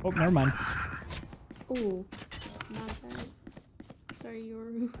 Oh, never mind. Ooh. Not bad. Sorry,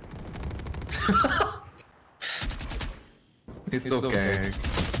 you're... It's okay.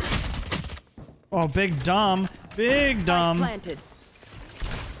 Oh, big dumb. Big dumb. Planted.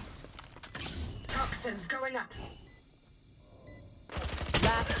 Toxins going up.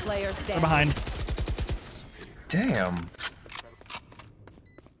 Last player standing. They're behind. Damn.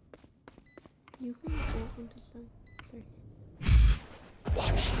 You can go from the side. Sorry.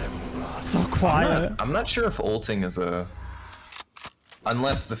 So quiet. I'm not sure if ulting is a...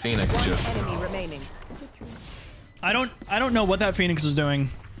 Unless the Phoenix just... Enemy remaining. I don't know what that Phoenix is doing.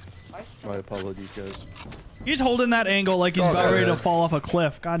 My apologies, guys. He's holding that angle like he's about ready to fall off a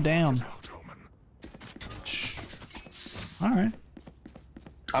cliff. God damn. Alright.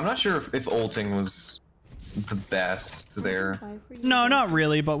 I'm not sure if ulting was the best there. No, not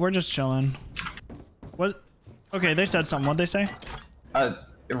really, but we're just chilling. What? Okay, they said something. What'd they say?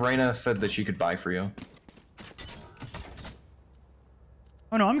 Reyna said that she could buy for you.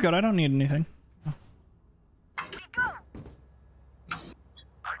 Oh no, I'm good. I don't need anything.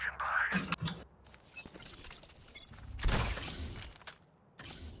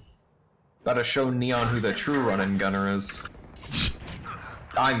 Gotta show Neon who the true run-in gunner is.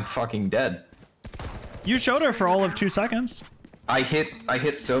 I'm fucking dead. You showed her for all of 2 seconds. I hit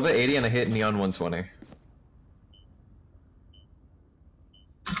Sova 80 and I hit Neon 120.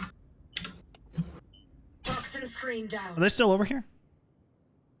 Toxin screen down. Are they still over here?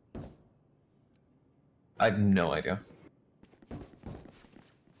 I have no idea.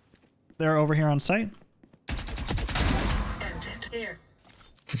 They're over here on site. Ended. Here.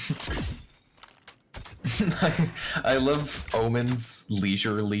 I love Omen's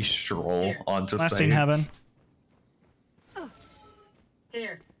leisurely stroll onto Last site. seen heaven.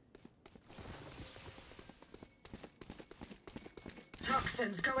 Here.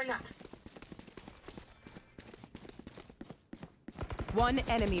 Toxins going up. One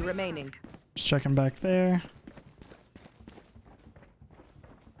enemy remaining. Just checking back there.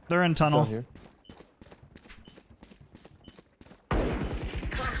 They're in tunnel. Down here.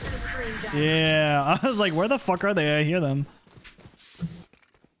 Toxin screen down. Yeah, I was like, where the fuck are they? I hear them.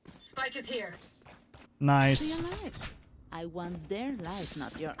 Spike is here. Nice. I want their life,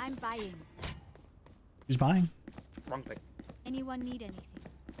 not yours. I'm buying. He's buying. Wrong click. Anyone need anything?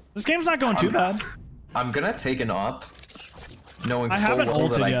 This game's not going too bad. I'm gonna take an op, knowing I full haven't well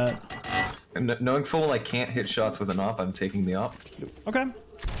ulted that yet. knowing full well I can't hit shots with an op. I'm taking the op. Okay.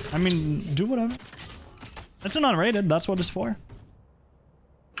 I mean, do whatever. It's an unrated. That's what it's for.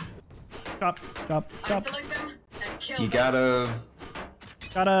 Chop, chop, chop. Isolate them and kill You them.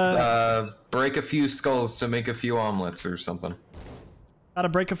 Gotta break a few skulls to make a few omelets or something.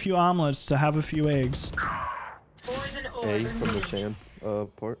 break a few omelets to have a few eggs. Poison orb A from the removed. sand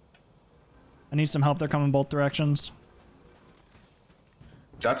port. I need some help. They're coming both directions.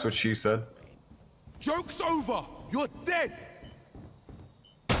 That's what she said. Joke's over! You're dead!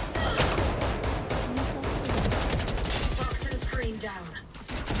 Toxin screen down.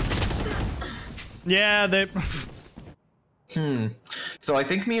 Yeah, they. So I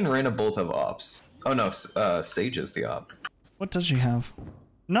think me and Reyna both have ops. Oh no, Sage is the op. What does she have?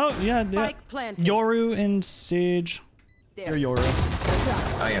 No, yeah. Yoru and Sage. You're Yoru.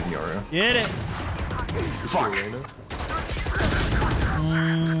 I am Yoru. Get it. Fuck.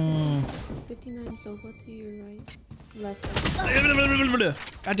 59 Soba to your right. Left.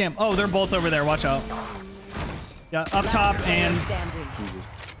 Goddamn. Oh, they're both over there. Watch out. Yeah, up top and.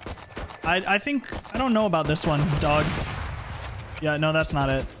 I think I don't know about this one, dog. Yeah, no, that's not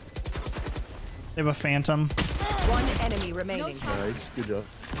it. They have a phantom. One enemy remaining. Nice, good job.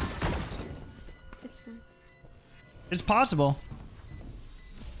 It's fine. It's possible.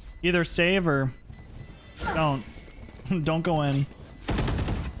 Either save or don't. Don't go in.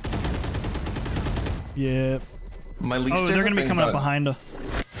 Yep. My least Oh, they're gonna be coming up behind.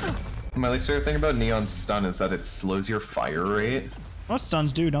 My least favorite thing about Neon's stun is that it slows your fire rate. Most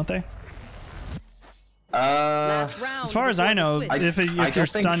stuns do, don't they? As far as I know, if you're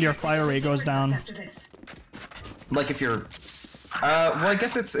stunned, your fire rate goes down. Like if you're, well, I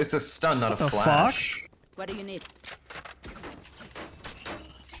guess it's a stun, not a flash. Fuck? What do you need?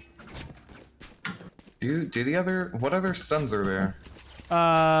 What other stuns are there?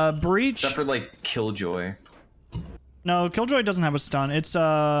 Breach. Except for like Killjoy. No, Killjoy doesn't have a stun. It's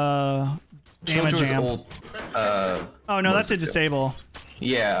damage Killjoy's jam. old. Oh no, that's a disable.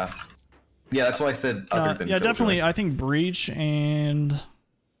 Yeah. Yeah, that's why I said other than yeah, Killjoy. definitely. I think Breach and.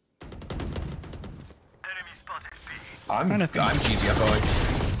 I'm GTFOing.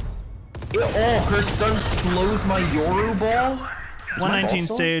 Oh, her stun slows my Yoru ball? 119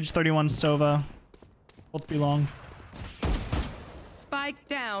 Sage, 31 Sova. Both be long. Spike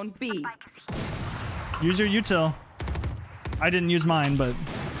down B. Use your util. I didn't use mine, but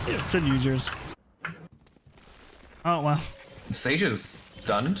should use yours. Oh, wow. Sage is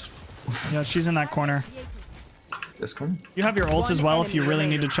stunned. Yeah, she's in that corner. This one? You have your ult as well if you really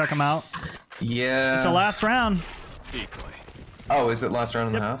need to check them out. Yeah. It's the last round. Oh, is it last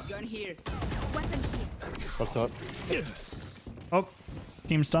round and a half? Up top. Oh,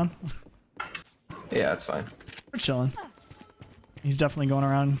 team stun. Yeah, it's fine. We're chilling. He's definitely going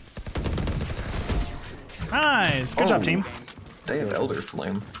around. Nice. Good job, team. They have Elder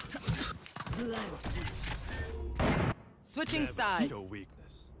Flame. Switching sides.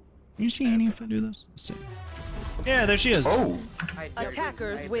 Can you see any if I do this? Let's see. Yeah, there she is. Oh.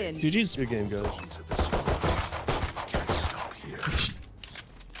 Attackers win. GG's. Good game, guys.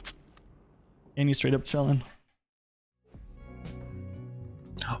 And he's straight up chilling.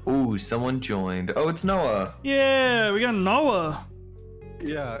 Ooh, someone joined. Oh, it's Noah. Yeah, we got Noah.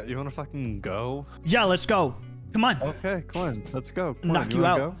 Yeah, you wanna fucking go? Yeah, let's go. Come on. Okay, come on, let's go. Come Knock on, you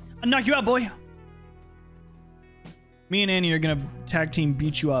wanna out. go? I'll knock you out, boy. Me and Annie are gonna tag team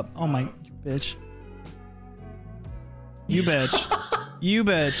beat you up. Oh my, you bitch. You bitch. You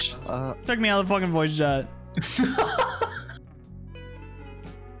bitch. Took me out of the fucking voice chat.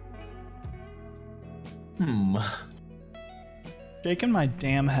 Shaking my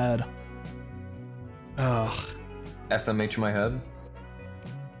damn head. Ugh. SMH my head.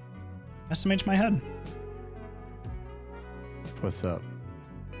 SMH my head. What's up?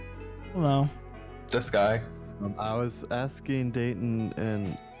 Hello. This guy. I was asking Dayton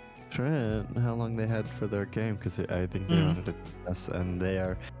and Trent how long they had for their game because I think they wanted to test, and they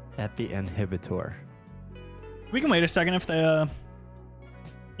are at the inhibitor. We can wait a second if they yeah,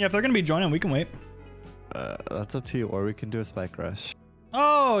 if they're gonna be joining, we can wait. That's up to you, or we can do a spike rush.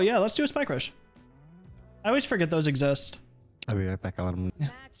 Oh yeah, let's do a spike rush. I always forget those exist. I'll be right back on. Yeah.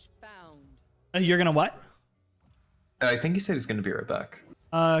 You're gonna what? I think he said he's gonna be right back.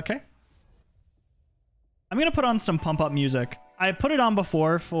 Okay. I'm gonna put on some pump up music. I put it on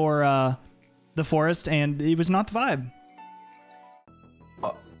before for the forest, and it was not the vibe.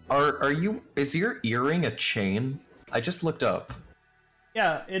 Is your earring a chain? I just looked up.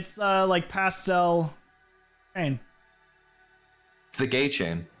 Yeah, it's like pastel chain. It's a gay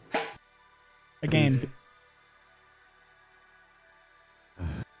chain. Again.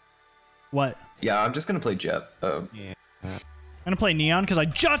 What? Yeah, I'm just gonna play Jet. Yeah. I'm gonna play Neon because I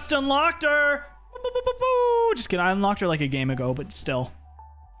just unlocked her. Just kidding. I unlocked her like a game ago, but still.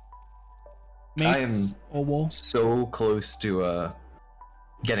 Mace. I am so close to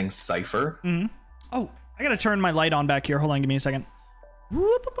getting Cypher. Oh, I gotta turn my light on back here. Hold on, give me a second.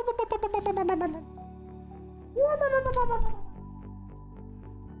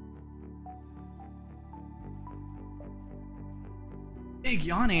 Big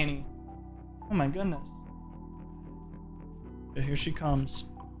yawn, Annie. Oh my goodness. Here she comes.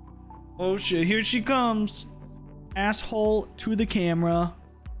 Oh shit, here she comes. Asshole to the camera.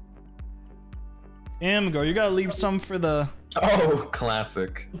 Damn, girl, you gotta leave some for the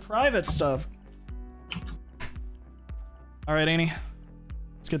classic. private stuff. All right, Annie,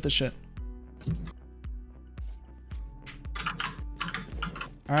 let's get this shit.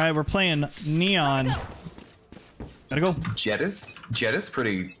 All right, we're playing Neon. Gotta go. Jet is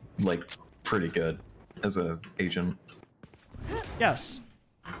pretty good as a agent. Yes.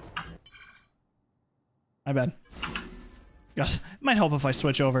 My bad. Gosh, it might help if I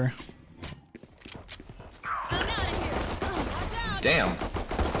switch over. Damn.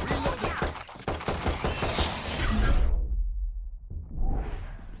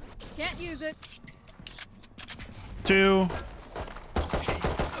 Can't use it. 2.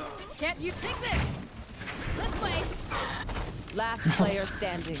 Can't use. Take this. This way. Last player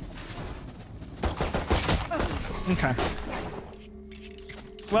standing. Okay.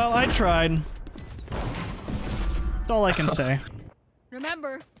 Well, I tried. That's all I can say.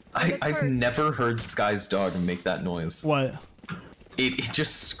 Remember. I've never heard Sky's dog make that noise. What? It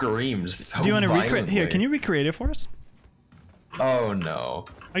just screams so Do you want to recreate? violently. Here, can you recreate it for us? Oh no.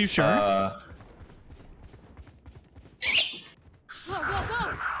 Are you sure? Go, go, go.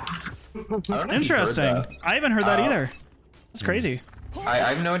 I don't know if you Interesting. heard that. I haven't heard that either. That's crazy. I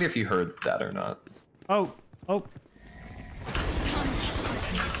have no idea if you heard that or not. Oh. Oh,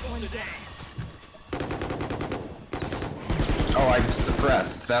 I'm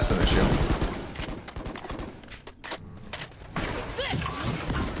suppressed. That's an issue.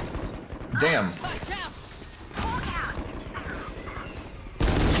 Damn.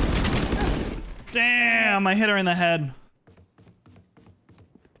 Damn, I hit her in the head.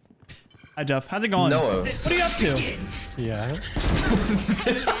 Hi, Jeff. How's it going? Noah. What are you up to? Yeah.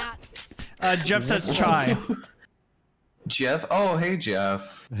 Jeff says chai. Jeff? Oh, hey,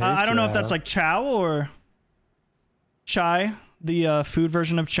 Jeff. Hey, I don't know if Jeff. that's like chow or chai, the food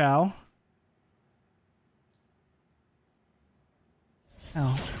version of chow.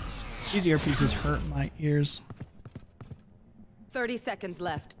 Oh, jeez. These earpieces hurt my ears. 30 seconds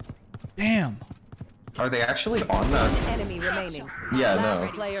left. Damn. Are they actually on that? Enemy remaining. Yeah, Last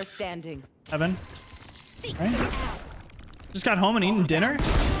no. player standing. Evan? Right? Just got home and eating dinner?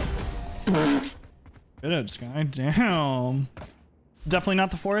 Good, Sky. Damn. Definitely not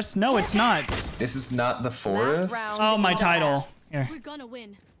the forest? No, it's not. This is not the forest? Oh, my title. Here. We're gonna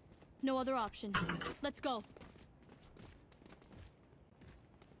win. No other option. Let's go.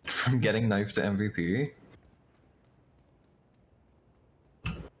 From getting knifed to MVP?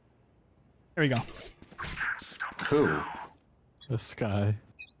 Here we go. Who? The Sky.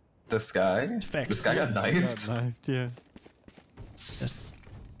 The Sky? It's fixed. The Sky got knifed? Got knifed, yeah.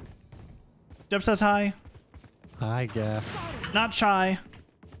 Jeff says hi. Hi, Gaff. Not shy.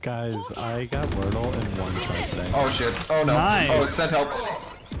 Guys, I got Wordle in one try today. Oh shit. Oh no. Nice. Oh, send help.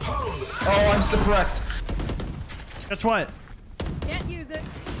 Oh, I'm suppressed. Guess what? Can't use it.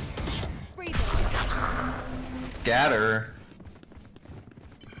 Breathe it. Scatter.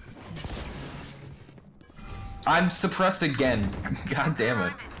 I'm suppressed again. God damn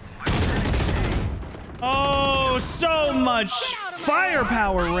it. Oh, so much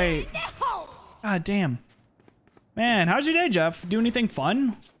firepower rate. God damn. Man, how's your day, Jeff? Do anything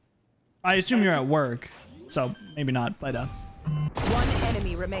fun? I assume you're at work, so maybe not, but One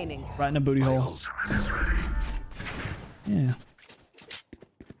enemy remaining. right in a booty hole. Yeah.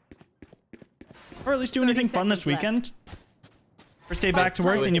 Or at least do anything fun this weekend. First day back to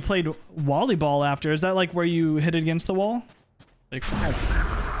work, then you played volleyball after. Is that like where you hit it against the wall? Like, or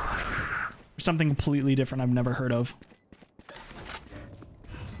something completely different I've never heard of.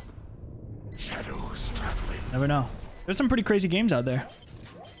 Shadows traveling. Never know. There's some pretty crazy games out there.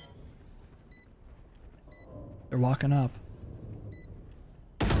 They're walking up.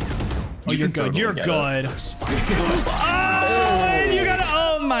 Oh, you're good. You're good. Oh, you gotta.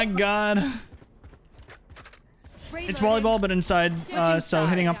 Oh my god. It's volleyball, but inside, so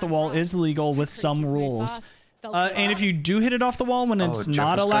hitting off the wall is legal with some rules. And if you do hit it off the wall when it's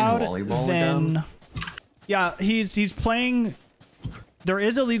not allowed, then yeah, he's playing. There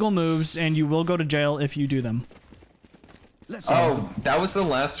is illegal moves, and you will go to jail if you do them. Oh, that was the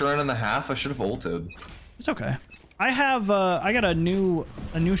last round and a half. I should have ulted. It's okay. I have I got a new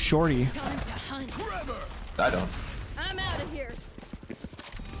shorty. I don't. I'm out of here.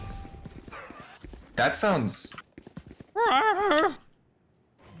 That sounds.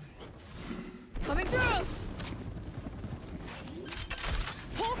 Coming through.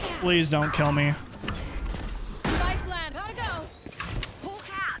 Please don't kill me. Spike land. Gotta go.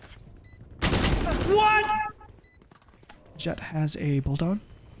 Jet has a bulldog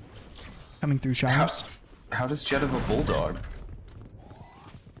coming through showers. How does Jet have a bulldog?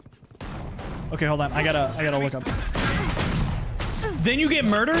 Okay, hold on. I gotta look up. Then you get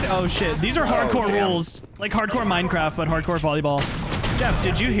murdered? Oh shit. These are hardcore rules. Like hardcore Minecraft, but hardcore volleyball. Jeff,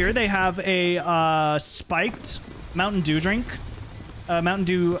 did you hear they have a spiked Mountain Dew drink? Mountain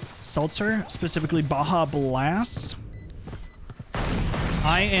Dew seltzer, specifically Baja Blast.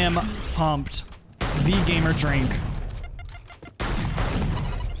 I am pumped. The gamer drink.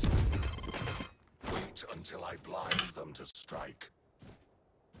 Wait until I blind them to strike.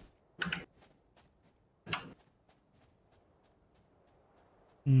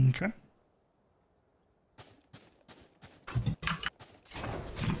 Okay.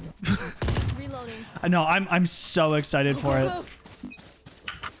 Reloading. I know, I'm so excited for it.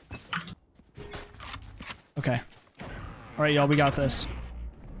 Okay. All right, y'all, we got this.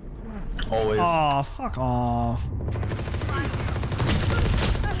 Always. Aw, fuck off.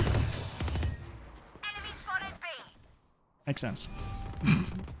 Makes sense.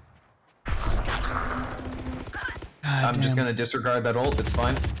 I'm just gonna disregard that ult. It's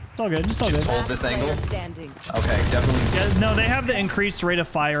fine. It's all good. It's all good. Hold this angle. Okay, definitely. Yeah, no, they have the increased rate of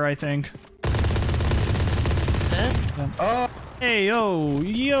fire, I think. Oh. Hey,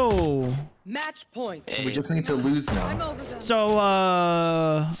 yo. Match point. We just need to lose now. So,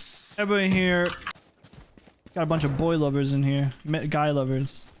 everybody here got a bunch of boy lovers in here. Guy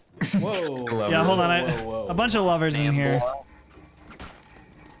lovers. Whoa. Yeah, hold on. A bunch of lovers in here.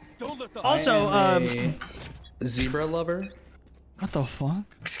 Also, zebra lover. What the fuck?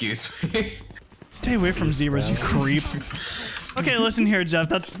 Excuse me. Stay away from zebras, you creep. Okay, listen here, Jeff.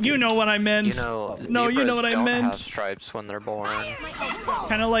 That's what I meant. You know, no, you know what I don't meant. have stripes when they're born.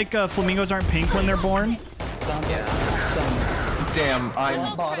 Kind of like flamingos aren't pink when they're born. Yeah. Damn,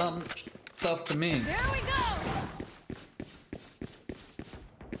 I'm bottom stuff to me. There we go.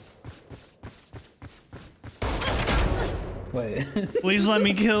 Wait. Please let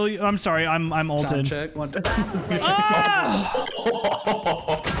me kill you. I'm sorry. I'm ulted. Sound check. Ah!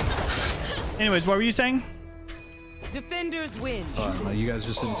 Anyways, what were you saying? Defenders win. Oh, I don't know. You guys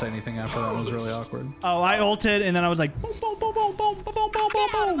just didn't say anything after that. It was really awkward. Oh, I ulted and then I was like, boom, boom, boom, boom, boom, boom, boom, boom,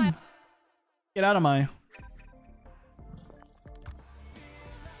 boom. Get out of my.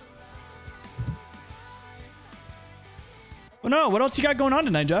 Oh no, what else you got going on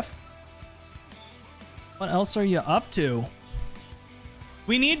tonight, Jeff? What else are you up to?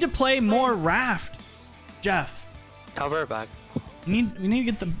 We need to play more Raft, Jeff. I'll be right back. We need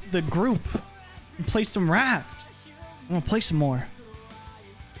to get the group and play some Raft. I'm gonna play some more.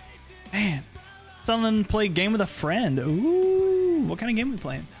 Man, someone play game with a friend. Ooh, what kind of game are we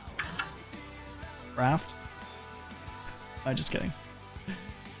playing? Raft? I'm just kidding.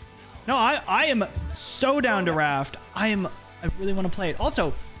 No, I am so down to Raft. I really want to play it.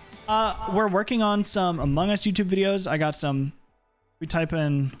 Also, we're working on some Among Us YouTube videos. I got some. We type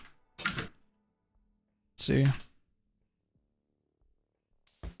in. Let's see.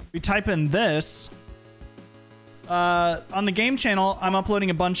 We type in this. On the game channel, I'm uploading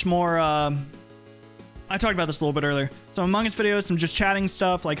a bunch more. I talked about this a little bit earlier. Some Among Us videos, some just chatting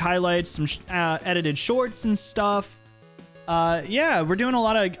stuff, like highlights, some edited shorts and stuff. Yeah, we're doing a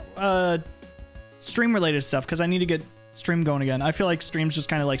lot of stream related stuff because I need to get stream going again. I feel like stream's just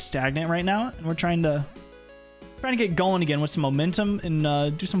kind of like stagnant right now, and we're trying to get going again with some momentum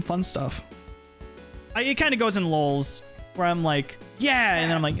and do some fun stuff. It kind of goes in lulls where I'm like, yeah, and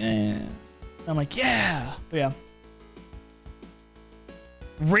then I'm like, eh. I'm like, yeah. But yeah.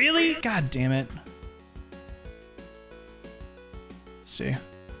 Really? God damn it. Let's see.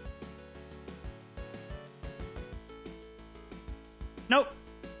 Nope.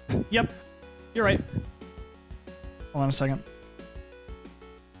 Yep. You're right. Hold on a second.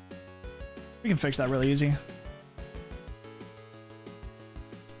 We can fix that really easy.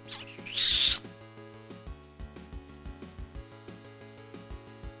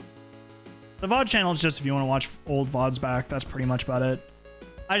 The VOD channel is just if you want to watch old VODs back. That's pretty much about it.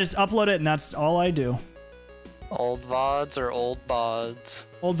 I just upload it and that's all I do. Old VODs or old BODs?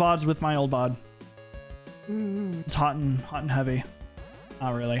 Old VODs with my old bod. It's hot and heavy.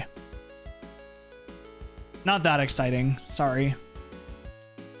 Not really. Not that exciting. Sorry.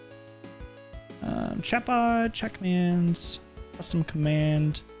 Chatbot, check commands, custom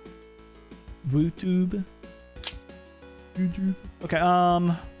command, YouTube. Okay,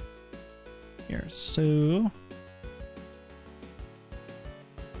 here, so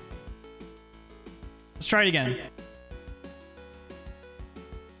let's try it again.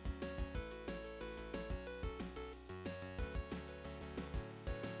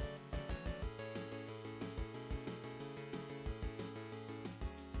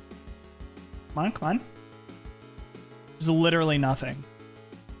 Come on, come on. There's literally nothing.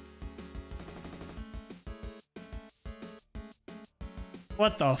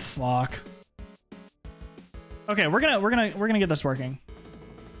 What the fuck? Okay, we're gonna get this working.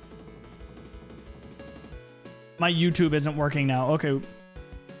 My YouTube isn't working now. Okay. What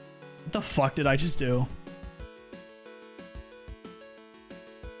the fuck did I just do?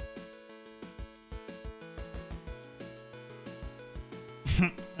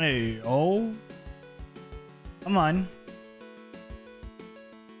 Hey, oh. Come on.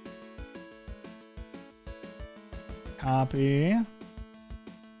 Copy.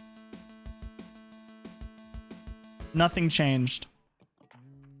 Nothing changed.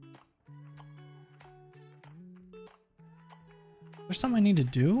 There's something I need to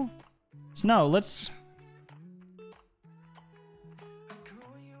do? No, let's...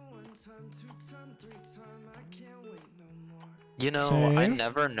 You know, Save. I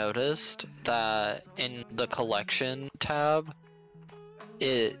never noticed that in the collection tab,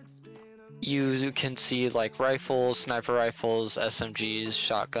 you can see like rifles, sniper rifles, SMGs,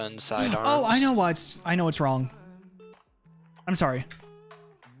 shotguns, sidearms. Oh, I know what's wrong. I'm sorry.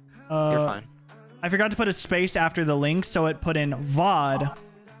 You're fine. I forgot to put a space after the link, so it put in VOD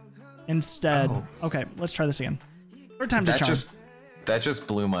instead. Oh. Okay, let's try this again. Third time's a charm. That just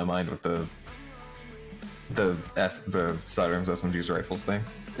blew my mind with the sidearms, SMGs, rifles thing.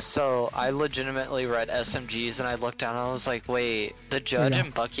 So I legitimately read SMGs and I looked down and I was like, wait, the Judge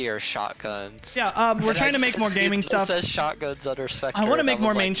and Bucky are shotguns. Yeah, we're trying to make more gaming stuff. It says shotguns under Spectre. I want to make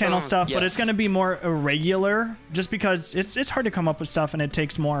more like, main channel stuff, yes. but it's going to be more irregular, just because it's hard to come up with stuff and it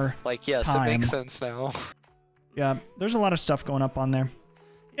takes more Like, yes, time. it makes sense now. Yeah, there's a lot of stuff going up on there.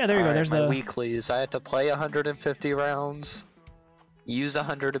 Yeah, there you go. Alright, There's my the weeklies. I had to play 150 rounds, use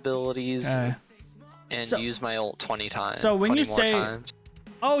 100 abilities, and use my ult 20 times. So when you say, times.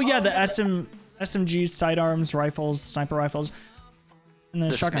 oh yeah, the SMGs, sidearms, rifles, sniper rifles, and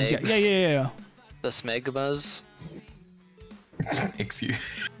the shotguns. Smigs. Yeah. The smegmas.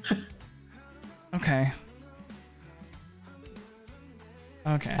 Excuse. Okay.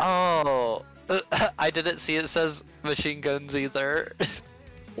 Okay. Oh, I didn't see it says machine guns either.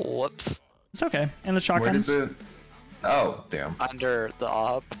 Whoops. It's okay. And the shotguns. Where does it? Oh, damn. Under the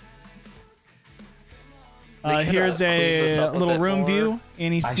op. Here's a little room view.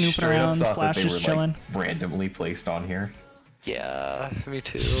 Annie's snooping around. Flash is chilling. Like, randomly placed on here. Yeah, me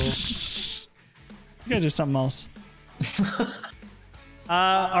too. You gotta do something else.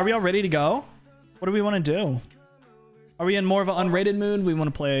 Are we all ready to go? What do we want to do? Are we in more of an unrated mood? We want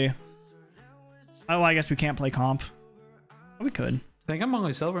to play... Oh, I guess we can't play comp. Oh, we could. I think I'm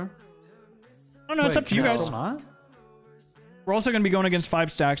only silver. Oh no, it's up to you guys. Not? We're also going to be going against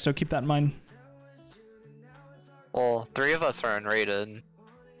 5 stacks, so keep that in mind. Well, 3 of us are unrated.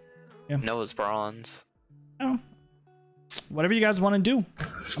 Yeah. Noah's bronze. Oh. Whatever you guys want to do.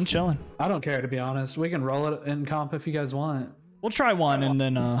 I'm chilling. I don't care, to be honest. We can roll it in comp if you guys want. We'll try one and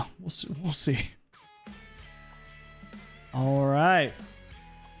then we'll see. All right.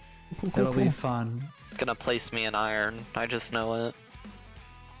 Cool. It'll be fun. It's gonna place me in iron. I just know it.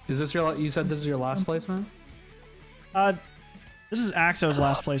 Is this your? You said this is your last placement? This is Axo's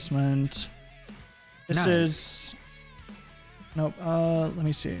last placement. This is. Nope. Let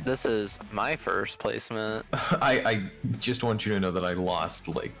me see. This is my first placement. I just want you to know that I lost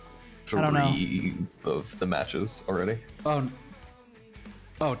like 3 of the matches already.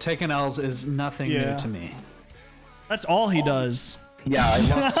 Oh, taking L's is nothing new to me. That's all he does. Yeah, I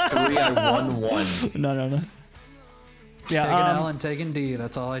lost 3. I won 1. No. Yeah, taking L and taking D.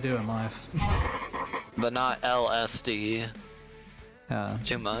 That's all I do in life. But not LSD. Yeah.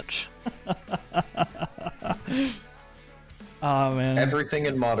 Too much. Oh man. Everything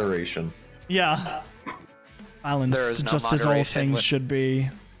in moderation. Yeah. Balanced, just as all things should be.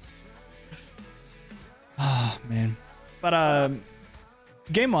 Oh man. But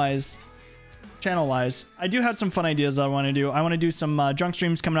game-wise, channel-wise, I do have some fun ideas I want to do. I want to do some drunk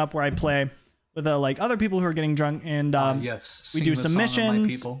streams coming up where I play with like other people who are getting drunk, and we do some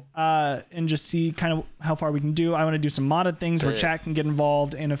missions and just see kind of how far we can do. I want to do some modded things where chat can get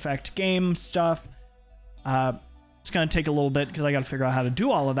involved and affect game stuff. It's gonna take a little bit because I got to figure out how to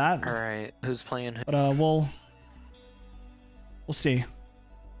do all of that. All right, who's playing? But we'll see.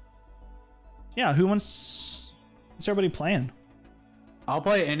 Yeah, what's everybody playing? I'll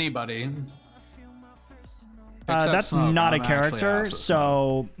play anybody. That's Smoke. not I'm a character, awesome.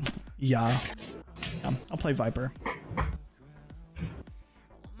 so yeah. I'll play Viper.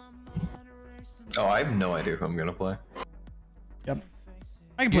 Oh, I have no idea who I'm gonna play. Yep.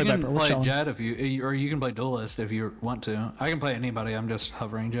 I can play Viper. We're play chilling. Jet if you, or you can play Duelist if you want to. I can play anybody. I'm just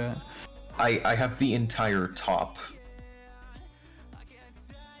hovering Jet. I have the entire top.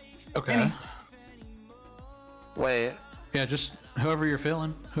 Okay. Wait. Yeah, just whoever you're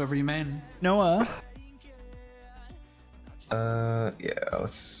feeling, whoever you main. Noah. Yeah,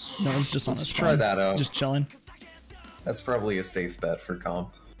 let's. No, it's just on let's his try phone. that out. Just chilling. That's probably a safe bet for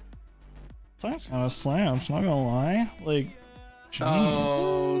comp. That's kind of slams, not gonna lie. Like, jeez.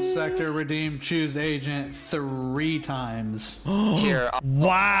 Oh, Sector redeemed, choose agent 3 times. Here.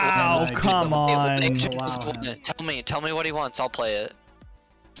 Wow, come on. Tell me what he wants. I'll play it.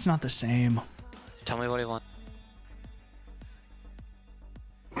 It's not the same. Tell me what he wants.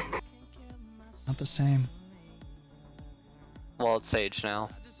 Not the same. Well, it's Sage now.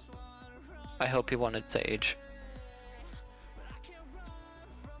 I hope he wanted Sage.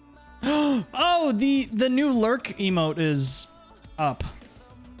 Oh, the new lurk emote is up.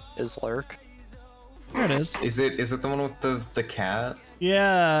 Is lurk? There it is. Is it the one with the cat?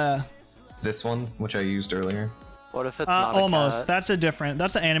 Yeah. Is this one, which I used earlier? What if it's not almost. a cat?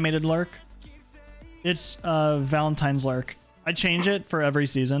 That's an animated lurk. It's Valentine's lurk. I change it for every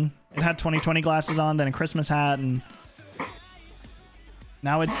season. It had 2020 glasses on, then a Christmas hat, and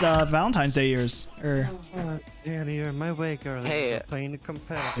now it's Valentine's Day ears. Danny, you're my way, girl. Hey, playing a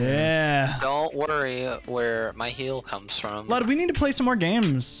competitor. Yeah. Don't worry where my heal comes from. Lud, we need to play some more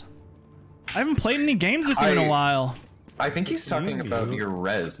games. I haven't played any games with you in a while. I think he's talking about your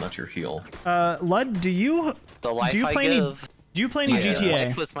res, not your heal. Lud, do you play any GTA?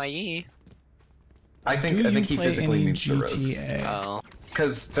 Life with my E. I think he physically means the res. Oh.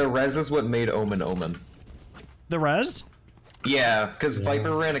 Because the res is what made Omen Omen. The res? Yeah, because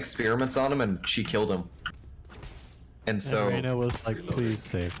Viper ran experiments on him and she killed him. And so Reyna was like, please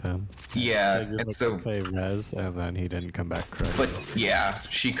save him. Yeah, and so play res, and then he didn't come back correctly. But yeah,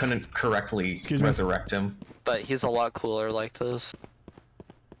 she couldn't correctly resurrect him. But he's a lot cooler like this.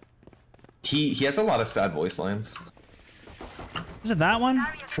 He has a lot of sad voice lines. Is it that one?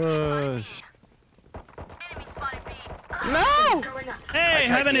 Push. No! Hey,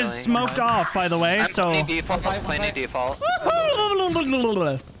 Heaven is smoked off, by the way, I'm so... playing default. I'm playing default.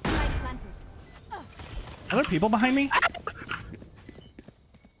 Are there people behind me?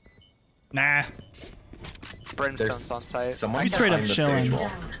 Nah. Brimstone's on site. Someone We straight up chilling.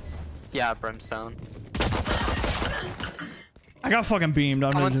 Yeah, Brimstone. I got fucking beamed.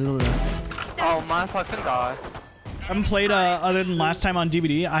 I'm gonna do it. Oh my fucking god. I haven't played other than last time on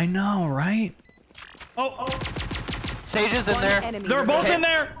DVD. I know, right? Oh. Sage is in there. They're both in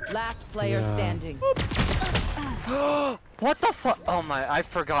there. Last player standing. What the fuck? Oh my, I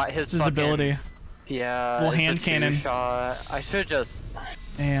forgot his ability. Yeah. Little it's hand a cannon. Shot. I should just.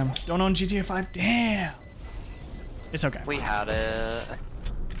 Damn. Don't own GTA 5. Damn. It's okay. We had it.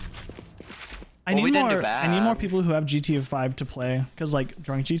 I need more people who have GTA 5 to play, because like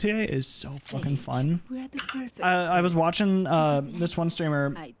drunk GTA is so fucking fun. I was watching this one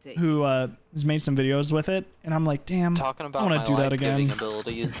streamer who has made some videos with it, and I'm like, damn, Talking about I want to do that again.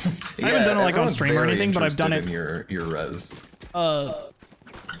 Abilities. I haven't done it like on stream or anything, but I've done it. Your res.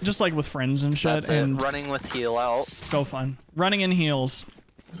 Just like with friends and shit. That's and it. Running with heal out. So fun. Running in heels.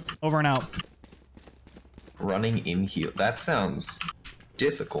 Over and out. Running in heal. That sounds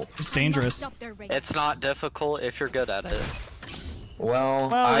difficult. It's dangerous. It's not difficult if you're good at it.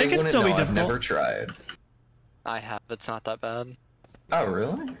 Well I it can wouldn't still know. be I've difficult. never tried. I have. It's not that bad. Oh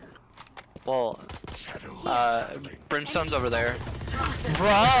really? Well, Brimstone's over there.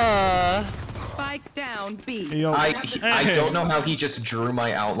 Bruh. Spike down B. Yo. I don't know how he just drew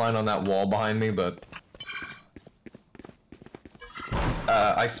my outline on that wall behind me, but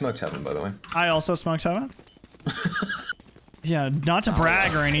I smoked Heaven, by the way. I also smoked Heaven. Yeah, not to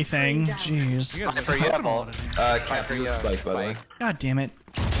brag or anything. Jeez. Captain with Spike, by the way. God damn it.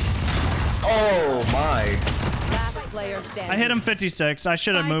 Oh my. Last player standing. I hit him 56. I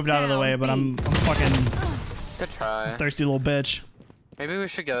should have moved out of the way, but I'm fucking Good try. thirsty little bitch. Maybe we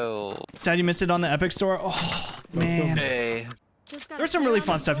should go. Sad you missed it on the Epic Store. Oh man. Hey. There's some really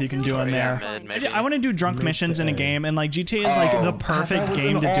fun stuff you can do in there. I want to do drunk missions in a game, and like GTA is like the perfect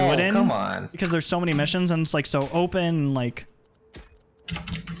game to do it in. Come on. Because there's so many missions, and it's like so open, and like,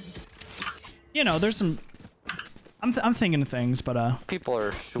 you know, there's some. I'm thinking of things, but people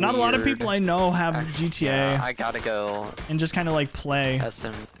are not a lot of weird. people I know have GTA. Yeah, I gotta go. And just kind of like play.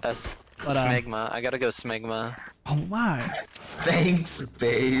 Smegma. I gotta go Smegma. Oh why? Thanks,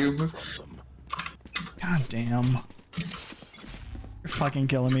 babe. God damn. You're fucking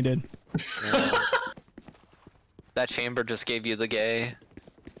killing me, dude. That chamber just gave you the gay.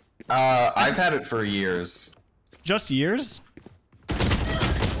 I've had it for years. Just years?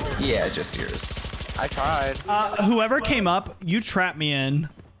 Yeah, just years. I tried. Whoever came up, you trapped me in.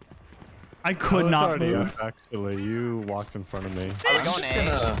 I could not move. Actually, you walked in front of me. Are we going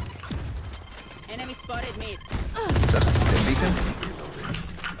A? Enemy spotted mid. Is that a stim beacon?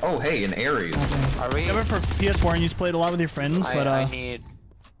 Oh, hey, an Ares. Are we? Never for PS4 and you played a lot with your friends, but I need.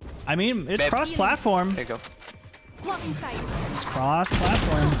 I mean, it's cross-platform. There you go. It's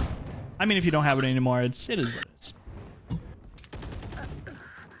cross-platform. I mean, if you don't have it anymore, it is what it is.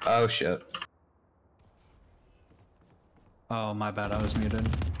 Oh shit. Oh, my bad. I was muted.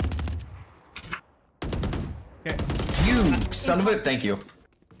 Okay. You son of a. Thank you.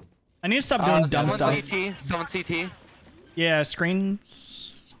 I need to stop doing dumb stuff. CT. Someone CT. Yeah,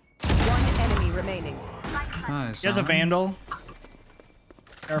 screens. One enemy remaining. Nice. He has a Vandal.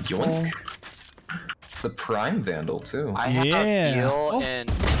 Careful. Yoink. The Prime Vandal too. I have heal and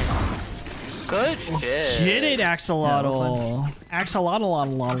good shit. Get it, Axolotl.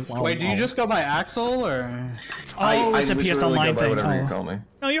 Axolotl. Wait, do you just go by Axel or? Oh, it's a PS Online thing. Whatever you call me.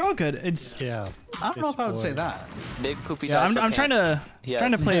 No, you're all good. It's Yeah. I don't know if I would say that. Big poopy. yeah. I'm trying to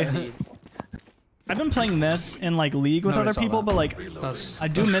play. I've been playing this in like League with other people, but like I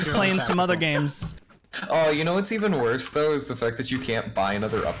do miss playing some other games. Oh, you know what's even worse though is the fact that you can't buy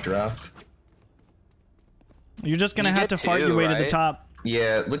another updraft. You're just gonna have to fart your way to the top.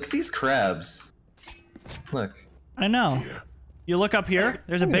 Yeah, look at these crabs. Look. I know. You look up here.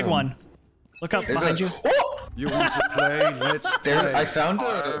 There's a big one. Look up behind you. Oh! You want to play? Let's play. I found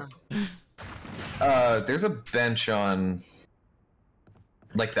a. There's a bench on.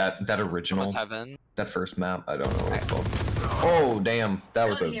 Like that original. That first map. I don't know what it's called. Oh damn! That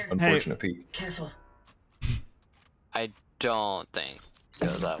was an unfortunate peek. Careful. I don't think go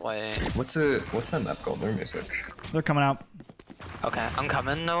that way. What's that map called? Their music. They're coming out. Okay, I'm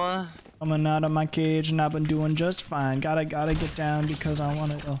coming, Noah. Coming out of my cage and I've been doing just fine. Gotta get down because I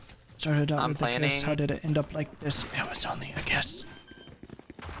want to. Started out with a kiss. How did it end up like this? It was only a kiss.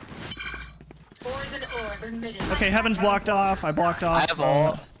 Okay, Heaven's blocked off. I blocked off. I have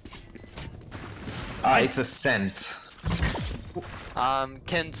all. It's Ascent.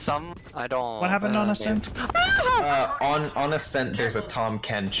 Can some? I don't. What happened on Ascent? On Ascent, there's a Tom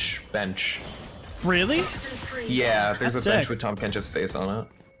Kench bench. Really? Yeah, there's That's a bench sick. with Tom Kench's face on it.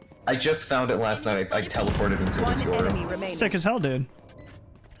 I just found it last night. I teleported into his room. Sick as hell, dude.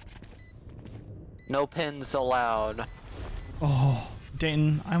 No pins allowed. Oh,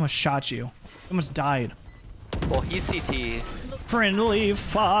 Dayton, I almost shot you. I almost died. Well, he's CT. Friendly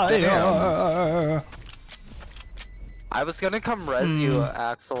fire. Damn. I was gonna come res you,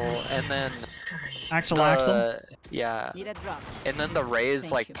 Axel, and then Axel. Yeah. And then the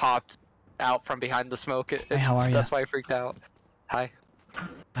rays like popped out from behind the smoke. Hey, how are you? That's why I freaked out. Hi.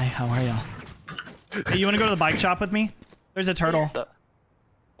 Hi, how are y'all? Hey, you wanna go to the bike shop with me? There's a turtle.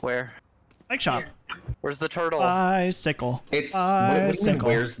 Where? Bike shop. Where's the turtle? Bicycle. It's Bicycle.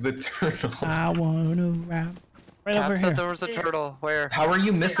 where's the turtle? I wanna rap. Right Cap over said here. there was a turtle. Where? How are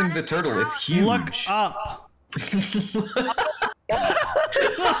you missing the turtle? It's huge. Look up.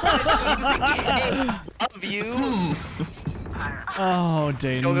 Of you. Oh,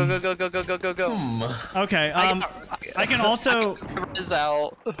 Dayton. Go. Okay, I can also. Is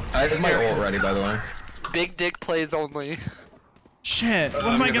out. I have my ult ready, by the way. Big dick plays only. Shit, what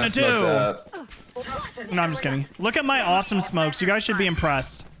am I gonna do? No, I'm just kidding. Look at my awesome smokes. You guys should be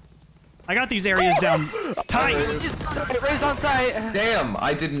impressed. I got these areas down tight. Raise on site. Damn,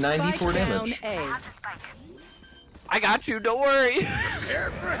 I did 94 damage. I got you, don't worry. Prepare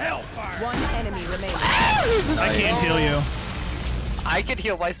for hellfire. One enemy remaining. I can't heal you. I can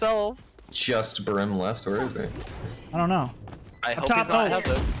heal myself. Just Brim left. Where is he? I don't know. I hope top, he's not oh.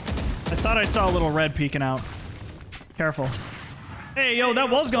 healthy. I thought I saw a little red peeking out. Careful. Hey, yo, that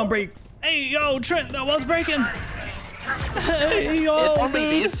was gonna break. Hey, yo, Trent, that was breaking. Hey, yo, It's only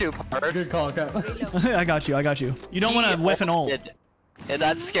dude. these two parts. Good call, Cap. I got you. You don't want to whiff an ult. And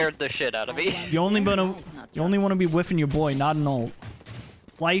that scared the shit out of me. You only want to be whiffing your boy, not an ult.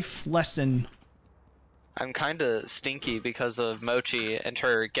 Life lesson. I'm kinda stinky because of Mochi and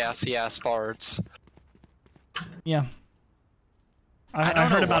her gassy ass farts. Yeah. I don't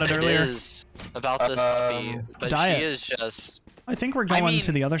heard know about what it earlier. is about this puppy, but diet. she is just. I think we're going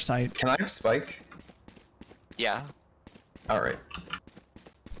to the other side. Can I have Spike? Yeah. Alright.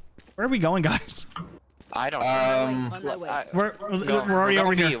 Where are we going, guys? I don't know. We're already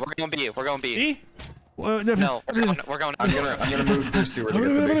over here. We're going B. We're going B. B? No, we're going. I'm gonna move through sewer to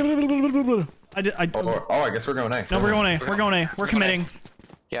get to B. I guess we're going A. No, we're going A. We're going A. We're committing.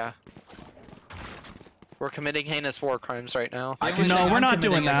 Yeah. We're committing heinous war crimes right now. No, we're not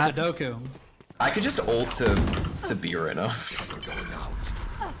doing that. Sudoku. I could just ult to B right now.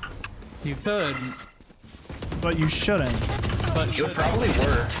 You could. But you shouldn't. But it would probably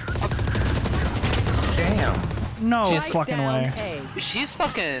work. Damn. No She's fucking way. She's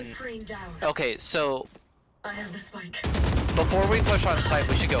fucking. Okay, so I have the spike. before we push on site,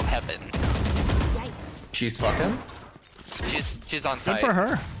 we should go heaven. She's fucking? She's on Good site. for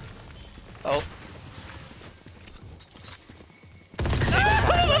her. Oh.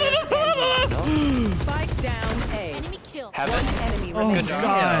 Spike down A. Enemy kill. Heaven. One enemy Oh remaining. Good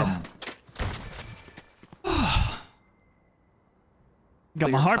job. god.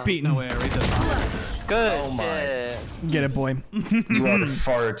 Got my heart beating. No way, I read this. Good Oh my. shit. Get it, boy. You are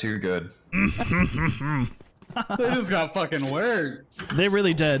far too good. They just got fucking worked. They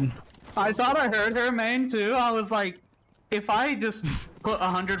really did. I thought I heard her main too. I was like, if I just put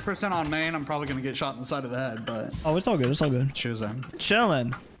 100% on main, I'm probably gonna get shot in the side of the head. But Oh, it's all good. It's all good. she was in.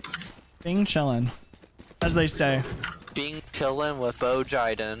 Chillin'. Being chillin'. As they say. Being chillin' with Bo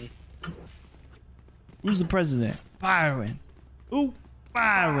Jiden. Who's the president? Byron. Ooh,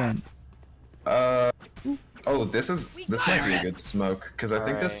 Byron. Oh, this might be a good smoke, because I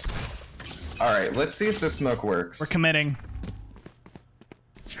think this... Alright, let's see if this smoke works. We're committing.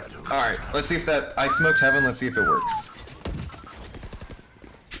 Alright, let's see if that... I smoked heaven, let's see if it works.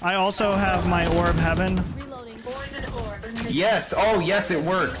 I also have my orb heaven. Reloading. Yes! Oh, yes, it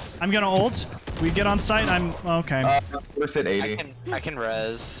works! I'm gonna ult. We get on site, I'm... Okay. We're at 80. I can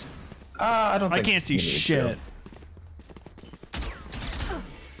res. I don't think I can't see we need shit.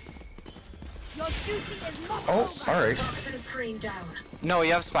 Your duty is not Oh, alright. Toxin screen down. No,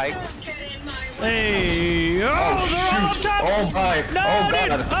 you have spike. Get in my way. Hey! Oh, they're all up shoot! top! Oh my! No, Oh dude!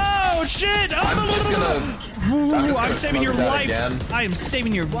 god! Oh, shit! I'm just gonna... I'm saving your smoke that life! again. I am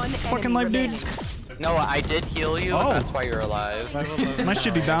saving your One fucking life, enemy dude. remaining. No, I did heal you. Oh. That's why you're alive. My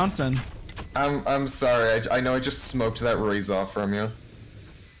shit be bouncing. I'm sorry, I know I just smoked that raise off from you.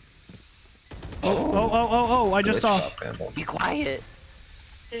 Oh, I just Glitch saw. up, Vandal. Be quiet.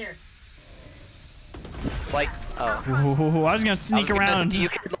 Here. Like, oh. Ooh, I was gonna sneak I was gonna around. say, you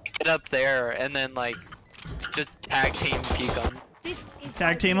could like get up there and then like just tag team peek them.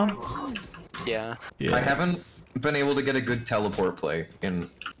 Tag team him? Yeah. I haven't been able to get a good teleport play in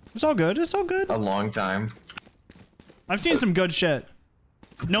It's all good. It's all good. a long time. I've seen some good shit.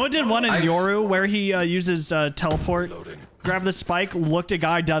 Noah did one as Yoru where he uses teleport, grabbed the spike, looked a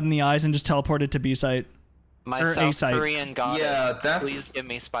guy dead in the eyes, and just teleported to B site. My Or South A-site. Korean goddess. Yeah, that's- Please give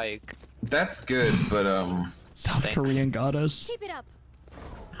me spike. That's good, but South Thanks. Korean goddess. Keep it up.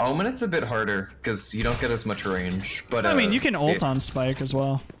 Omen, it's a bit harder because you don't get as much range. But I mean, you can ult it- on spike as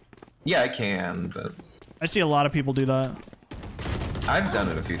well. Yeah, I can, but I see a lot of people do that. I've done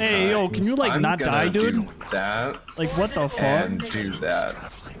it a few times. Hey, yo, can you, like, I'm not gonna die, dude? Do that Like, what the fuck? and do that.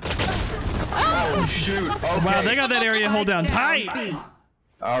 Oh shoot! Okay. Wow, they got that area hold down tight.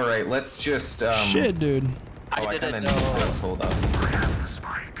 All right, let's just Shit, dude. Oh, I kind didn't of need know. this. Hold up.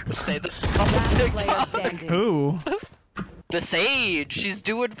 Say the Last player TikTok. standing. Who? The Sage. She's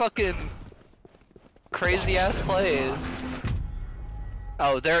doing fucking crazy ass plays.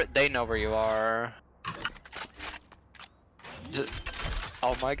 Oh, they know where you are.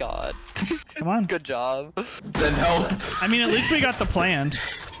 Oh my god. Come on. Good job. Send help. I mean, at least we got the plant.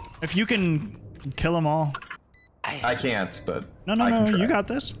 If you can kill them all. I can't, but No, I can try. you got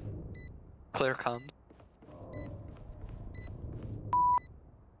this. Clear comes.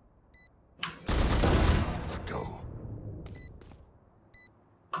 Go.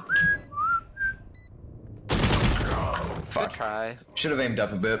 Good try. Should have aimed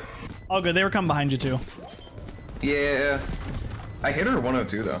up a bit. All good. They were coming behind you too. Yeah. I hit her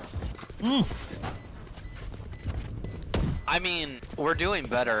 102 though. I mean, we're doing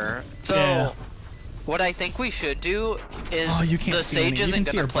better. So, Yeah. what I think we should do is Oh, you can't the see Sage any. You can isn't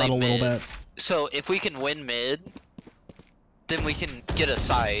see gonna her play butt a little mid. bit. So if we can win mid, then we can get a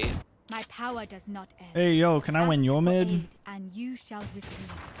sight. My power does not end. Hey, yo, can I win your mid? Aid, and you shall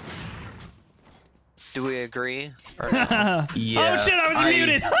receive. Do we agree? Or no? Yes, Oh shit, I was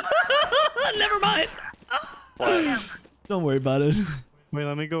muted. Never mind. What? Don't worry about it. Wait,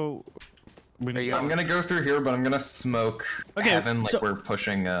 let me go. I'm gonna go through here, but I'm gonna smoke heaven like so- we're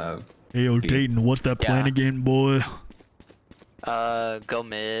pushing Hey, yo, Dayton, what's that plan Yeah. again, boy? Go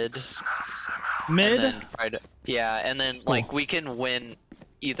mid. Mid? And then try to, yeah, and then like we can win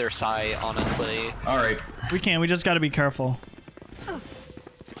either side, honestly. All right. We can. We just got to be careful.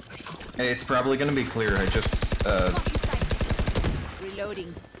 Hey, it's probably gonna be clear. I just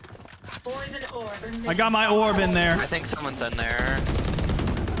Reloading. Poison orb. I got my orb in there. I think someone's in there.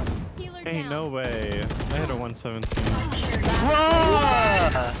 Healer Hey, down. no way. I hit a 117.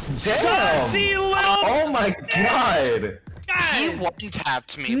 Sussy little Oh my god! He guy. one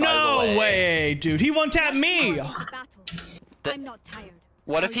tapped me. by the No way. way, dude. He one tapped me. The battle. I'm not tired.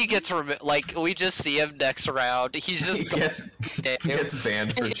 What if he gets like we just see him next round? He's just he gets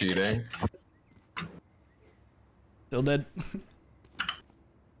banned for cheating. Still dead.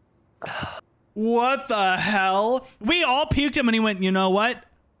 What the hell? We all peeked him and he went, you know what?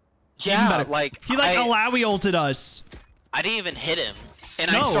 Yeah, like he Alawi ulted us. I didn't even hit him, and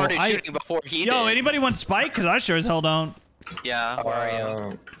I started shooting before he did. Yo, anybody want Spike? Cause I sure as hell don't. Yeah, where are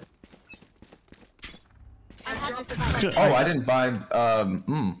you? Oh, I didn't buy.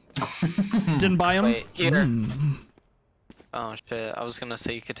 Didn't buy him. Wait, here. Oh shit! I was gonna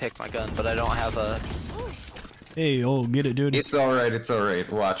say you could take my gun, but I don't have a. Hey, oh, get it, dude. It's alright. It's alright.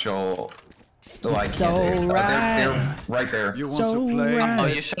 Watch, oh, I can't taste. They're right there. You want to play? Oh,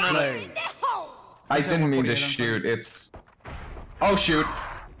 you should play. I didn't mean to shoot. It's. Oh shoot!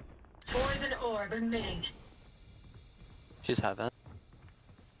 Poison orb emitting. She's having.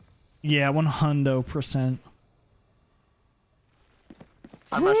 Yeah, 100%.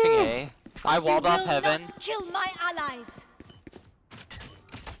 I'm rushing A. I walled off heaven. Kill my allies.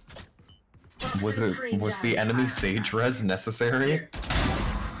 Was the enemy Sage res necessary?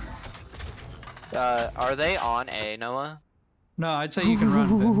 Are they on A, Noah? No, I'd say you can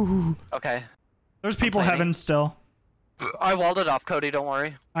run. Okay. There's people heaven still. I walled it off, Cody. Don't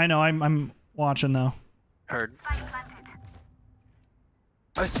worry. I know. I'm watching though. Heard.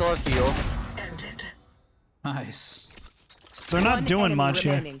 I still have heal. Nice. They're not doing much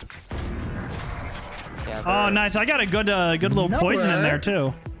here. Yeah, oh, nice. I got a good little poison in there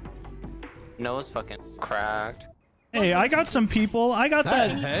too. Noah's fucking cracked. Hey, I got some people. I got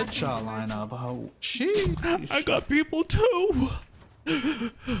that headshot lineup. Oh, sheesh. I got people too.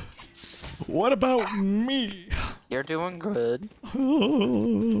 What about me? You're doing good.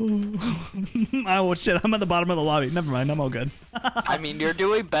 Oh shit! I'm at the bottom of the lobby. Never mind. I'm all good. I mean, you're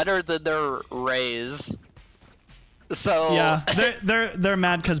doing better than their Rays. So yeah, they're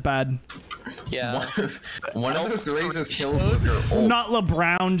mad cause bad. Yeah. One of those Rays' kills was your ult. Not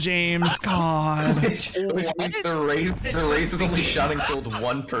LeBron James. God. which means the Rays has only shot and killed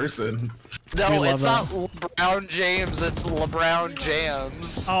one person. No, it's not LeBron James. It's LeBron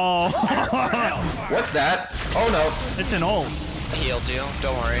Jams. Oh. What's that? Oh no. It's an ult. Healed you.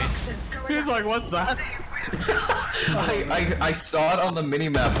 Don't worry. He's like, what's that? I saw it on the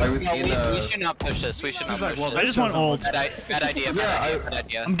minimap. I was in we should not push this. We should not push this. I just want ult. Bad idea. Bad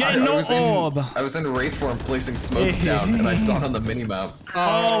idea. I'm getting no orb. I was in Wraith form placing smokes down, and I saw it on the minimap.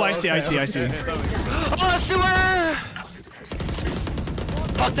 Oh, I see. Oh, sewer!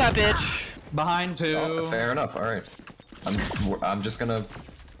 Fuck that bitch. Behind two. Oh, fair enough. All right. I'm just gonna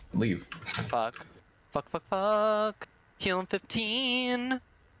leave. Fuck. Healing 15.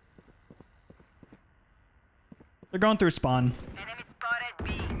 They're going through spawn. Enemy spotted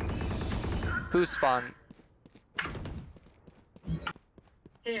B. Who's spawn?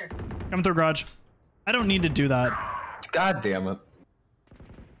 Here. Coming through garage. I don't need to do that. God damn it.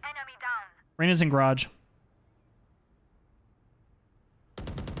 Enemy down. Reina's in garage.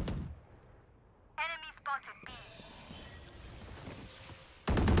 Enemy spotted B.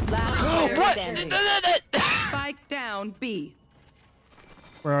 Last player What? standing. Spike down B.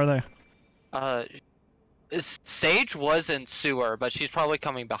 Where are they? Sage was in sewer, but she's probably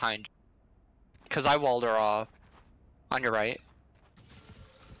coming behind you. Cause I walled her off. On your right.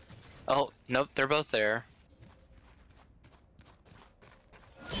 Oh, nope, they're both there.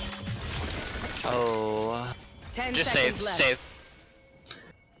 Oh. 10 just seconds save, left. save.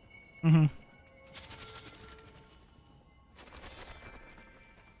 Mm-hmm.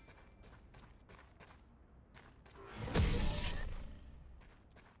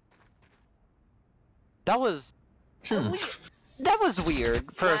 That was weird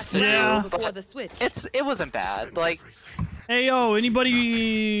for us to Yeah. do, but the switch. it wasn't bad. Like, Hey yo,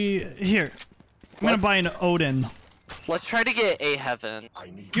 anybody here? I'm gonna buy an Odin. let's try to get a heaven.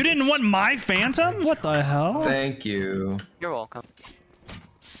 You didn't want my Phantom? What the hell? Thank you. You're welcome.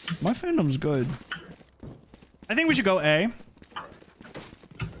 My Phantom's good. I think we should go A.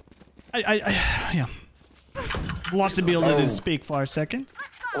 Yeah. Lost the ability to speak for a second.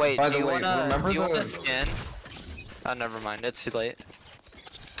 Wait, By do the you way, wanna remember want the- a skin? Oh, never mind. It's too late.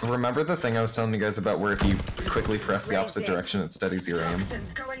 Remember the thing I was telling you guys about where if you quickly press the opposite direction, it steadies your aim?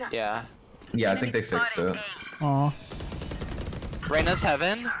 Yeah. Yeah, I think they fixed it. Aw. Reina's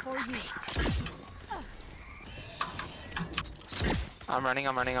heaven. I'm running.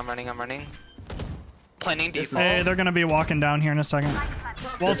 Planning default. Hey, they're gonna be walking down here in a second.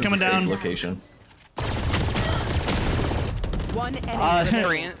 Wall's This is coming a safe down. location. One enemy.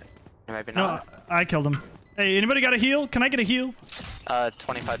 Screen. Maybe No, not. I killed him. Hey, anybody got a heal? Can I get a heal?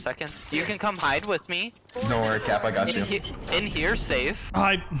 25 seconds. You can come hide with me. Don't worry, Cap, I got you. In here, safe.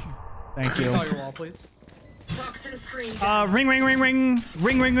 Thank you. Call your wall, please. Ring.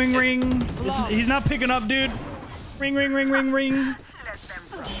 He's not picking up, dude. Ring. Please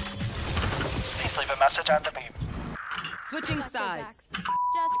leave a message on the beam. Switching sides.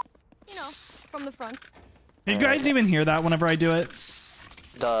 Just, you know, from the front. Did you guys even hear that whenever I do it?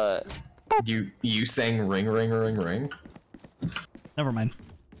 You saying ring? Never mind.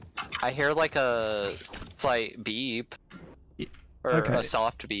 I hear like a slight beep. Or a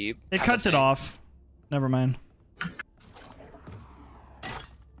soft beep. It cuts it off. Never mind.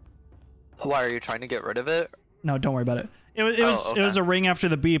 Why are you trying to get rid of it? No, don't worry about it. It was a ring after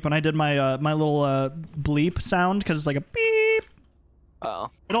the beep, and I did my my little bleep sound because it's like a beep. Oh.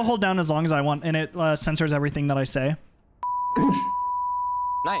 It'll hold down as long as I want, and it censors everything that I say.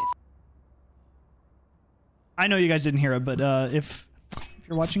 Nice. I know you guys didn't hear it, but if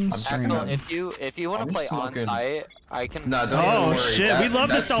you're watching stream, if you want to play on site, I can. No, don't worry. Shit, we love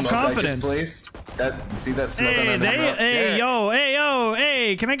the self-confidence. See that smoke on that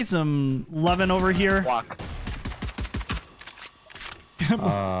hey, can I get some lovin' over here? Walk. Can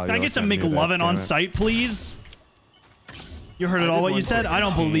I get some McLovin on site, please? You heard it all what you said? I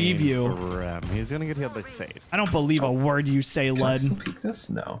don't believe you. He's gonna get healed by Sage. I don't believe a word you say, Lud. Can I still peek this?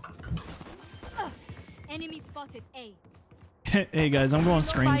 No. Enemy spotted A. Hey guys, I'm going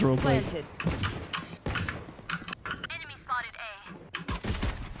screens real quick. Enemy spotted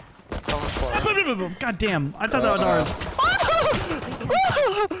Someone's slow. God damn, I thought that was ours.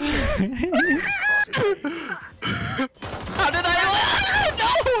 How did I?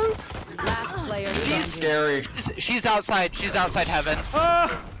 No! Last player. She's scary. She's outside. She's outside heaven.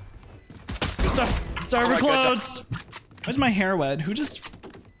 Sorry, we're closed. Where's my hair wet? Who just?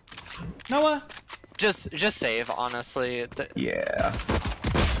 Noah? Just save, honestly. Yeah.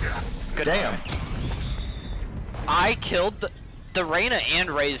 Good. Damn. I killed the Reyna and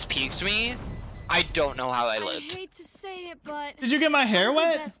Raze peeked me. I don't know how I lived. I hate to say it, but did you get my hair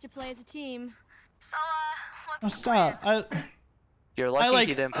wet? Best to play as a team. So, oh, stop. You're lucky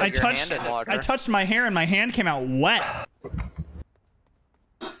you didn't put your hand in water. I touched my hair and my hand came out wet.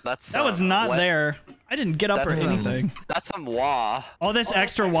 That was not wet. there. I didn't get up or anything. That's some wah. All this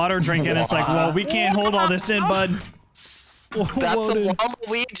extra water drinking, it's like, well, we can't hold all this in, bud. That's some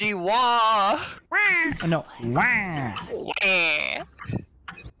Waluigi wah. No.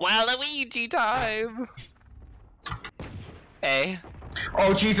 Waluigi time. A.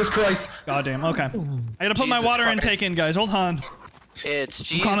 Oh, Jesus Christ. Goddamn, okay. I gotta put my water intake in, guys. Hold on. It's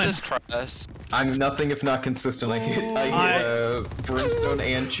Jesus Christ. I'm nothing if not consistent. I hit Brimstone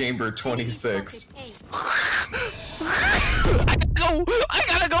and Chamber 26. I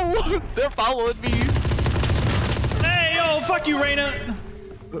gotta go! They're following me! Hey, yo, fuck you, Reyna!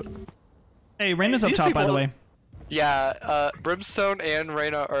 Hey, Reyna's up top, by the way. Yeah, Brimstone and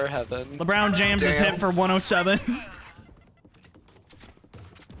Reyna are heaven. LeBron James is hit for 107.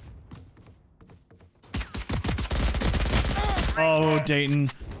 Oh, Dayton.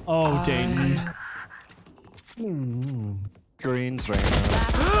 Oh, Dayton. Green's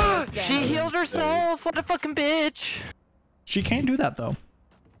Reyna. She healed herself! What a fucking bitch! She can't do that, though.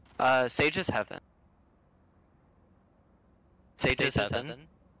 Sage is heaven. Sage is heaven.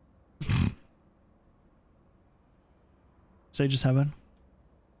 Sage is heaven.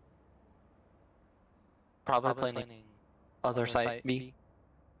 Probably playing other side B.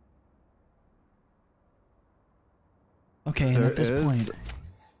 Okay, and at this point,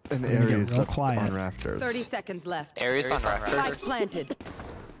 an Ares real quiet. On rafters. 30 seconds left. Ares on rafters. Spike planted.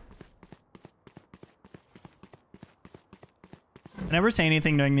 I never say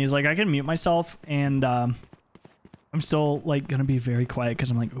anything during these. Like, I can mute myself, and I'm still like gonna be very quiet because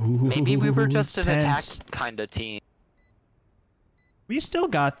I'm like, ooh. Maybe we were just an attack tense. kind of team. We still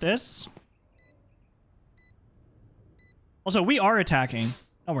got this. Also, we are attacking.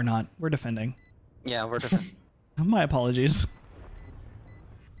 No, we're not. We're defending. Yeah, we're defending. My apologies.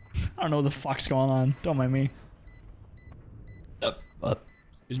 I don't know what the fuck's going on. Don't mind me.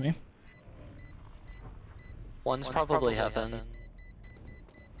 Excuse me. One's probably heaven.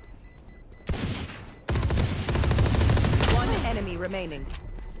 One enemy remaining.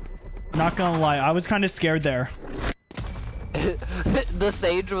 Not gonna lie, I was kind of scared there. The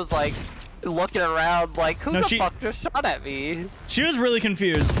Sage was like looking around like, who the fuck just shot at me? She was really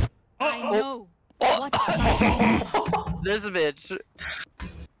confused. I know. This bitch.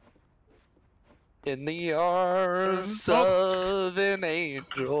 In the arms of an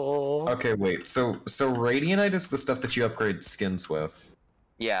angel. Okay, wait. So Radiantite is the stuff that you upgrade skins with.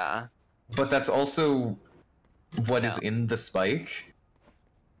 Yeah. But that's also what is in the spike.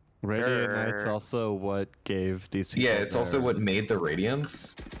 Radiant Knight's also what gave these people. Yeah, it's also what made the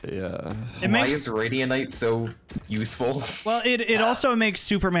Radiance. Yeah. Why is Radiant Knight so useful? Well, it also makes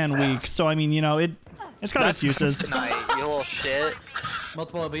Superman weak. So I mean, you know, it's got its uses. Knight, you little shit.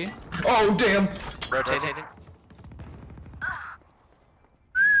 Multiple OB. Oh damn! Rotating.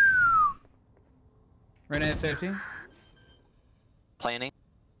 Right at 50. Planning.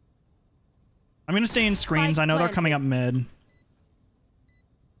 I'm gonna stay in screens. I know they're coming up mid.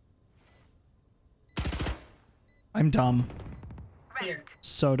 I'm dumb.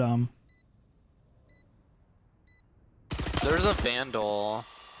 So dumb. There's a Vandal.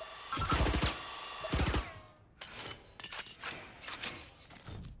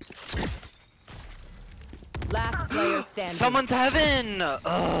 Last player standing. Someone's heaven!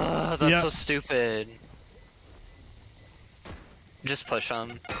 Ugh, that's so stupid. Just push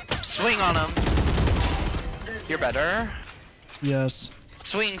him. Swing on him. You're better. Yes.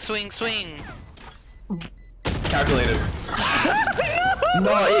 Swing, swing, swing. Calculated.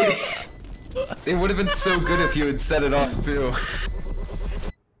 No, it would have been so good if you had set it off too.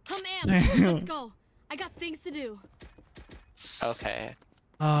 I'm amped. Let's go. I got things to do. Okay.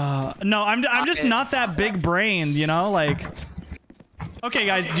 No, I'm just not that big brained, you know, like. Okay,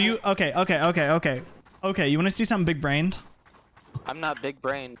 guys, do you? Okay. Okay, you want to see something big brained? I'm not big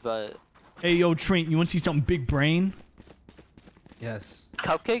brained, but. Hey, yo, Trent, you want to see something big brain? Yes.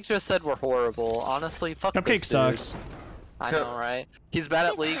 Cupcake just said we're horrible. Honestly, fuck Cupcake this dude. sucks. I know, right? He's bad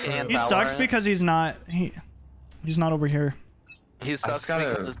at League and He Valorant. sucks because he's not over here. He sucks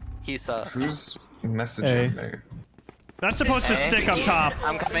because he sucks. Who's messaging me? That's supposed to stick up top.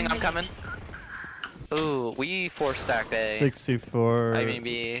 I'm coming. Ooh, we 4-stacked A. 64. I mean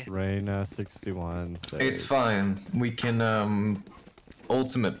B. Reyna 61. Sage. It's fine. We can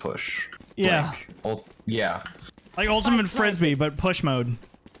ultimate push. Yeah. Yeah. Like ultimate frisbee, but push mode.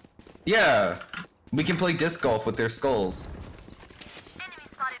 Yeah. We can play disc golf with their skulls.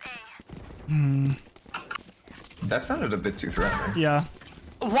 That sounded a bit too threatening. Yeah.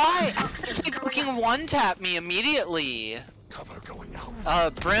 Why? They fucking one-tap me immediately. Cover going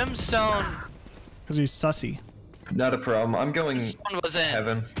out. Brimstone. Because he's sussy. Not a problem. I'm going Was in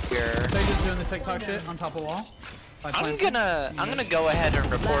heaven. Here. They just doing the TikTok shit on top of wall. I'm gonna go ahead and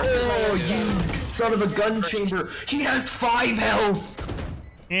report this. Oh, you son of a gun chamber! He has 5 health.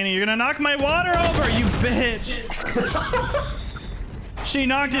 Annie, you're gonna knock my water over, you bitch! She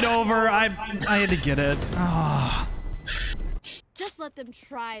knocked it over. I had to get it. Oh. Just let them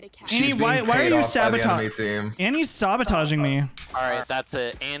try to catch. Annie, why are you sabotaging? Annie's sabotaging me. All right, that's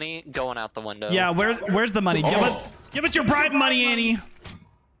it. Annie going out the window. Yeah, where's the money? Give us your bribe money, Annie.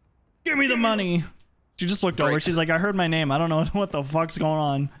 Give me the money. She just looked over. She's like, I heard my name. I don't know what the fuck's going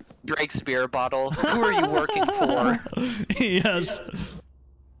on. Drake's beer bottle. Who are you working for? Yes.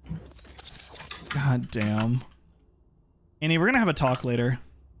 God damn. Annie, we're gonna have a talk later.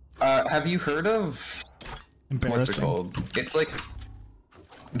 Have you heard of what's it called? It's like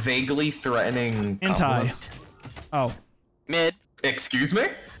vaguely threatening compliments. Oh. Mid. Excuse me?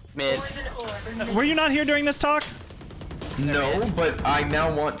 Mid. Were you not here during this talk? No, but I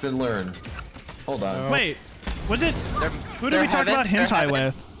now want to learn. Hold on. Wait, was it? Who did we talk about hentai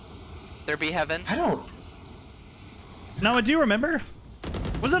with? There be heaven. I don't. No, do you remember?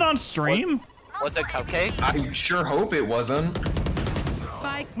 Was it on stream? Was it Cupcake? I sure hope it wasn't.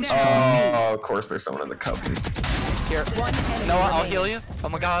 Oh, of course there's someone in the cup. Here. Noah, I'll heal you. Oh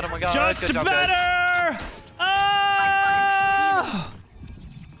my god, Just good job, better! Oh!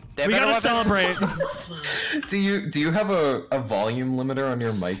 We gotta celebrate. Do you have a volume limiter on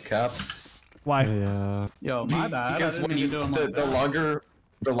your mic cap? Why? Yeah. Yo, my bad. Because when you the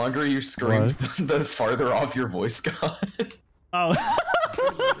longer you scream, the farther off your voice got. Oh.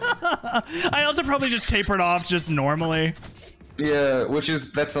 I also probably just tapered off just normally. Yeah,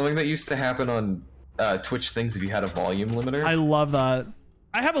 that's something that used to happen on Twitch Sings if you had a volume limiter. I love that.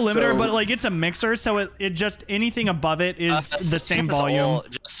 I have a limiter, but like it's a mixer, so it just anything above it is the same volume.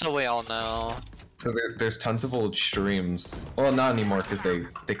 Just so we all know. So there's tons of old streams. Well, not anymore because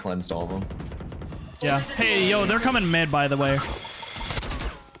they cleansed all of them. Yeah. Hey, yo, they're coming mid, by the way.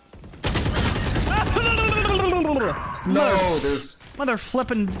 No, there's mother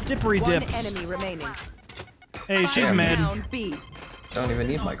flipping dippery dips. One enemy remaining. Hey, she's mid. Don't even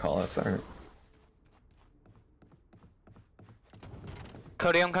need my call-outs, alright.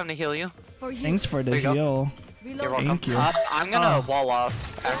 Cody, I'm coming to heal you. Thanks for the heal. You're welcome. Thank you. I'm gonna wall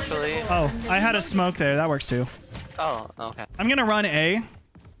off, actually. Oh, I had a smoke there. That works too. Oh, okay. I'm gonna run A.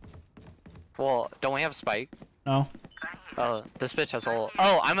 Well, don't we have Spike? No. Oh, this bitch has ult.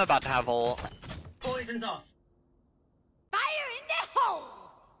 Oh, I'm about to have ult. Poison's off.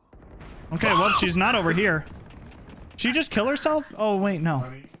 Okay, well, she's not over here. She just kill herself? Oh, wait, no.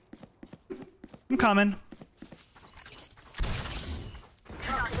 I'm coming.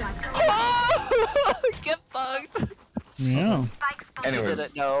 Get fucked. Yeah. Anyways. She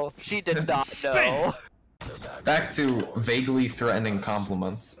didn't know. She did not know. Back to vaguely threatening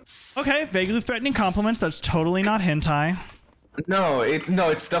compliments. Okay, vaguely threatening compliments. That's totally not hentai. No,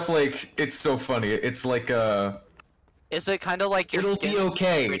 it's stuff like, it's so funny. It's like Is it kind of like your it'll be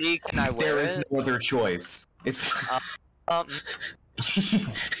okay. Pretty? Can I wear there it? is no other choice. It's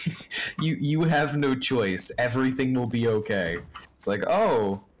you have no choice. Everything will be okay. It's like,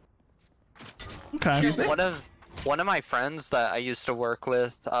 oh. Okay. One of my friends that I used to work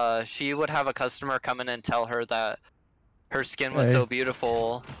with, she would have a customer come in and tell her that her skin was so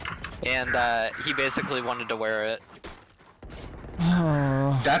beautiful, and he basically wanted to wear it.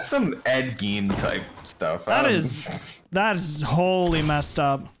 Oh. That's some Ed Gein type stuff. That is wholly messed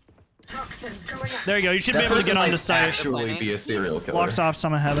up. There you go. You should be able to get onto site. Actually, be a serial killer. Walks off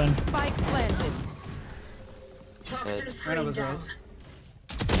some of heaven. Spike planted.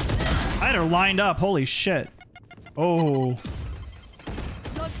 I had her lined up. Holy shit. Oh.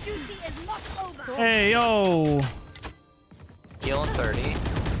 Your duty is not over. Hey yo. Healing 30.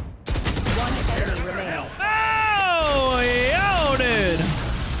 One enemy remaining. Oh, yo, dude.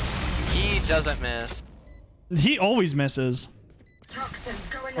 He doesn't miss. He always misses.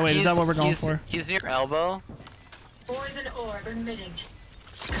 Oh, wait, is that what we're going for? He's near elbow. Poison orb emitting.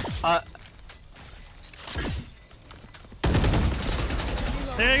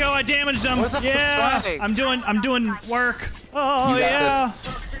 There you go. I damaged him. Yeah, I'm doing work. Oh you got yeah.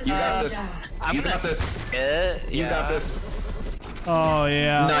 This. You got this. You got this. You got this. Oh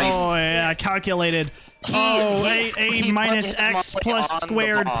yeah. Nice. Oh yeah. Calculated. A minus X plus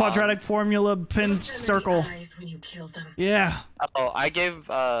squared quadratic formula pinned circle. Yeah. Oh, I gave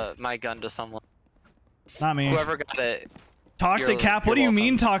my gun to someone. Not me. Whoever got it. Toxic cap? What do you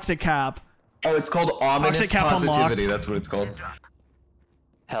mean toxic cap? Oh, it's called ominous positivity. That's what it's called.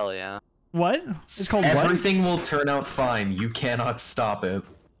 Hell yeah. What? It's called Everything will turn out fine. You cannot stop it.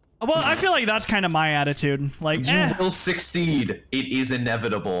 Well, I feel like that's kind of my attitude. Like, you will succeed. It is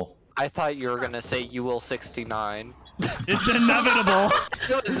inevitable. I thought you were gonna say you will 69. It's inevitable.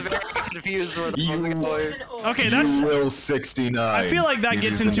 I was very confused with Okay, that's. You will 69. I feel like that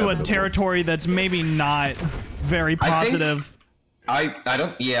gets into a territory that's maybe not very positive. I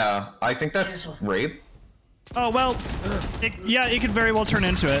don't. Yeah, I think that's rape. Oh well, it could very well turn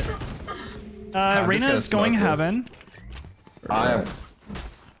into it. Reyna's going heaven.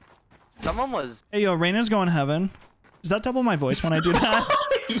 Someone was. Hey yo, Reyna's going heaven. Does that double my voice when I do that?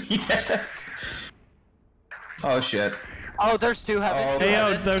 Yes. Oh shit. Oh, there's two heaven. Oh, hey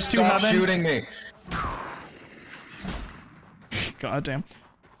yo, there's two Stop heaven. shooting me. God damn.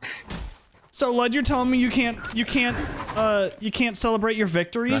 So Lud, you're telling me you can't celebrate your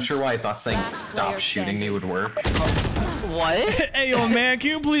victories? Not sure why I thought saying stop shooting me would work. What? Hey yo man, can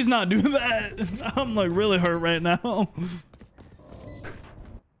you please not do that? I'm like really hurt right now.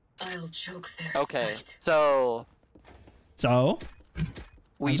 I'll choke their Okay, sight. so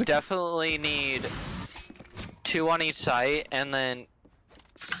we definitely need 2 on each site, and then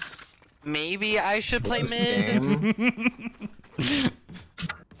maybe I should play mid.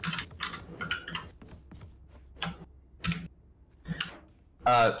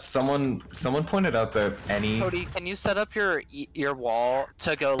 Someone pointed out that any. Cody, can you set up your wall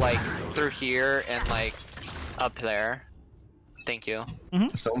to go like through here and like up there? Thank you.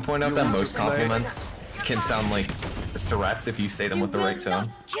 Someone pointed out that most compliments can sound like threats if you say them with the right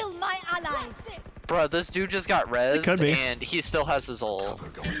tone. Kill my allies. Bro, this dude just got rezzed and he still has his ult.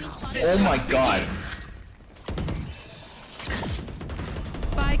 Oh my god.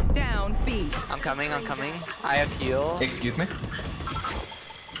 Spike down B. I'm coming. I have heal. Excuse me?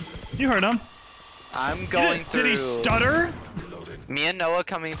 You heard him. I'm going through. Did he stutter? Me and Noah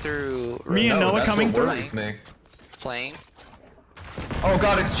coming through. Me and Noah coming through? Playing. Oh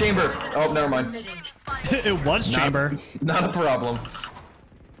god, it's chamber. Oh, never mind. It was chamber. Not a problem.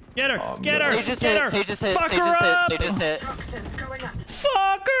 Get her! Get her! They just Get hit. her! They just hit. Fuck They her just up! hit. They just hit.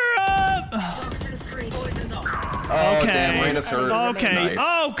 Fuck her up! Oh Okay. damn, Reyna's hurt. Okay.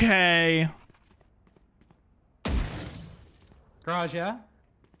 Nice. Okay. Garage, yeah?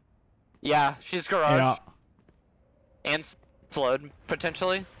 Yeah, she's garage. Yeah. And slowed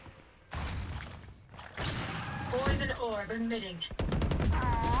potentially. Poison orb emitting.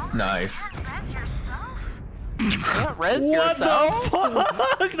 Nice. Can't res What yourself. the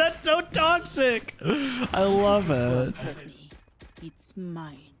fuck? That's so toxic. I love it. It's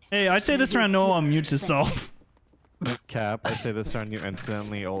mine. Hey, I say this around Noah mutes himself. Cap, I say this turn, you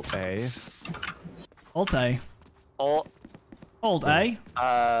instantly ult A. Ult A. Ult. Ult A.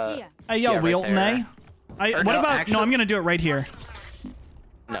 Hey yo, yeah, we right ult A. What no, about? actually, no, I'm gonna do it right here.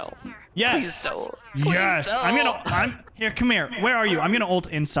 No. Yes. Please don't. Yes. Please don't. I'm here. Come here. Where are you? I'm gonna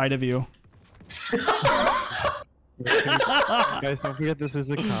ult inside of you. Guys, don't forget this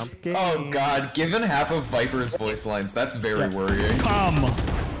is a comp game. Oh god, given half of Viper's voice lines, that's very worrying. Come.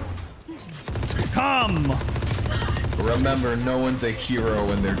 Remember, no one's a hero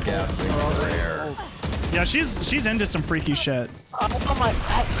when they're gasping for air. Yeah, she's into some freaky shit. Oh my!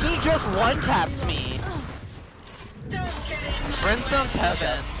 He just one-tapped me. Brimstone's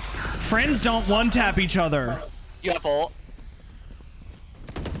heaven. Friends don't one-tap each other. You have ult.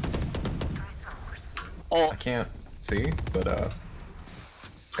 I can't see, but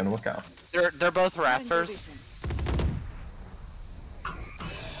it's gonna work out. They're both rafters.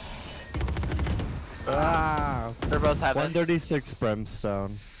 Ah, they're both heaven. 136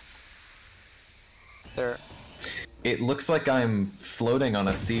 brimstone. It looks like I'm floating on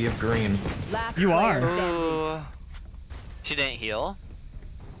a sea of green. You are. Ooh. She didn't heal.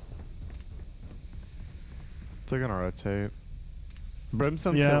 They're gonna rotate.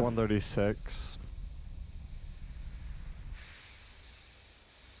 Brimstone's hit 136.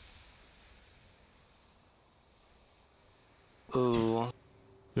 Ooh.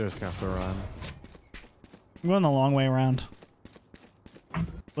 You're just gonna have to run. I'm going the long way around.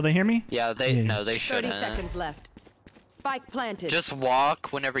 Will they hear me? Yeah, they no, they 30 shouldn't. seconds left. Spike planted. Just walk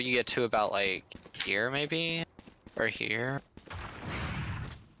whenever you get to about like here, maybe, or here.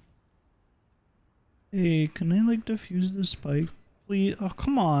 Hey, can I like defuse the spike, please? Oh,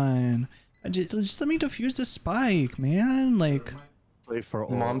 come on. Just let me defuse the spike, man. Like.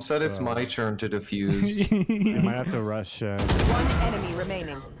 Mom said it's my turn to defuse. You might have to rush in. One enemy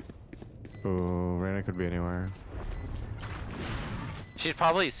remaining. Ooh, Reyna could be anywhere. She's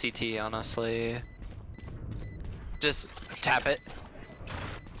probably CT, honestly. Just tap it.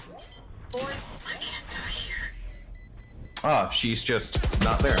 Ah, she's just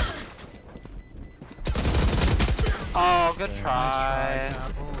not there. Oh, good try.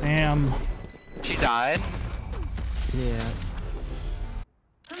 Damn. She died. Yeah.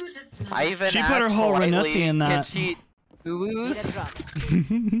 I even She put her whole Renussi in that. Can she ooze?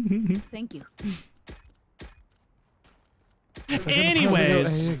 Thank you.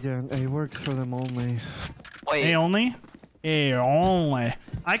 Anyways. A again. A works for them only. Wait. A only? A only.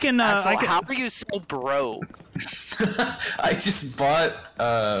 I can. Axel, I can. how are you so broke? I just bought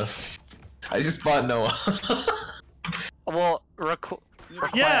Noah. Well,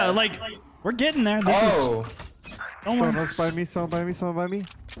 yeah, like we're getting there. This is. Someone's by me. Someone by me. Someone by me.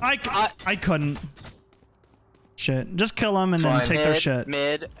 I couldn't. Shit. Just kill them and then take their shit.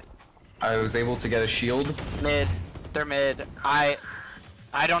 Mid. I was able to get a shield. Mid. They're mid. I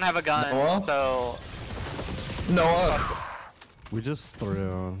don't have a gun, Noah? so. Noah. We just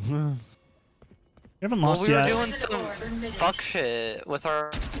threw. We haven't lost we yet. were doing some fuck shit with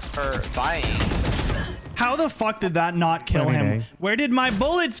our buying. How the fuck did that not kill him? Where did my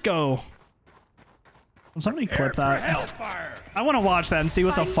bullets go? Will somebody clip that? I want to watch that and see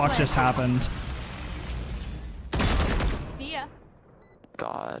what the fuck just happened. See ya.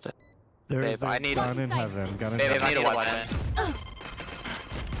 God. There Babe, is a I need gun in heaven. Gun in Babe, heaven. I need a weapon.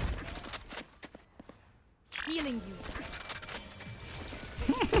 Healing you.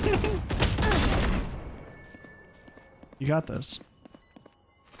 You got this.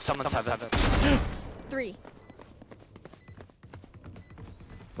 Someone's heaven. 3.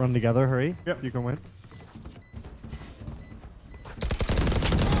 Run together, hurry. Yep. You can win.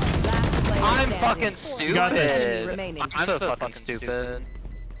 I'm fucking stupid. You got this. I'm so fucking stupid.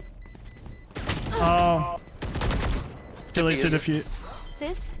 Oh. Too late to defuse.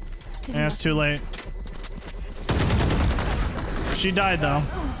 This? Yeah, it's too late. She died though.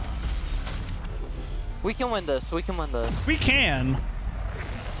 We can win this. We can win this. We can.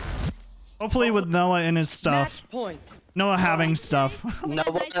 Hopefully with Noah and his stuff. Noah having stuff. Noah,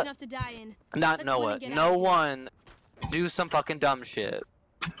 Nice enough to die in. not Noah. No one do some fucking dumb shit.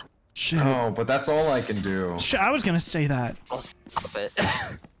 Shit. Oh, but that's all I can do. Shit, I was gonna say that. I'll stop it.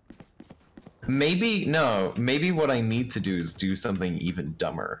 Maybe what I need to do is do something even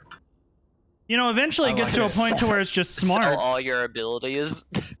dumber. You know, eventually it gets to a point to where it's just smart. Sell all your abilities.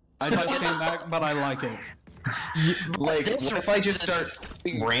 I just came back, but I like it. Like, what if I just start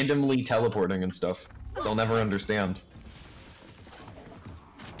randomly teleporting and stuff? They'll never understand.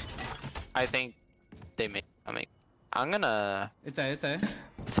 I think they may. I'm gonna. It's A.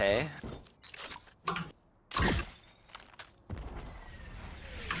 Say.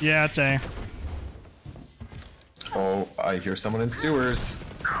 Yeah, it's A. Oh, I hear someone in sewers.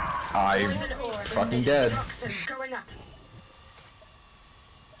 I'm fucking dead.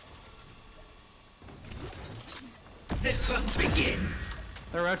 The hunt begins.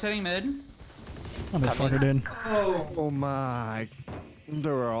 They're rotating mid. Motherfucker, dude. Oh my! They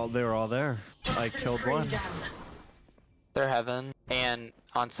were all there. I killed one. They're heaven and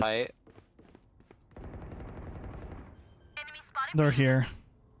on site. They're here.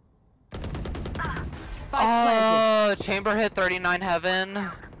 Oh, chamber hit 39 heaven.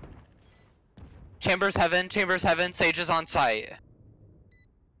 Chamber's heaven. Sage is on site.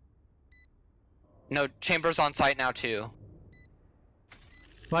 No, chamber's on site now too.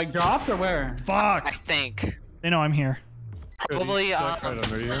 Like dropped or where? Fuck. I think. They know I'm here. Probably right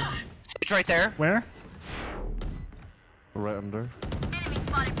under you. Sage right there. Where? Right under.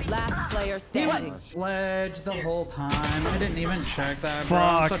 Last player He standing. was sledged the whole time. I didn't even check that, Fuck. bro.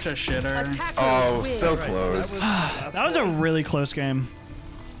 I'm such a shitter. Oh, so close. That was a really close game.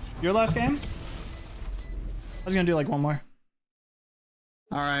 Your last game? I was gonna do like one more.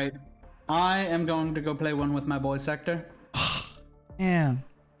 Alright. I am going to go play one with my boy Sector. Yeah.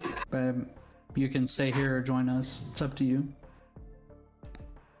 Babe, you can stay here or join us. It's up to you.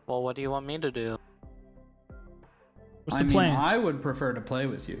 Well, what do you want me to do? What's the plan? I would prefer to play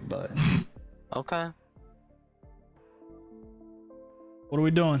with you, but... Okay. What are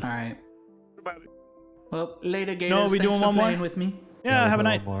we doing? Alright. Well, later, Gators. No, we thanks doing for one more? playing with me. Yeah, have a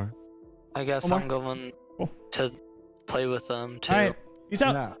night. More. I guess One I'm going to play with them too. Alright. Peace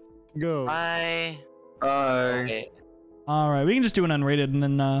out. Yeah. Go. Bye. Bye. Alright, we can just do an unrated and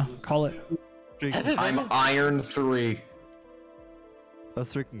then call it. I'm Iron 3.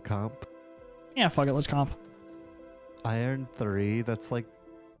 Let's freaking comp. Yeah, fuck it, let's comp. Iron 3, that's like...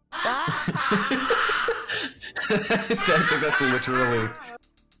 I think that's literally...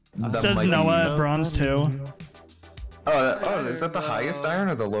 It says Noah at bronze 2. Oh, is that the highest iron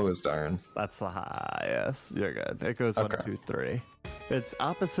or the lowest iron? That's the highest. You're good. It goes 1, 2, 3. It's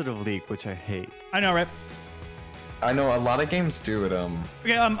opposite of League, which I hate. I know, right? I know a lot of games do it.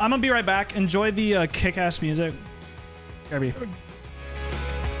 Okay, I'm gonna be right back. Enjoy the kick-ass music. Kirby. Well,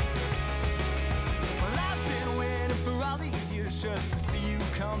 I've been waiting for all these years just to see you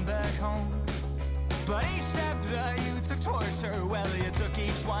come back home. But each step that you took towards her, well, you took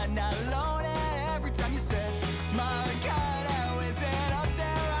each one not alone. And every time you said, my God, how is it up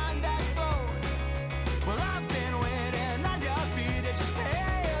there on that throne? Well, I've been waiting on your feet just to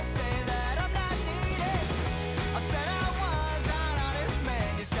hear you say that I'm not needed. I said I was an honest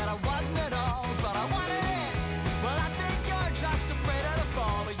man. You said I wasn't at all, but I wanted it. Well, I think you're just afraid of the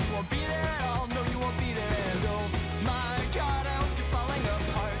fall, but you won't be there at all. No, you won't be there. And oh, my God, I hope you're falling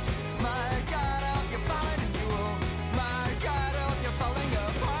apart. My God, I hope you're falling in you. Oh, my God, I hope you're falling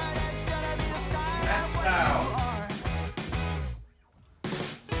apart. It's gonna be the start of what you are.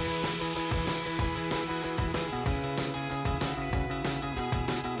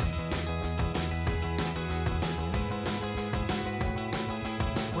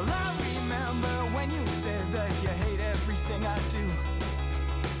 Well, I remember when you said that you hate everything I do.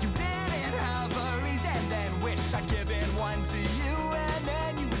 You didn't have a reason, then wish I'd given one to you. And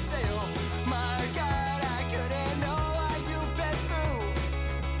then you would say, oh, my God, I couldn't know what you've been through.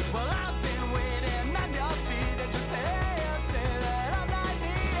 Well, I've been waiting on your feet just to hear you say that I'm not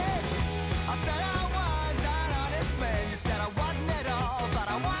needed. I said I was an honest man. You said I wasn't at all, but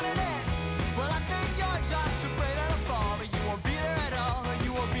I wanted it. Well, I think you're just afraid of the fall, but you won't be there at all, or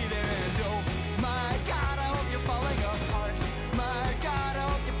you won't be there. And oh, my God, I hope you're falling apart. My God, I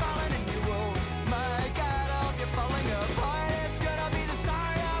hope you're falling in you. Oh, my God, I hope you're falling apart. It's gonna be the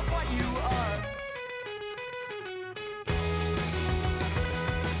start of what you are.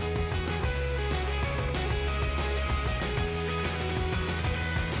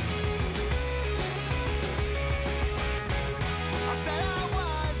 I said I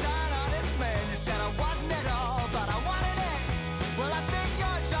was an honest man. You said I wasn't at all, but I wanted it. Well, I think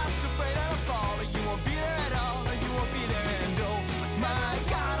you're just afraid of the fall, but you won't be there at all, or you won't be there. And oh, my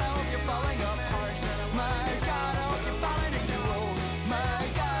God, I hope you're falling apart. My God, I hope you're falling in you. Oh, my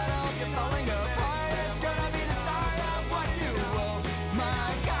God, I hope you're falling apart. It's gonna be the start of what you will.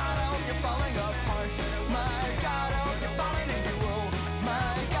 My God, I hope you're falling apart. My God, I hope you're falling in you. Oh,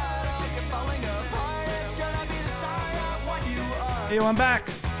 my God, I hope you're falling apart. It's gonna be the start of what you are. Hey, I'm back.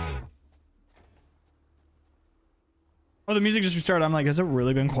 Oh, the music just restarted. I'm like, has it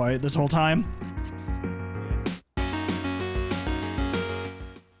really been quiet this whole time?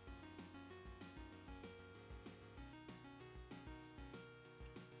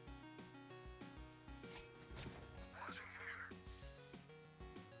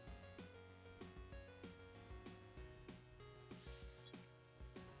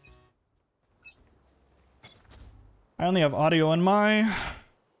 I only have audio on my...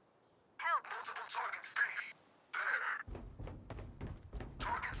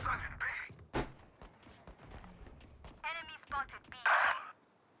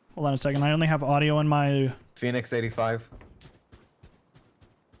 Hold on a second. I only have audio in my... Phoenix 85.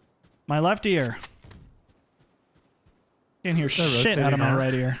 My left ear. Can't hear shit out of my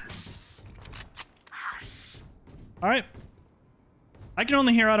right ear. Alright. I can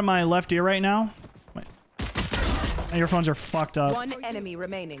only hear out of my left ear right now. My earphones are fucked up. One enemy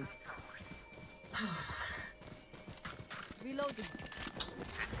remaining. Reloading.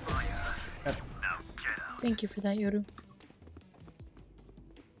 Thank you for that, Yoru.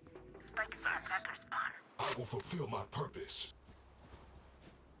 I will fulfill my purpose.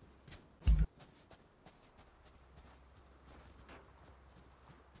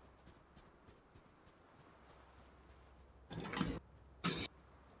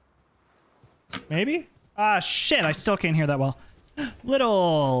 Maybe? Ah, shit, I still can't hear that well.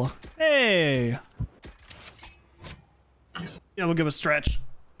 Little. Hey. Yeah, we'll give a stretch.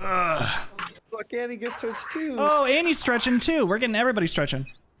 Ugh. Look, Annie gets stretched too. Oh, Annie's stretching too. We're getting everybody stretching.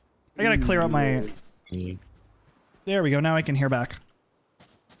 I gotta clear up my... There we go, now I can hear back.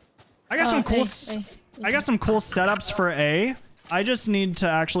 I got some cool... I got some cool setups for A. I just need to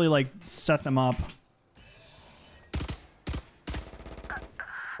actually, like, set them up.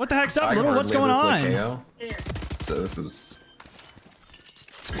 What the heck's up, Little? What's going on? So this is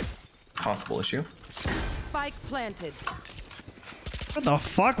possible issue. Spike planted. What the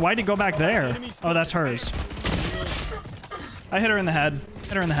fuck? Why'd he go back there? Oh, that's hers. I hit her in the head.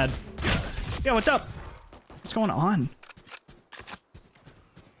 Hit her in the head. Yo, what's up? What's going on?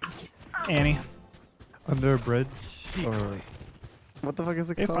 Annie. Under a bridge? Or... What the fuck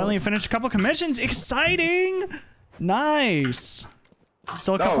is it called? Finally finished a couple commissions. Exciting! Nice.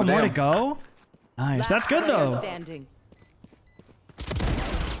 Still a couple more to go. Nice. That's good though.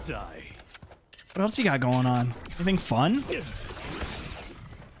 Die. What else you got going on? Anything fun?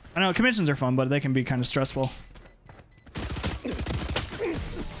 I know commissions are fun, but they can be kind of stressful.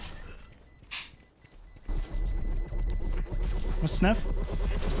 A sniff?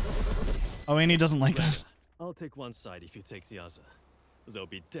 Oh, Annie doesn't like that. I'll take one side if you take the other. They'll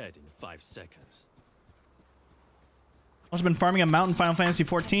be dead in 5 seconds. Also been farming a mountain Final Fantasy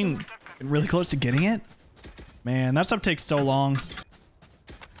 14. Been really close to getting it. Man, that stuff takes so long.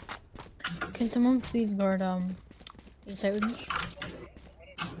 Can someone please guard a site with me?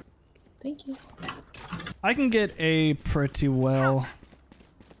 Thank you. I can get A pretty well.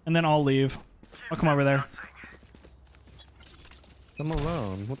 And then I'll leave. I'll come over there. I'm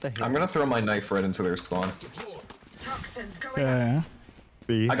alone. What the hell? I'm gonna throw my knife right into their spawn. Yeah.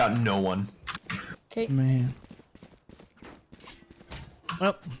 B. I got no one. Okay. Man.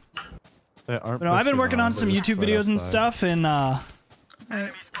 Well. They aren't I've been working on some There's YouTube videos and stuff, and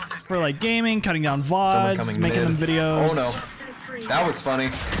for like gaming, cutting down VODs, making them videos. Oh no. That was funny.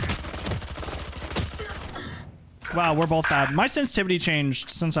 Wow, we're both bad. My sensitivity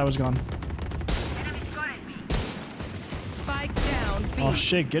changed since I was gone. Spike down. B. Oh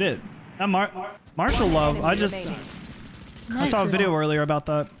shit, get it. That Marshall Love, I saw a video earlier about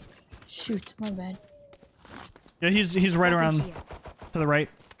that. Shoot, my bad. Yeah, he's right around to the right.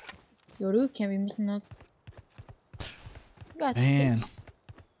 Yoru can't be missing us. Man.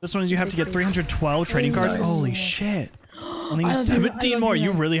 This one's you have to get 312 trading cards. Nice. Holy shit. Only need 17 more.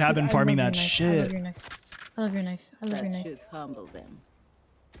 You really have been farming that shit. I love your knife. I love your knife. Should humble them.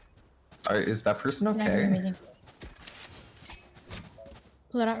 Is that person okay?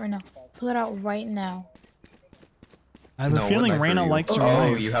 Pull it out right now. Pull it out right now. I have a feeling Reyna likes your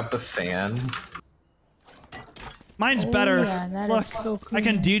Oh, knife. you have the fan. Mine's better. Yeah, that Look, is so cool. I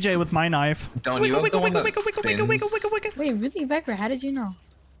can DJ with my knife. Don't you have the one that spins? Wait, really, Viper? How did you know?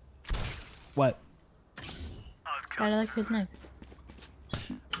 What? I like his knife.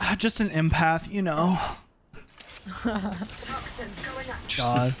 Just an empath, you know. God.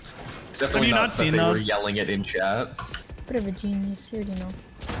 It's definitely have you not seen that they those? were yelling it in chat. Bit of a genius. You already know.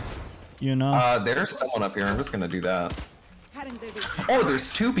 You know. There's someone up here. I'm just gonna do that. Oh,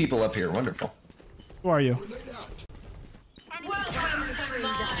 there's 2 people up here. Wonderful. Who are you?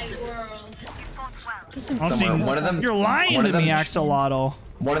 One of them. You're lying to me, Axolotl.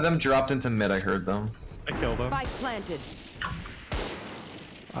 One of them dropped into mid. I heard them. I killed him. Spike planted.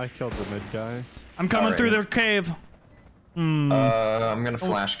 I killed the mid guy. I'm coming through their cave. I'm gonna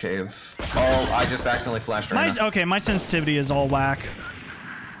flash cave. Oh, I just accidentally flashed right now. Okay, my sensitivity is all whack.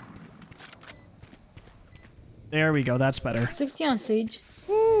 There we go. That's better. 60 on Sage.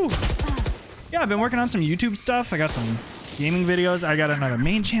 Woo. Yeah, I've been working on some YouTube stuff. I got some gaming videos. I got another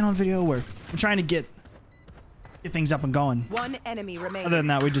main channel video where I'm trying to get get things up and going. One enemy remaining. Other than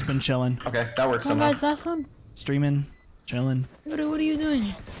that, we've just been chilling. Okay, that works Come on, somehow. guys, last one. Streaming, chilling. What are you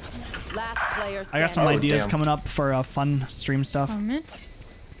doing? Last player I got some standing. ideas coming up for fun stream stuff. Oh man.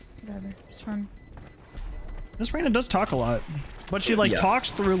 Whatever. It's fun. This Reina does talk a lot, but she like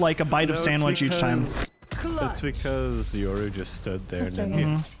talks through like a bite of sandwich each time. It's because Yoru just stood there and then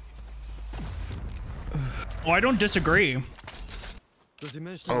Mhm. Oh, I don't disagree.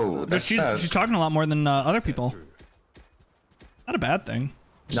 Oh, But she's talking a lot more than other people. Not a bad thing.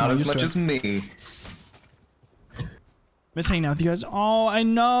 Just not as used much to it. as me. Miss hanging out with you guys. Oh, I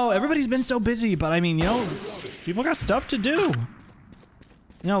know. Everybody's been so busy, but I mean, you know, people got stuff to do.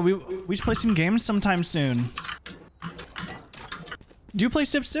 You know, we should play some games sometime soon. Do you play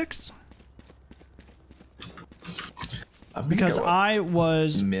Civ 6? Because I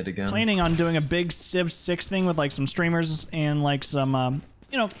was planning on doing a big Civ 6 thing with like some streamers and like some,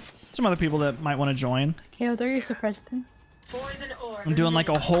 you know, some other people that might want to join. KO, throw your suppressed thing. I'm doing like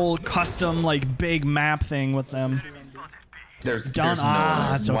a whole custom like big map thing with them. There's Done. no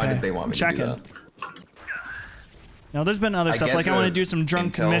That's okay. Why did they want me to do that? No, there's been other stuff. Like I want to do some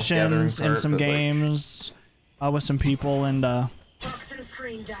drunk missions gathering and some part, but, like- games with some people and Toxin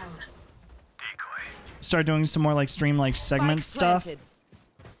screen down. start doing some more like stream like segment stuff.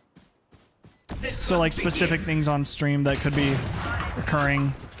 So like specific things on stream that could be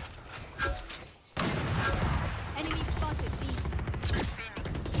recurring. Enemy spotted.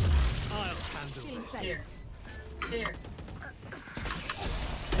 Here. Here.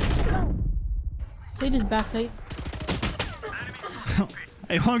 Sage is backside.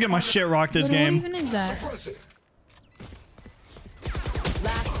 I want to get my shit rocked this game. What even is that?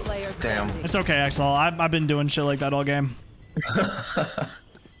 Last player Damn. It's okay, Axel. I've been doing shit like that all game.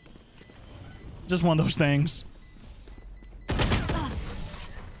 Just one of those things.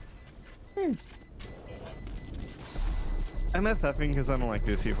 I'm FFing because I don't like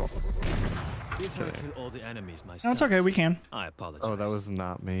these people. If I kill all the enemies myself, No, it's okay. We can. I apologize. Oh, that was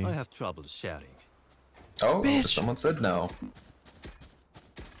not me. I have trouble sharing. Oh, Bitch. someone said no.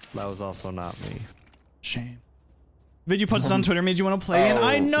 That was also not me. Shame. Video posted on Twitter means you want to play, and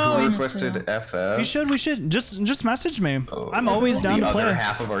I know who it's. requested FF. We should. We should just message me. I'm always down to The play. other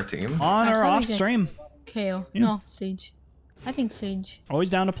half of our team. On That's or probably off just stream. KO. Yeah. No, Sage. I think Sage. Always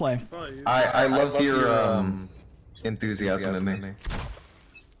down to play. I love your enthusiasm in me.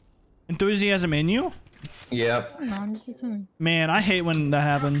 Enthusiasm in you? Yep. No, I'm just assuming. Man, I hate when that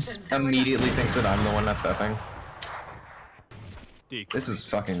happens. Immediately thinks that I'm the one FFing. This is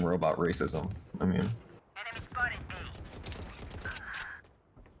fucking robot racism. I mean.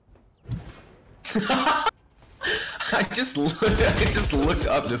 I just looked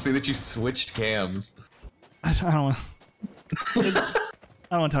up to see that you switched cams. I don't want. I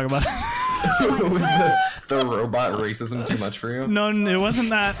don't want to talk about it. Was the robot racism too much for you? No, it wasn't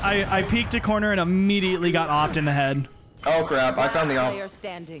that. I peeked a corner and immediately got offed in the head. Oh crap! I found the Player op.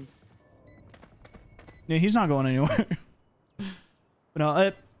 standing. Yeah, he's not going anywhere. But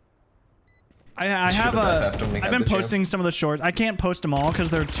no, I have I've been posting some of the shorts. I can't post them all because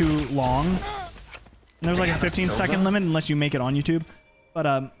they're too long. And there's like a 15-second limit unless you make it on YouTube.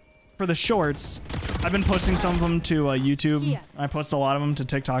 But for the shorts, I've been posting some of them to YouTube. I post a lot of them to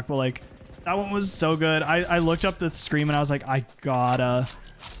TikTok, but like that one was so good. I looked up the stream and I was like, I gotta.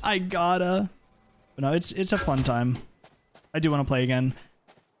 But no, it's a fun time. I do want to play again.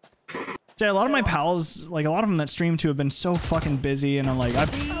 So yeah, a lot of my pals, like a lot of them that stream too, have been so fucking busy, and I'm like,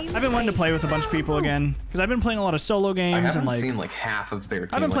 I've been wanting to play with a bunch of people again because I've been playing a lot of solo games I haven't and like seen like half of their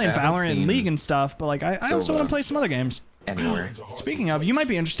team. I've been playing like, I haven't Valorant and seen League and stuff, but like I also want to play some other games. Anywhere. Speaking of, you might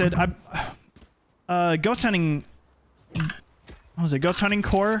be interested. Ghost hunting. What was it? Ghost hunting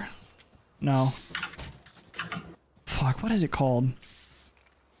core? No. Fuck. What is it called?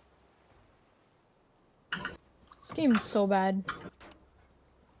 This game is so bad.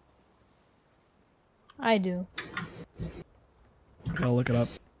 I do. Gotta look it up.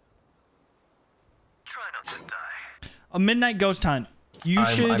 A Midnight Ghost Hunt. You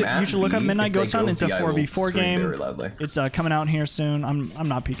should look up Midnight Ghost Hunt. It's a 4v4 game. It's coming out here soon. I'm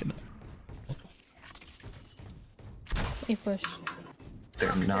not peeking. A push.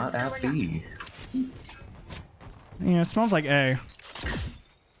 They're not at B. Yeah, it smells like A.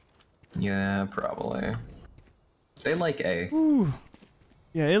 Yeah, probably. They like A. Ooh.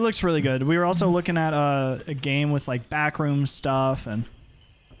 Yeah, it looks really good. We were also looking at a game with like backroom stuff, and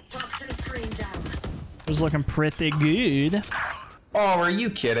it was looking pretty good. Oh, are you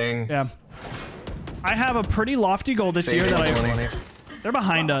kidding? Yeah. I have a pretty lofty goal this year that they're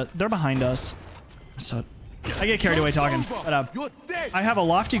behind us. They're behind us. So I get carried away talking, but I have a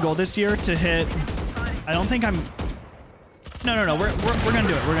lofty goal this year to hit I don't think I'm... No. We're gonna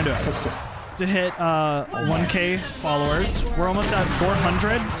do it. We're gonna do it. To hit 1K followers. We're almost at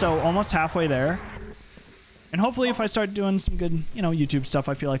 400, so almost halfway there. And hopefully if I start doing some good, you know, YouTube stuff,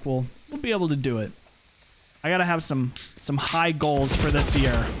 I feel like we'll be able to do it. I gotta have some high goals for this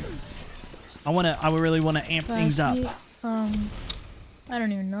year. I really wanna amp things up. I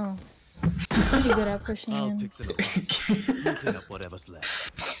don't even know. Pretty good at pushing him. You clean up whatever's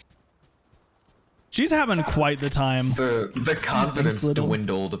left. She's having quite the time. The confidence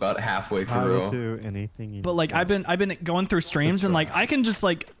dwindled about halfway through. I will do anything you But like I've been going through streams and like I can just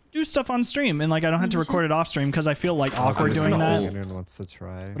like do stuff on stream and like I don't have to record it off stream because I feel like awkward doing that. Anyone wants to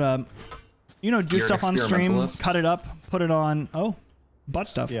try. But you know, do You're stuff on stream, experimentalist? cut it up, put it on. Oh, butt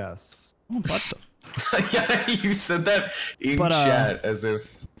stuff. Yes. Oh, butt stuff. Yeah, you said that in chat as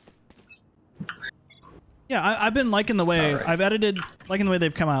if. Yeah, I've been liking the way Right. I've edited, liking the way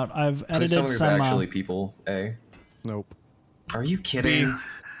they've come out. I've Please edited tell me there's some. actually people. A. Nope. Are you kidding?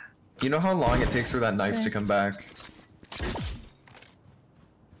 You know how long it takes for that knife to come back?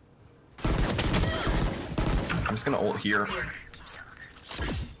 I'm just gonna ult here.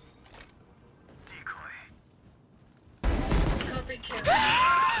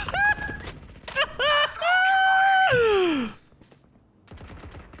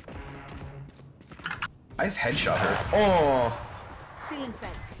 I just headshot her. Oh! Still in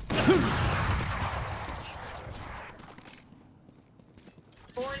sight.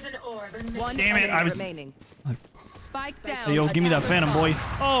 Poison orb. One Damn it, enemy I was- remaining. Spike down. Hey yo, give me that Phantom boy.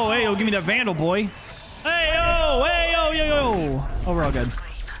 Oh, hey yo, give me that Vandal boy. Hey yo, yo. Oh, we're all good.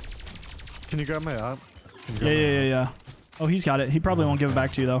 Can you grab my op? Yeah. Oh, he's got it. He probably won't give it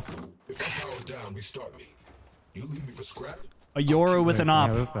back to you though. Down, restart me. You leave me for scrap? A Yoru with an op.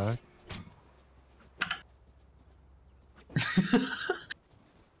 Have it back.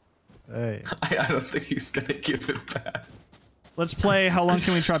 Hey. I don't think he's gonna give it back. Let's play. How long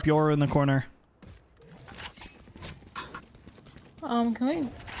can we trap Yoru in the corner? Can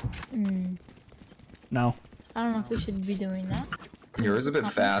we? No. I don't know if we should be doing that. Yours a bit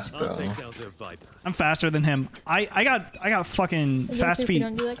fast I'll though. take down their Viper. I'm faster than him. I got fucking Is it fast okay if we feet.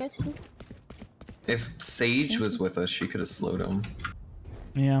 don't do that, guys, please? If Sage was with us, she could have slowed him.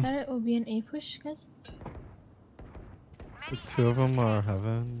 Yeah. That will be an A push, guys. The two of them are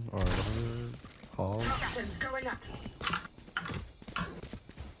heaven or hall. Toxins going up.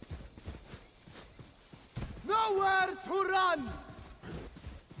 Nowhere to run.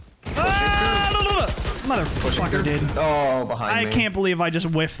 Motherfucker did. Oh, behind I me. can't believe I just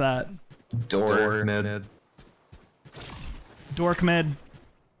whiffed that. Door mid. Dork mid.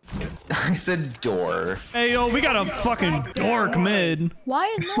 I said door. Hey yo, we got a fucking dork mid. Why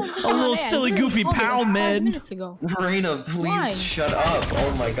is no one A little silly goofy pal mid. minutes ago. Reina, please Why? shut up.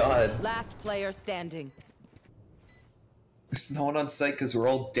 Oh my god. Last player standing. There's no one on site because we're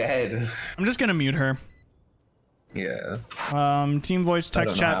all dead. I'm just gonna mute her. Yeah. Team voice, I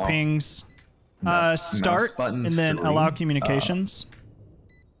text don't know chat how. pings. Mouse Start button and then 3. allow communications.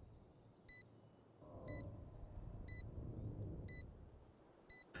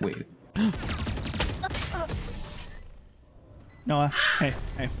 Wait. Noah, hey,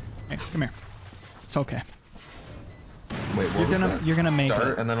 come here. It's okay. Wait, what was that? You're gonna make Start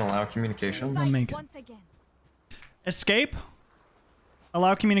it. and then allow communications? We'll make it. Escape.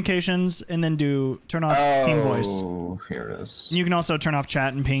 Allow communications and then turn off team voice. Oh, here it is. And you can also turn off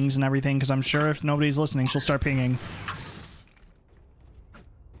chat and pings and everything because I'm sure if nobody's listening, she'll start pinging.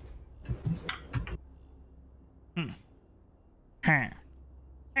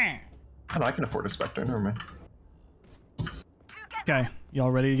 Oh, I can afford a Spectre, never mind. Okay,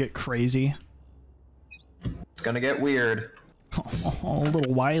 y'all ready to get crazy? It's gonna get weird. Oh, a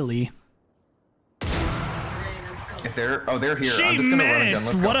little wily. If they're here. She I'm just gonna run and gun. missed!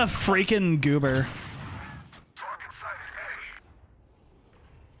 Let's go. What a freaking goober.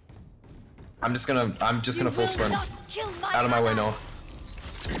 I'm just gonna full sprint. Out of my way, Noah.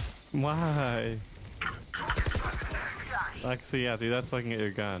 Why? Actually, yeah, dude, that's so I can get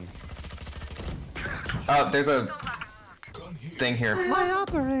your gun. There's a thing here. My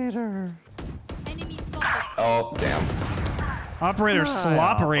operator. Oh, damn. Operator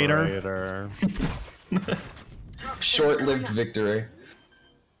sloperator. Short-lived victory.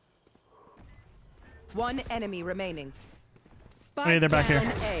 One enemy remaining. Spike Hey, they're back here.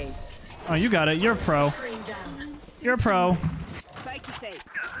 down A. Oh, you got it. You're a pro. You're a pro.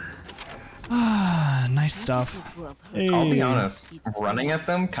 Ah, nice stuff. Hey. I'll be honest, running at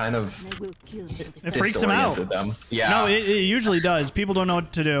them kind of It freaks them out. disoriented them. Yeah. No, it usually does. People don't know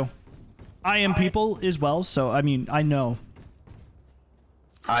what to do. I am people as well, so I mean, I know.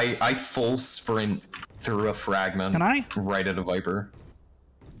 I full sprint threw a fragment. Can I? Right at a Viper.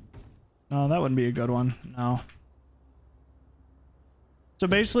 No, that wouldn't be a good one. No. So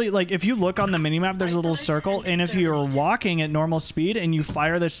basically, like, if you look on the minimap, there's a little circle, and if you're walking at normal speed and you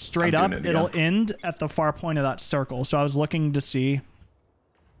fire this straight up, it'll end at the far point of that circle. So I was looking to see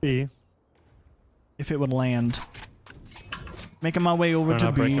B if it would land. Making my way over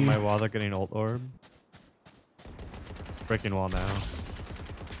to B. Breaking my wall, they're getting ult orb. Breaking wall now.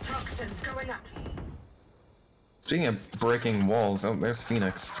 Toxins going up. Speaking of breaking walls, oh, there's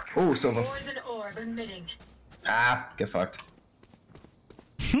Phoenix. Oh, Silva. Poison orb emitting. Ah, get fucked.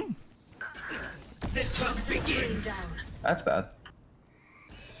 The hunt begins. That's bad.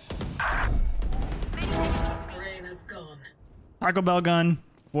 Rain is gone. Taco Bell gun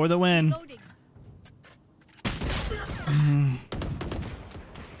for the win.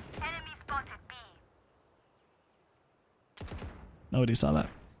 Nobody saw that.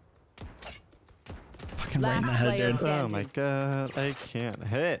 Fucking right in the head, dude. Oh my god, I can't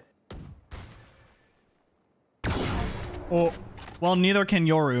hit. Oh, well, neither can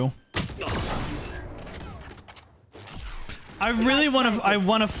Yoru. I really want to. I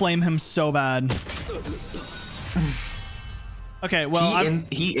want to flame him so bad. Okay, well,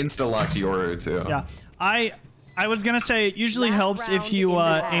 he insta-locked Yoru too. Yeah, I was gonna say it usually helps if you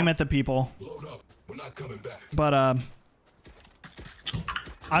aim at the people. But I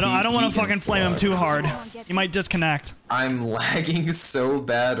don't want to fucking flame him too hard. He might disconnect. I'm lagging so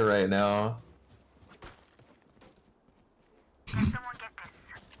bad right now.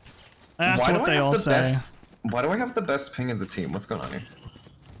 That's what they all say. Why do I have the best ping in the team? What's going on here?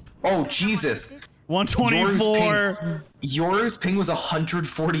 Oh, Jesus. 124. Yoru's ping was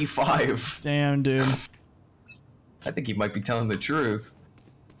 145. Damn, dude. I think he might be telling the truth.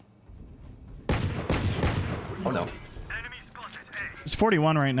 Oh, no. It's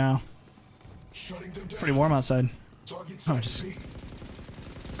 41 right now. Pretty warm outside. Oh, just...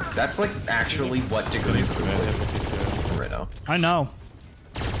 That's like actually what degrees is like right now. I know.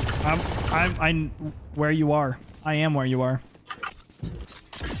 I'm where you are. I am where you are.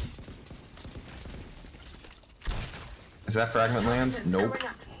 Is that fragment land? Nope.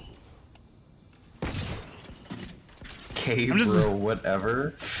 Okay, bro,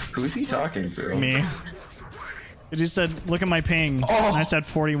 whatever. Who's he talking to? Me. It just said, look at my ping. Oh. And I said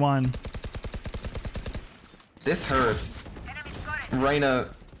 41. This hurts. Reyna,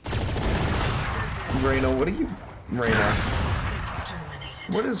 what are you... Reyna.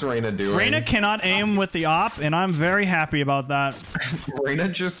 What is Reyna doing? Reyna cannot aim with the op, and I'm very happy about that. Reyna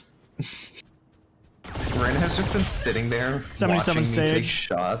just... Reyna has just been sitting there 77 watching me take Sage.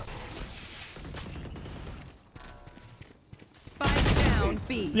 shots. Spike down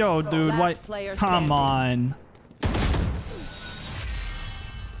B. Yo, dude, why? Come on.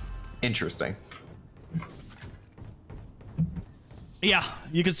 Interesting. Yeah,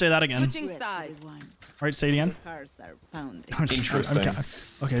 you could say that again. Switching sides. Right, say it again. Interesting.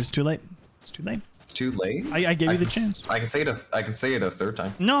 Okay, it's too late. It's too late. It's too late? I gave you the chance. I can say it a third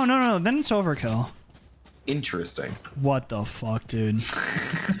time. No, then it's overkill. Interesting. What the fuck, dude?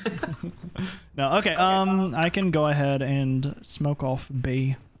 No, okay, I can go ahead and smoke off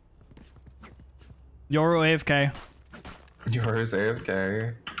B. Yoru AFK. Yoru's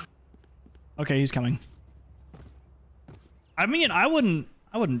AFK. Okay, he's coming. I mean, I wouldn't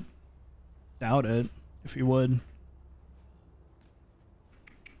doubt it if he would.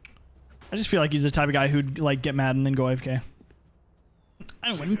 I just feel like he's the type of guy who'd like get mad and then go AFK. I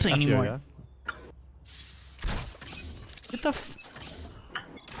don't want to play anymore. Yeah. Get the f—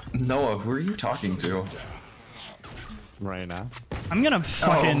 Noah, who are you talking to? Reyna. I'm gonna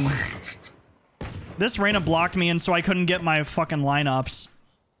fucking... This Reyna blocked me, and so I couldn't get my fucking lineups.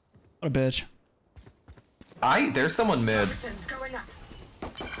 What a bitch. There's someone mid.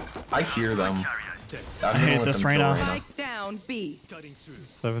 I hear them. I hate this Reyna. Spike down B.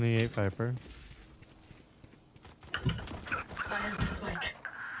 78 Viper. I have the spike.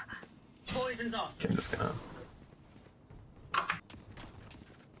 Poison's off. Okay, I'm just gonna...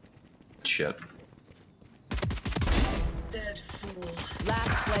 Shit. Dead fool. Last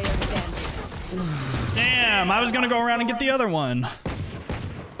player standing. Damn, I was gonna go around and get the other one.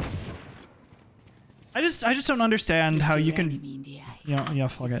 I just don't understand how you can... Yeah,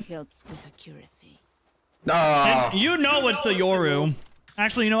 fuck it. You know it's the Yoru.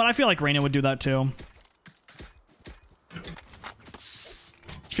 Actually, you know what? I feel like Reyna would do that too.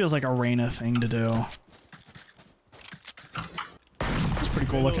 This feels like a Reyna thing to do. It's pretty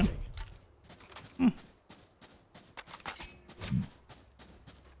cool looking.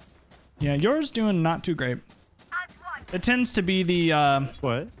 Yeah, yours doing not too great. It tends to be the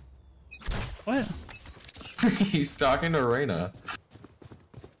What? What? He's talking to Reyna.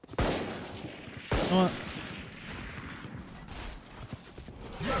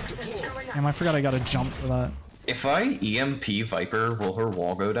 Damn, I forgot I got to jump for that. If I EMP Viper, will her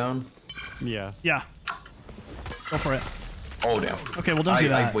wall go down? Yeah. Yeah. Go for it. Oh, damn. Okay, well, don't do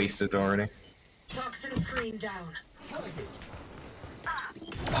that. I wasted already. Toxin screen down.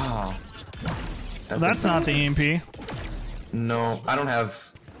 Oh. That's not the EMP. No, I don't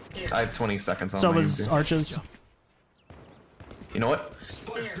have... I have 20 seconds on so my was EMP. Arches. You know what?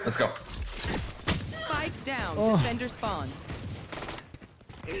 Let's go. Spike down. Oh. Defender spawn.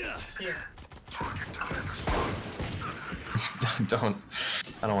 Here.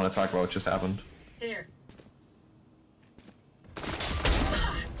 I don't want to talk about what just happened. Here.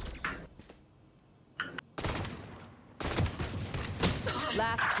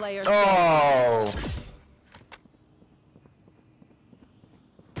 Last player. Oh!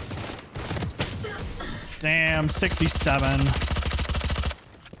 Damn, 67.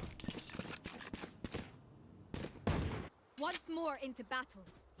 Once more into battle.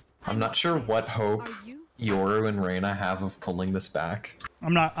 I'm not sure what hope Yoru and Reyna have of pulling this back.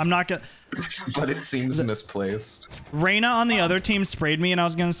 I'm not gonna... But it seems misplaced. Reyna on the other team sprayed me, and I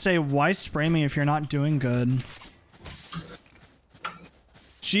was gonna say, why spray me if you're not doing good?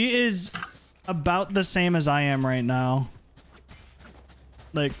 She is about the same as I am right now.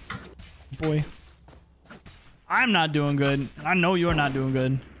 Like, boy. I'm not doing good. I know you're not doing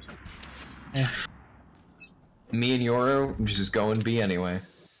good. Eh. Me and Yoru just go and B anyway.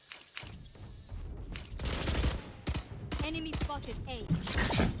 Enemy spotted A.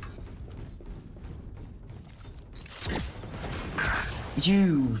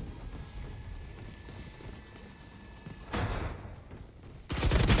 You.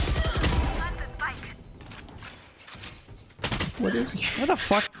 What is you? What the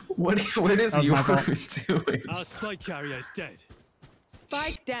fuck? What is you doing? Our spike carrier is dead.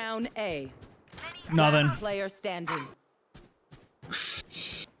 Spike down A. Nothing. Last player standing.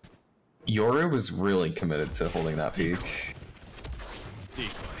 Yoru was really committed to holding that peak.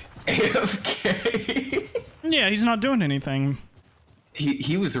 AFK. Yeah, he's not doing anything.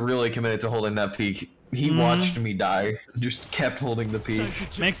 He was really committed to holding that peak. He watched me die, just kept holding the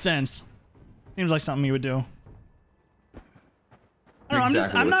peak. Makes sense. Seems like something you would do. I don't know,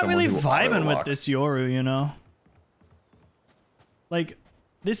 Exactly I'm not really vibing with auto-locks. this Yoru, you know? Like,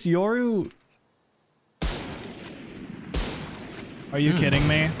 this Yoru... Are you kidding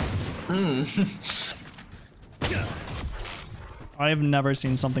me? I have never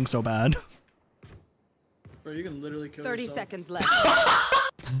seen something so bad. Bro, you can literally kill 30 yourself. seconds left.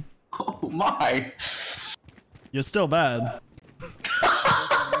 Oh my! You're still bad.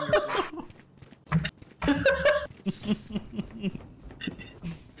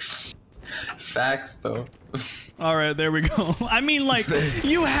 Facts, though. All right, there we go. I mean, like,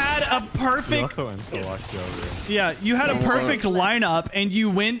 you had a perfect... also insta-locked Yoru. Yeah, you had a perfect lineup, and you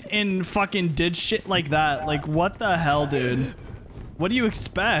went and fucking did shit like that. Like, what the hell, dude? What do you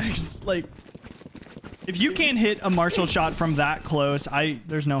expect? Like, if you can't hit a Marshall shot from that close,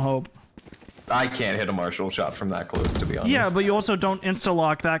 there's no hope. I can't hit a Marshall shot from that close, to be honest. Yeah, but you also don't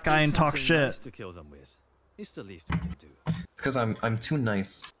insta-lock that guy and talk shit. To kill them with. It's the least we can do. Because I'm too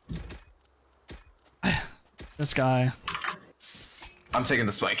nice. This guy. I'm taking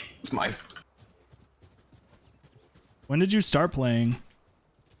the spike. It's mine. When did you start playing?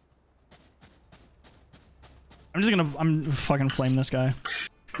 I'm fucking flame this guy.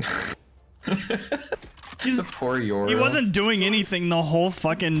 He's a poor Yoru. He wasn't doing anything the whole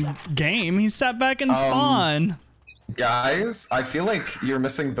fucking game. He sat back and spawned. Guys, I feel like you're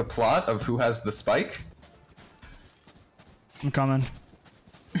missing the plot of who has the spike. I'm coming.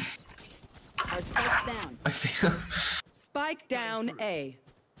 Down. I feel... Spike down A.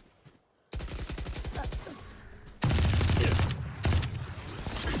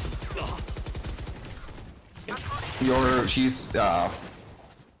 She's,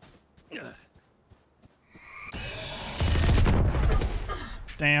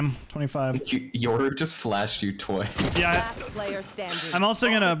 Damn, 25. Yoru just flashed you twice. Yeah. Last player standing. I'm also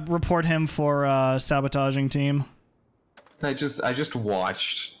gonna report him for sabotaging team. I just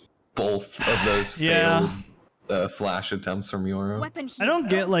watched both of those failed flash attempts from Yoru. I don't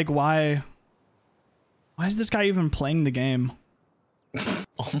get like why is this guy even playing the game?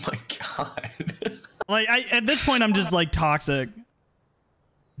 Oh my god. Like at this point I'm just like toxic.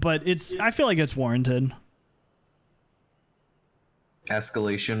 But I feel like it's warranted.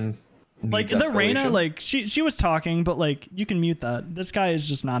 Escalation. Like the Reyna, like she was talking, but like you can mute that. This guy is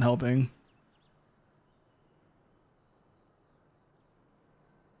just not helping.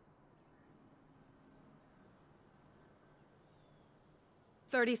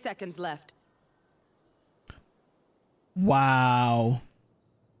 30 seconds left. Wow.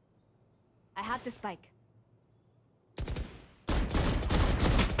 I had the spike.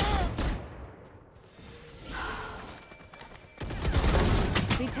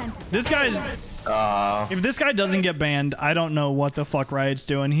 This guy's... if this guy doesn't get banned, I don't know what the fuck Riot's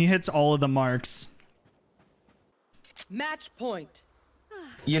doing. He hits all of the marks. Match point.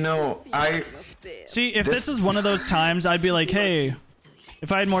 You know, See, if this is one of those times, I'd be like, hey...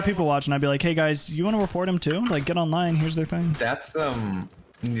 If I had more people watching, I'd be like, hey guys, you want to report him too? Like, get online, here's their thing. That's,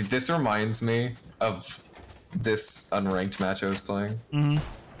 this reminds me of this unranked match I was playing.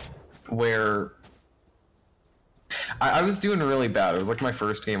 Where... I was doing really bad. It was like my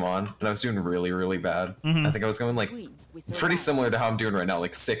first game on, and I was doing really, really bad. I think I was going like pretty similar to how I'm doing right now,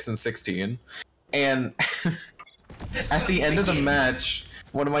 like 6-16. And at the end of the match,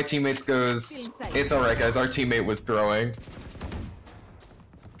 one of my teammates goes, "It's alright guys, our teammate was throwing."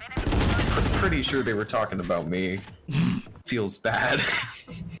 Pretty sure they were talking about me. Feels bad.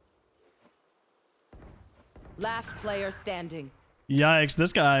 Last player standing. Yikes,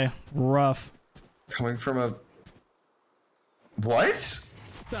 this guy, rough. Coming from a... What?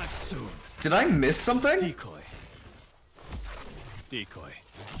 Back soon. Did I miss something? Decoy. Decoy.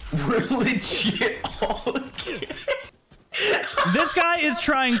 We're legit all This guy is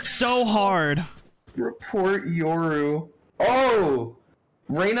trying so hard. Report Yoru. Oh!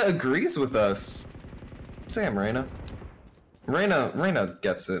 Reyna agrees with us. Damn, Reyna. Reyna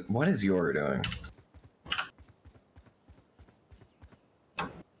gets it. What is Yoru doing?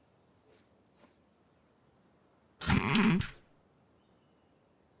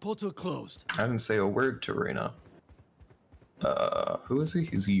 Portal closed. I didn't say a word to Reyna. Who is he?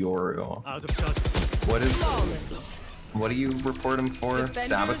 He's Yoru. Out of charges. What do you report him for?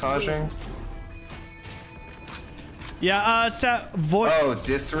 Sabotaging? Yeah, oh,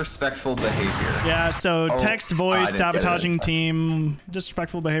 disrespectful behavior. Yeah, so text, voice, sabotaging it. team,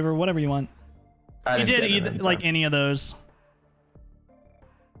 disrespectful behavior, whatever you want. He did either, like any of those.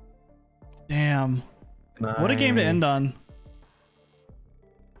 Damn. What a game to end on.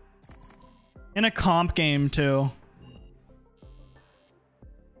 In a comp game, too.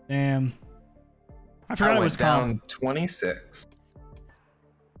 Damn. I forgot it was down comp. 26.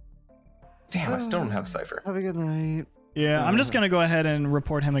 Damn, I still don't have Cypher. Have a good night. Yeah, I'm just gonna go ahead and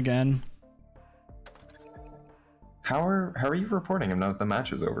report him again. How are you reporting him now that the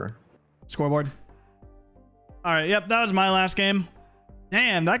match is over? Scoreboard. All right, yep, that was my last game.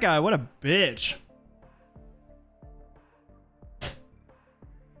 Damn, that guy, what a bitch.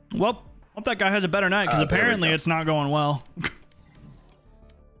 Well, hope that guy has a better night, because apparently it's not going well.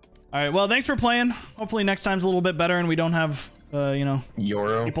 All right, well, thanks for playing. Hopefully next time's a little bit better and we don't have, you know,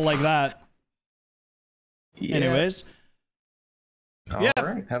 Yoru. People like that. Yeah. Anyways. All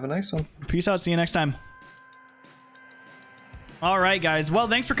right, have a nice one. Peace out, see you next time. All right, guys. Well,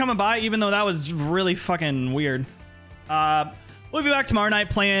 thanks for coming by, even though that was really fucking weird. We'll be back tomorrow night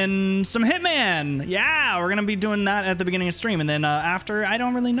playing some Hitman. Yeah, we're gonna be doing that at the beginning of stream, and then after, I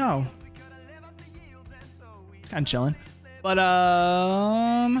don't really know. Kind of chilling, but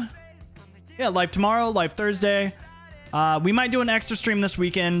yeah, live tomorrow, live Thursday. We might do an extra stream this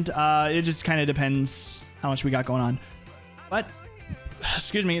weekend. It just kind of depends how much we got going on. But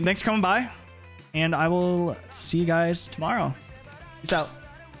excuse me, thanks for coming by, and I will see you guys tomorrow. Peace out.